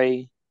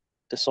Prey,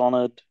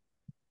 Dishonored,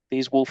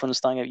 these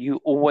Wolfenstein, you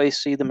always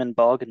see them in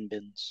bargain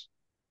bins.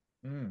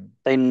 mm,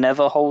 They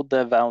never hold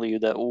their value.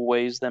 They're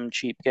always them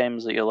cheap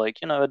games that you're like,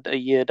 a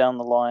year down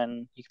the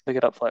line, you can pick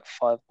it up for like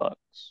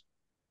 $5.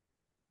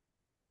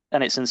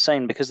 And it's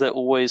insane because they're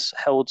always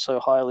held so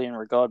highly in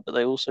regard, but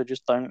they also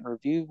just don't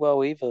review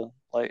well either.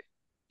 Like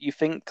you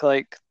think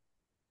like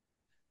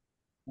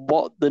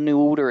what the New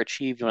Order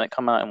achieved when it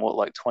came out in what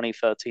like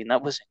 2013,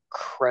 that was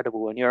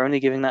incredible. And you're only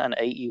giving that an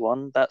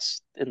 81.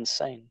 That's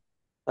insane.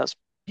 That's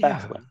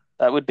yeah. baffling.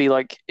 That would be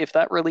like if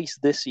that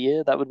released this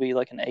year, that would be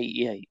like an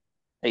 88,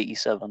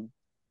 87.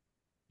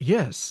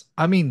 Yes.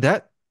 I mean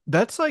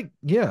that's like,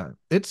 yeah,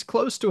 it's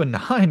close to a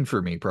 9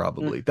 for me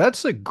Mm. probably.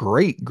 That's a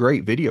great,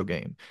 great video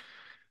game.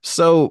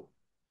 So,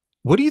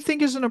 what do you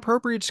think is an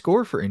appropriate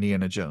score for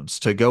Indiana Jones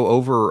to go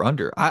over or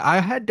under?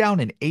 I had down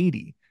an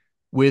 80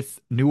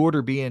 with New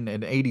Order being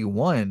an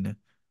 81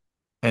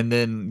 and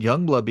then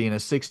Youngblood being a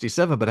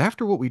 67, but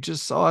after what we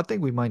just saw, I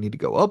think we might need to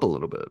go up a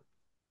little bit.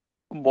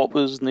 What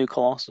was New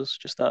Colossus,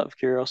 just out of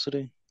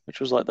curiosity, which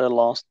was like their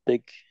last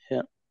big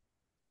hit?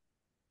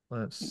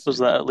 Let's Was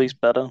that at see. least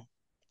better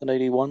than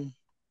 81?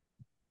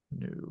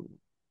 New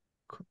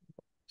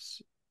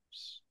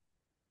Colossus.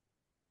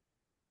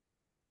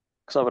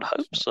 Because I would It's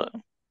hope not, so.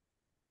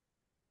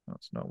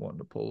 that's not one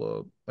to pull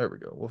up. There we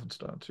go.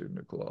 Wolfenstein 2,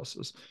 New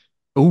Colossus.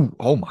 Ooh,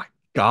 oh my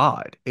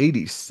God.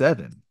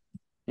 87.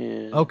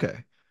 Yeah.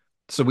 Okay.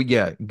 So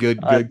yeah,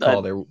 good I good I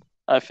call there.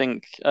 I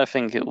think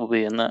it will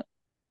be in that.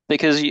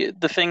 Because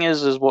the thing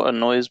is what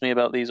annoys me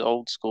about these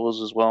old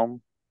scores as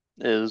well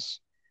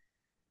is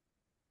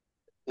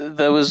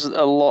there was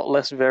a lot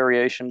less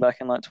variation back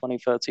in like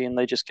 2013.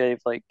 They just gave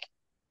like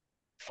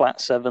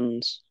flat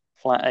sevens,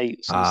 flat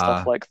eights, and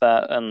stuff Ah, like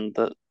that, and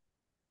that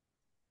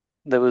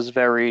there was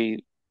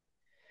very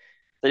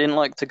they didn't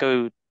like to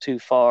go too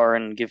far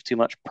and give too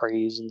much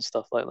praise and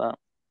stuff like that.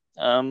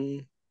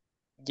 Um,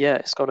 yeah,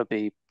 it's got to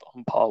be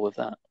on par with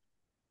that,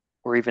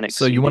 or even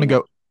so you want to exceeding it.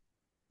 go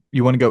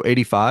You want to go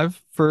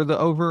 85 for the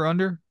over or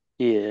under?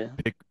 Yeah,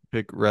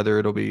 Pick whether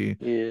it'll be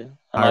yeah,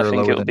 and I higher or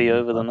think lower it'll than be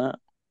over 85. than that.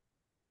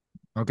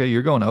 Okay,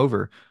 you're going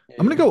over.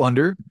 I'm gonna Yeah, go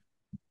under.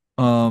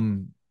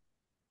 Um,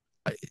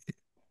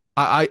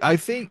 I, I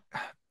think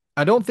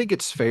I don't think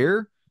it's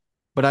fair,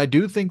 but I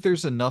do think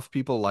there's enough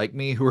people like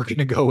me who are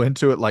gonna go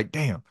into it like,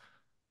 damn,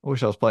 I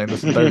wish I was playing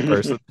this in third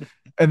person.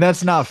 And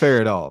that's not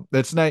fair at all.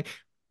 That's not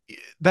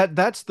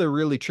that's the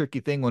really tricky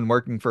thing when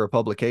working for a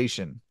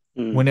publication.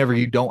 mm, Whenever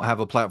you don't have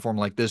a platform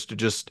like this to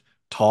just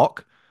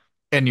talk,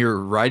 and you're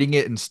writing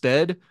it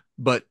instead,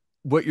 but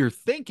what you're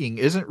thinking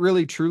isn't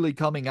really truly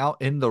coming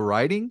out in the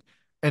writing.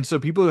 And so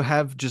people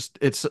have just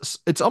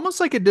it's almost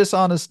like a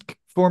dishonest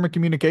form of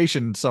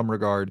communication in some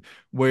regard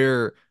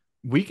where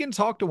we can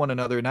talk to one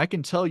another and I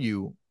can tell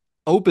you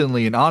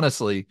openly and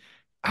honestly,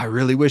 I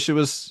really wish it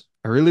was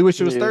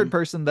yeah, third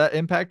person that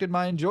impacted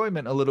my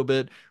enjoyment a little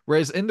bit.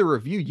 Whereas in the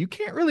review, you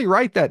can't really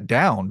write that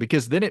down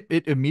because then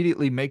it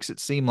immediately makes it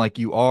seem like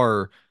you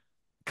are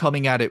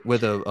coming at it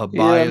with a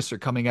yeah, bias or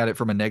coming at it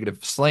from a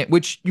negative slant,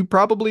 which you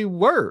probably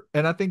were.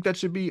 And I think that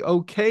should be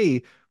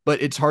okay.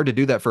 But it's hard to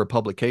do that for a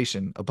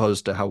publication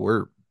opposed to how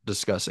we're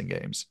discussing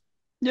games.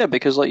 yeah.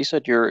 Because like you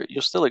said, you're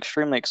still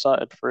extremely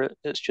excited for it.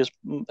 It's just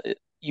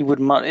you would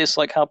mu it's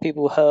like how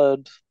people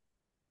heard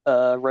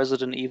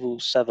Resident Evil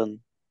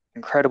 7,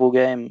 incredible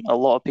game. A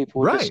lot of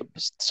people were Right.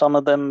 some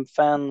of them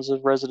fans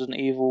of Resident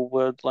Evil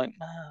were like,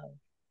 man,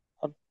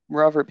 I'd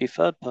rather it be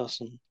third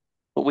person,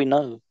 but we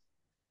know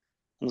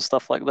and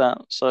stuff like that.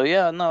 So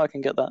yeah, no, I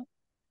can get that.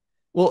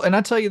 Well, and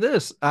I tell you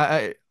this,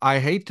 I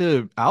hate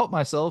to out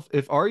myself.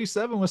 If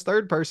RE7 was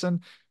third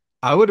person,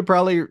 I would have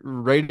probably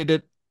rated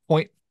it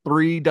point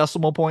 0.3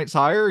 decimal points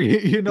higher.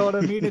 You know what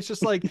I mean? It's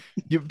just like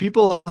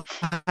people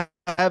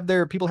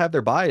people have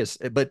their bias,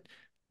 but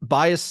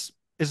bias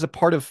is a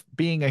part of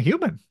being a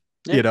human,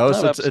 Yeah,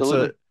 no, So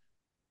absolutely.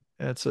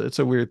 it's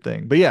a weird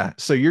thing. But yeah,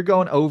 so you're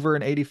going over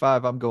an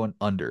 85, I'm going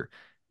under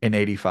an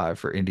 85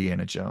 for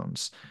Indiana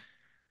Jones.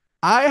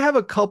 I have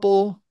a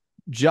couple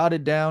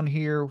jotted down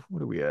here.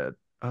 What are we at?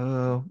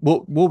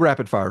 We'll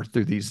rapid fire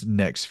through these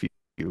next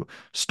few.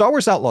 Star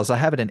Wars Outlaws, I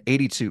have it in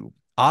 82.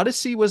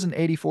 Odyssey was an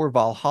 84.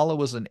 Valhalla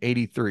was an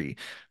 83.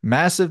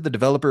 Massive, the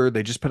developer,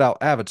 they just put out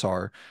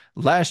Avatar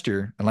last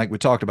year, and like we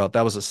talked about,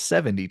 that was a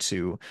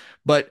 72.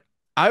 But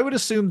I would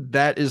assume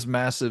that is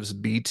Massive's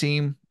B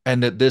team,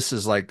 and that this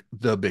is like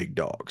the big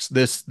dogs.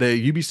 The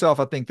Ubisoft,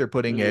 I think they're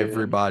putting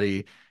Yeah,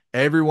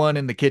 everyone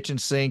in the kitchen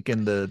sink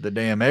and the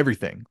damn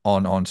everything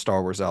on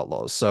Star Wars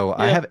Outlaws. So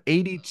I yeah. have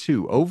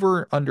 82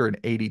 over under an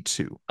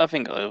 82 I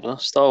think over.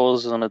 Star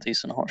Wars is on a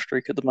decent hot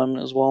streak at the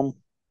moment as well,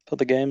 for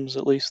the games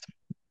at least.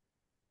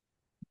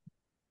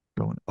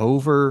 going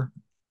over.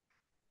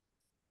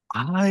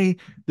 I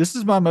This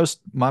is my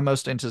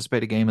most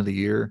anticipated game of the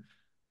year.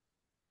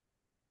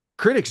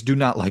 Critics do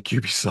not like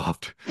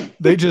Ubisoft.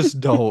 They just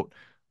don't.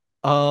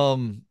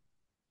 Um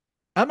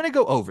I'm gonna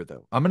go over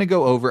though. I'm gonna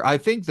go over. I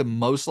think the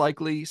most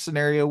likely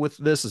scenario with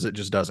this is it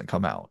just doesn't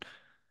come out.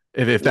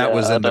 If that Yeah,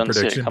 was I in the don't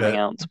see it prediction coming bet.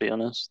 out, to be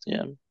honest.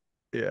 Yeah.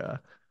 Yeah.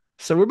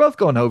 So we're both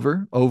going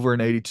over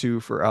an 82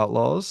 for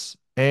Outlaws.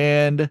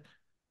 And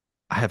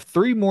I have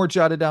three more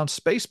jotted down.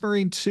 Space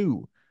Marine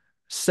 2,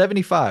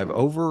 75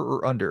 over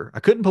or under.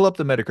 I couldn't pull up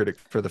the Metacritic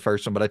for the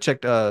first one, but I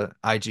checked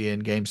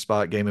IGN,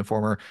 GameSpot, Game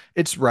Informer.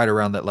 It's right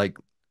around that like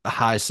a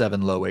high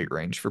 7, low 8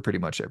 range for pretty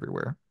much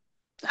everywhere.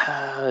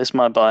 It's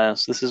my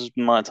bias. This is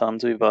my time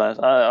to be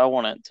biased. I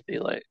want it to be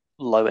like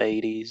low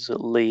 80s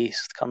at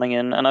least coming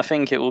in, and I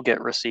think it will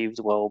get received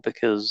well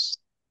because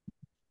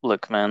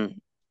look,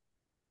 man,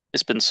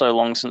 it's been so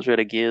long since we had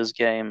a Gears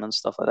game and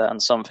stuff like that,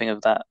 and something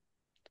of that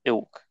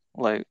ilk.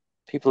 Like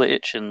people are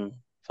itching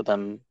for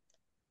them,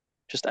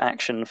 just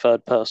action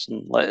third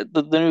person. Like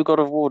the new God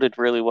of War did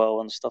really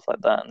well and stuff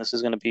like that, and this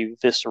is going to be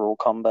visceral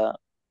combat.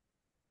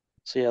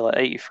 So yeah, like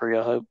 83,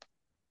 I hope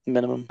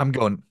minimum. I'm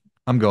going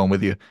I'm going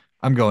with you.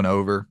 I'm going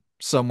over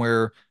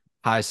somewhere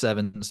high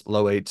 7s,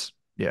 low 8s.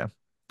 Yeah.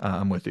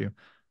 I'm with you.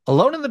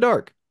 Alone in the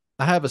Dark.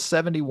 I have a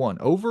 71.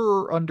 Over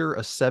or under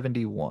a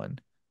 71?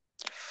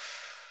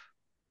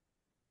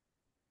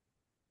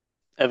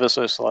 Ever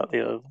so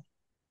slightly over.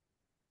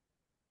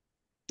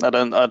 I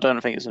don't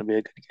think it's going to be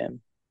a good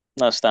game.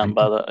 No, stand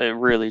by that. It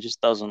really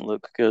just doesn't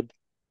look good.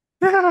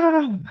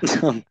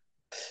 I'm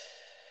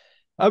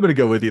gonna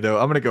go with you though.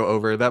 I'm gonna go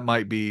over. That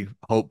might be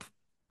hope,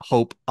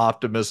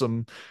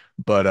 optimism,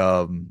 but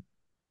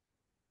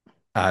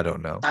I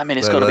don't know. I mean,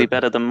 it's Let, got to be let,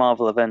 better than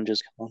Marvel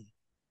Avengers. Come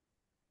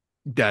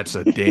that's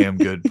a damn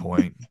good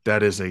point.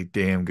 That is a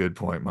damn good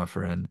point, my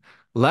friend.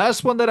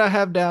 Last one that I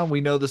have down.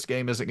 We know this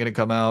game isn't gonna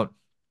come out,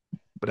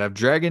 but I have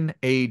Dragon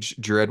Age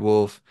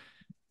Dreadwolf,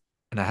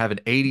 and I have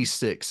an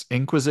 86.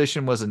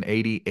 Inquisition was an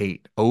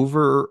 88.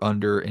 Over or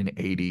under an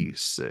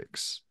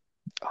 86?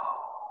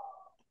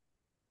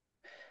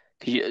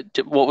 on.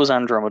 What was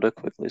Andromeda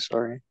quickly?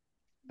 Sorry,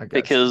 I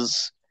got you.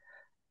 because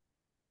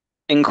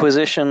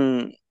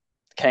Inquisition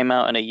came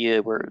out in a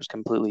year where it was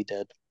completely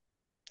dead.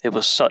 It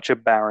was such a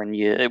barren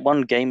year. It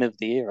won Game of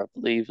the Year, I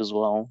believe, as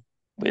well.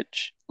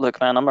 Which,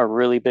 look, man, I'm a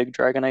really big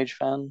Dragon Age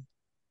fan.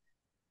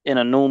 in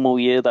a normal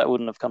year, that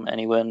wouldn't have come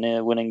anywhere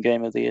near winning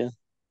Game of the Year.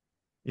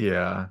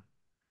 Yeah.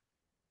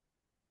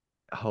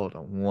 Hold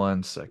on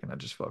one second. I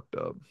just fucked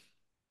up.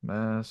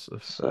 Mass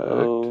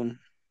Effect. So,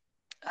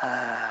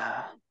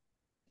 ah,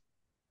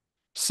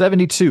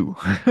 72.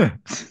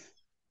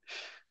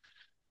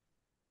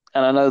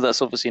 and I know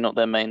that's obviously not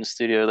their main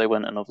studio. They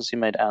went and obviously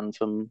made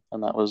Anthem,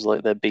 and that was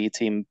like their B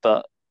team.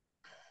 But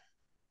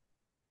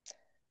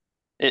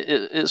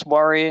it's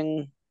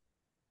worrying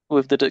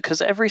with the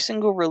because every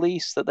single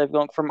release that they've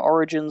got from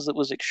Origins that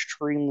was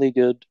extremely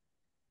good,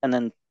 and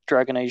then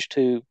Dragon Age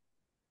 2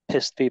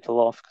 pissed people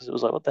off because it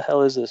was like, what the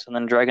hell is this? And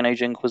then Dragon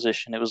Age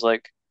Inquisition, it was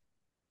like,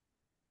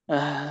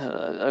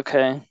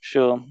 okay,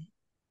 sure.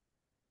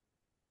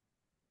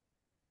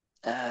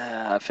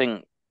 I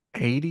think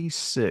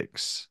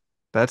 86.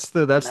 That's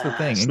the nah,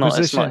 thing.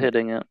 it's not Inquisition.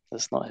 hitting it.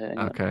 It's not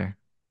hitting it. Okay.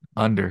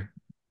 Under.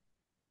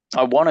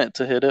 I want it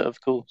to hit it, of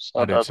course.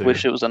 I do I too.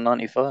 wish it was a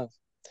 95,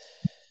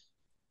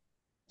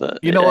 but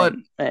You know what?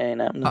 it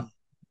ain't I, happening.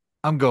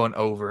 I'm going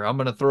over. I'm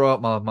gonna throw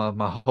out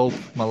my hope,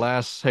 my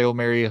last Hail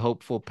Mary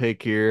hopeful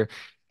pick here.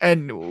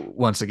 And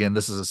once again,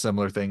 this is a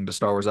similar thing to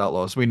Star Wars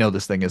Outlaws. We know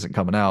this thing isn't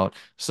coming out,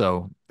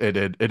 so it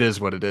is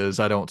what it is.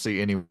 I don't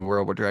see any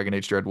world where Dragon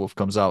Age Dreadwolf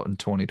comes out in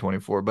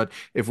 2024. But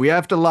if we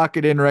have to lock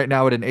it in right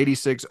now at an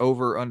 86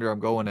 over or under, I'm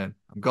going in.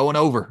 I'm going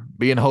over,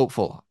 being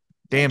hopeful.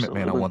 Damn it,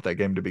 man. I Absolutely. want that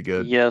game to be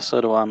good. Yeah,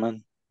 so do I,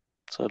 man.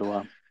 So do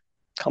I.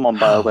 Come on,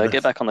 Oh, BioWare,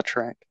 get that's back on the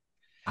track.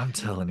 I'm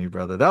telling you,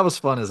 brother. That was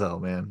fun as hell,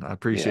 man. I Yeah.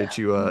 appreciate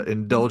you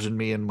indulging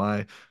me in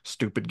my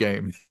stupid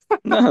game.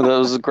 No, that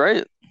was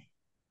great.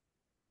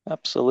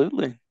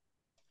 Absolutely.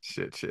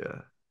 Shit,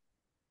 yeah.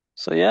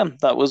 So yeah,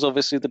 that was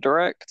obviously the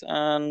direct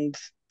and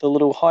the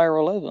little higher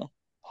or lower.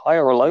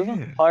 Higher or lower?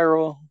 Yeah. Higher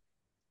or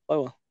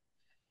lower.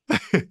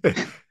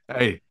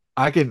 Hey,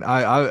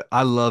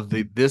 I love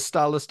this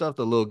style of stuff,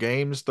 the little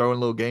games, throwing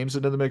little games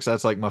into the mix.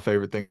 That's like my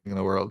favorite thing in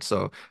the world.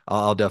 So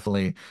I'll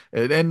definitely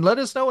and let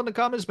us know in the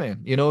comments,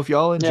 man. If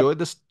y'all Yep. enjoyed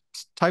this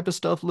type of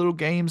stuff, little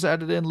games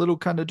added in, little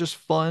kind of just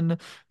fun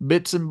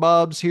bits and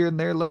bobs here and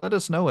there, let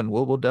us know and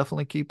we'll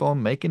definitely keep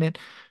on making it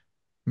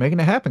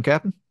happen,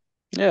 Captain.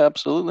 Yeah,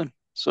 absolutely.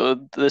 So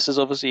this is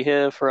obviously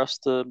here for us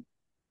to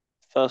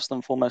first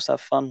and foremost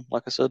have fun,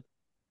 like I said,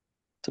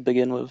 to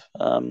begin with.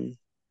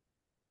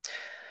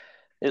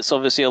 It's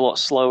obviously a lot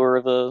slower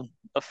of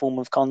a form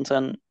of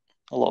content.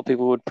 A lot of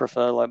people would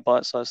prefer like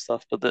bite-sized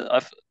stuff, but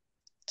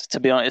to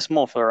be honest, it's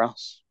more for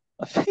us,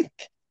 I think,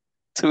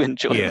 to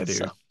enjoy Yeah, dude.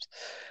 themselves.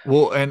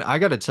 Well, and I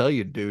got to tell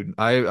you, dude,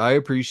 I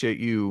appreciate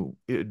you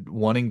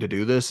wanting to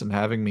do this and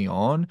having me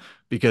on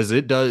because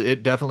it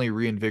definitely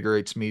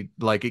reinvigorates me.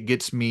 Like it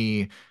gets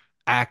me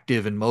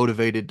active and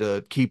motivated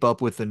to keep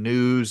up with the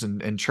news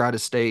and try to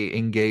stay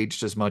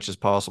engaged as much as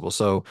possible.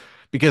 So,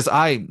 because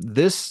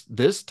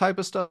this type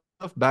of stuff,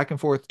 back and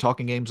forth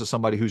talking games with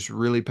somebody who's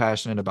really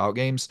passionate about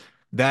games,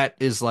 that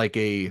is like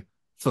a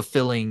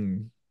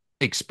fulfilling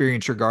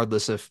experience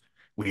regardless if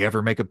we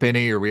ever make a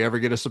penny or we ever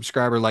get a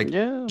subscriber. Like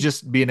Yeah,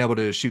 just being able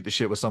to shoot the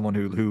shit with someone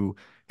who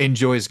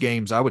enjoys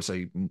games, I would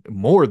say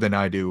more than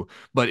I do,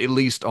 but at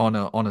least on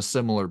a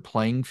similar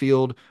playing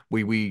field,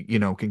 we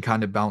can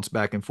kind of bounce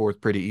back and forth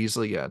pretty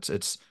easily. Yeah,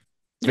 it's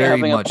yeah, very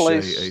having a much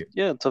place,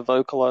 yeah, to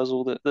vocalize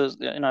all that. There's,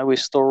 we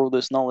store all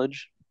this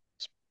knowledge.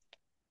 It's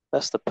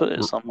best to put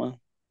it somewhere,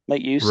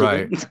 make use of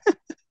it. right.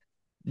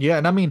 Yeah,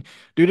 and I mean,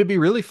 dude, it'd be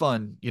really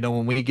fun,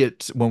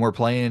 when we're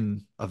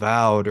playing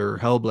Avowed or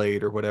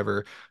Hellblade or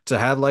whatever, to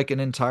have like an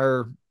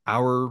entire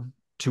hour,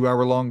 2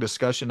 hour long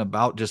discussion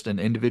about just an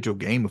individual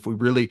game. If we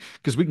really,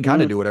 because we can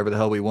kind of Mm, do whatever the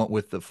hell we want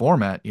with the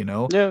format,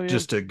 yeah, yeah,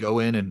 just to go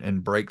in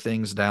and break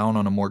things down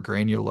on a more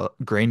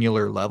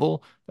granular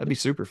level. That'd be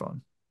super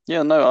fun.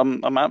 yeah. No,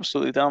 I'm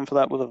absolutely down for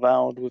that with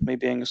Avowed. With me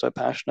being so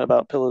passionate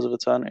about Pillars of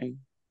Eternity,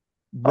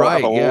 I'll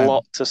have a Right, yeah.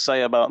 lot to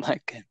say about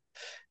that game.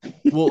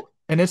 Well,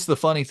 and it's the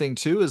funny thing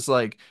too is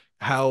like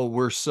how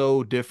we're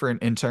so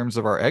different in terms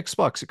of our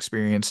Xbox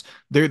experience.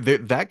 There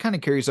that kind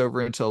of carries over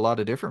into a lot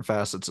of different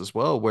facets as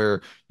well,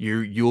 where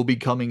you'll be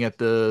coming at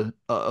the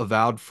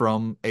Avowed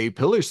from a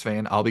Pillars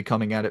fan. I'll be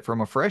coming at it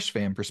from a Fresh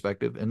fan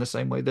perspective, in the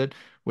same way that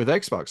with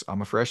Xbox,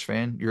 I'm a Fresh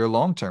fan, you're a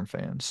long-term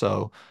fan.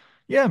 So,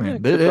 yeah, Yeah,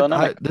 man, good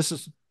dynamic.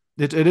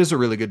 it is a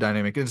really good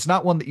dynamic. It's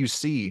not one that you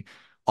see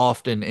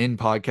often in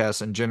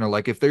podcasts in general.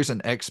 Like if there's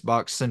an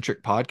Xbox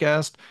centric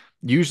podcast,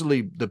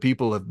 usually the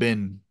people have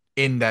been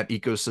in that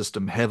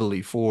ecosystem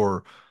heavily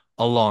for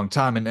a long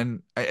time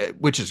and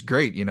which is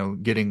great,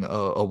 getting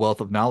a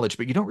wealth of knowledge,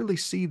 but you don't really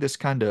see this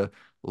kind of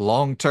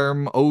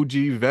long-term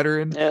OG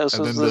veteran Yeah,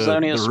 and so then there's the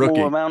only a the small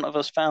rookie. amount of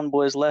us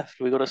fanboys left.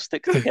 We got to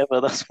stick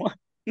together. That's why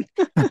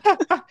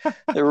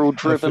they're all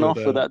I driven feel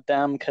off with that. that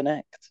damn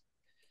Connect.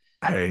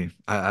 Hey,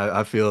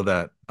 I feel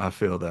that. I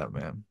feel that,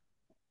 man.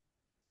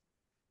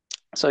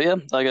 So yeah,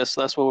 I guess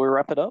that's where we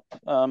wrap it up.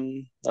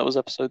 That was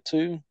episode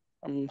 2.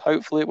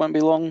 Hopefully it won't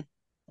be long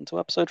until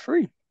episode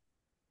 3.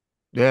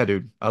 Yeah,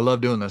 dude. I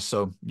love doing this.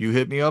 So you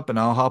hit me up and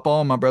I'll hop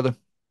on, my brother.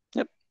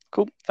 Yep,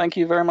 cool. Thank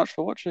you very much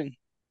for watching.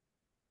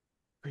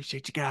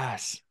 Appreciate you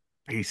guys.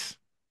 Peace.